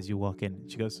doing that as you walk in.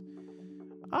 She goes,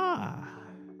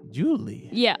 Julie.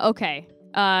 Yeah. Okay.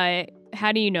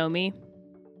 How do you know me?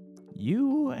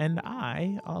 You and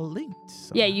I are linked.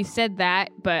 Somehow. Yeah, you said that,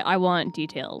 but I want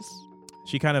details.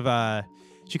 She kind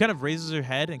of raises her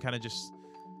head and kind of just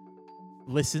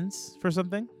listens for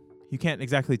something. You can't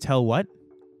exactly tell what.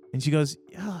 And she goes,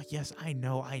 oh, yes, I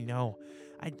know.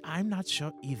 I'm not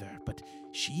sure either, but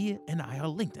she and I are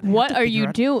linked. And what are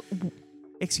you doing?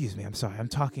 Excuse me, I'm sorry. I'm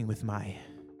talking with my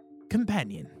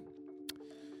companion.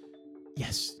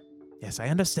 Yes, I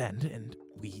understand. And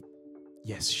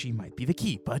she might be the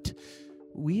key, but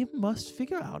we must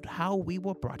figure out how we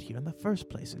were brought here in the first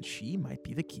place, and she might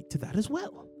be the key to that as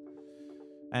well.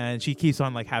 And she keeps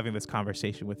on like having this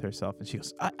conversation with herself, and she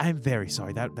goes, I'm very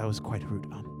sorry. That was quite rude.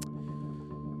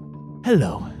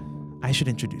 Hello. I should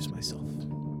introduce myself.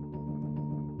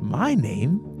 My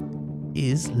name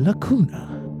is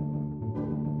Lacuna.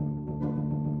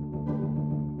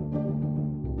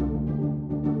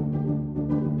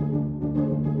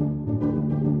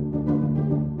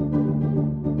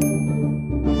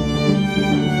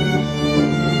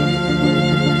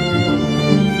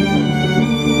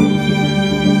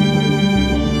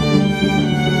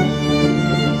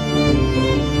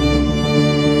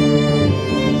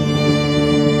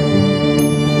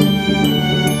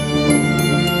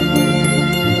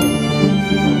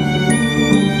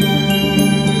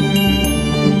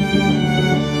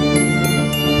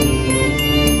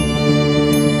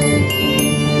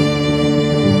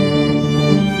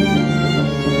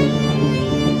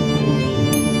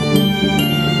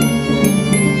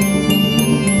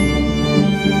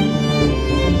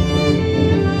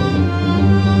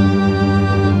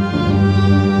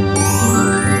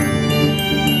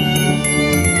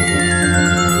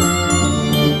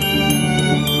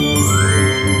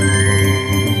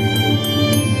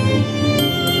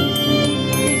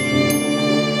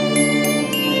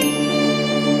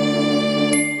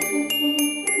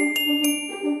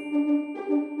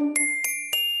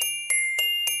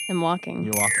 Walking.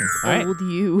 You're walking. All right. Old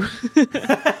you.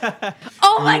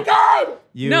 Oh my God!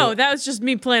 No, that was just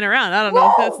me playing around. I don't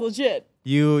know if that's legit.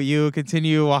 You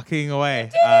continue walking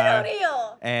away.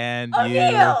 O'Neill! And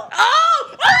O'Neill!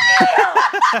 Oh!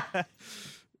 O'Neill!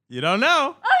 you don't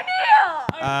know. O'Neill!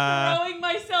 I'm throwing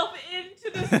myself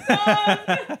into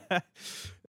the sun!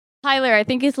 Tyler, I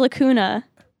think it's Lacuna.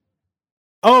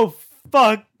 Oh,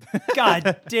 fuck.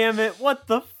 God damn it. What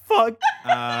the fuck?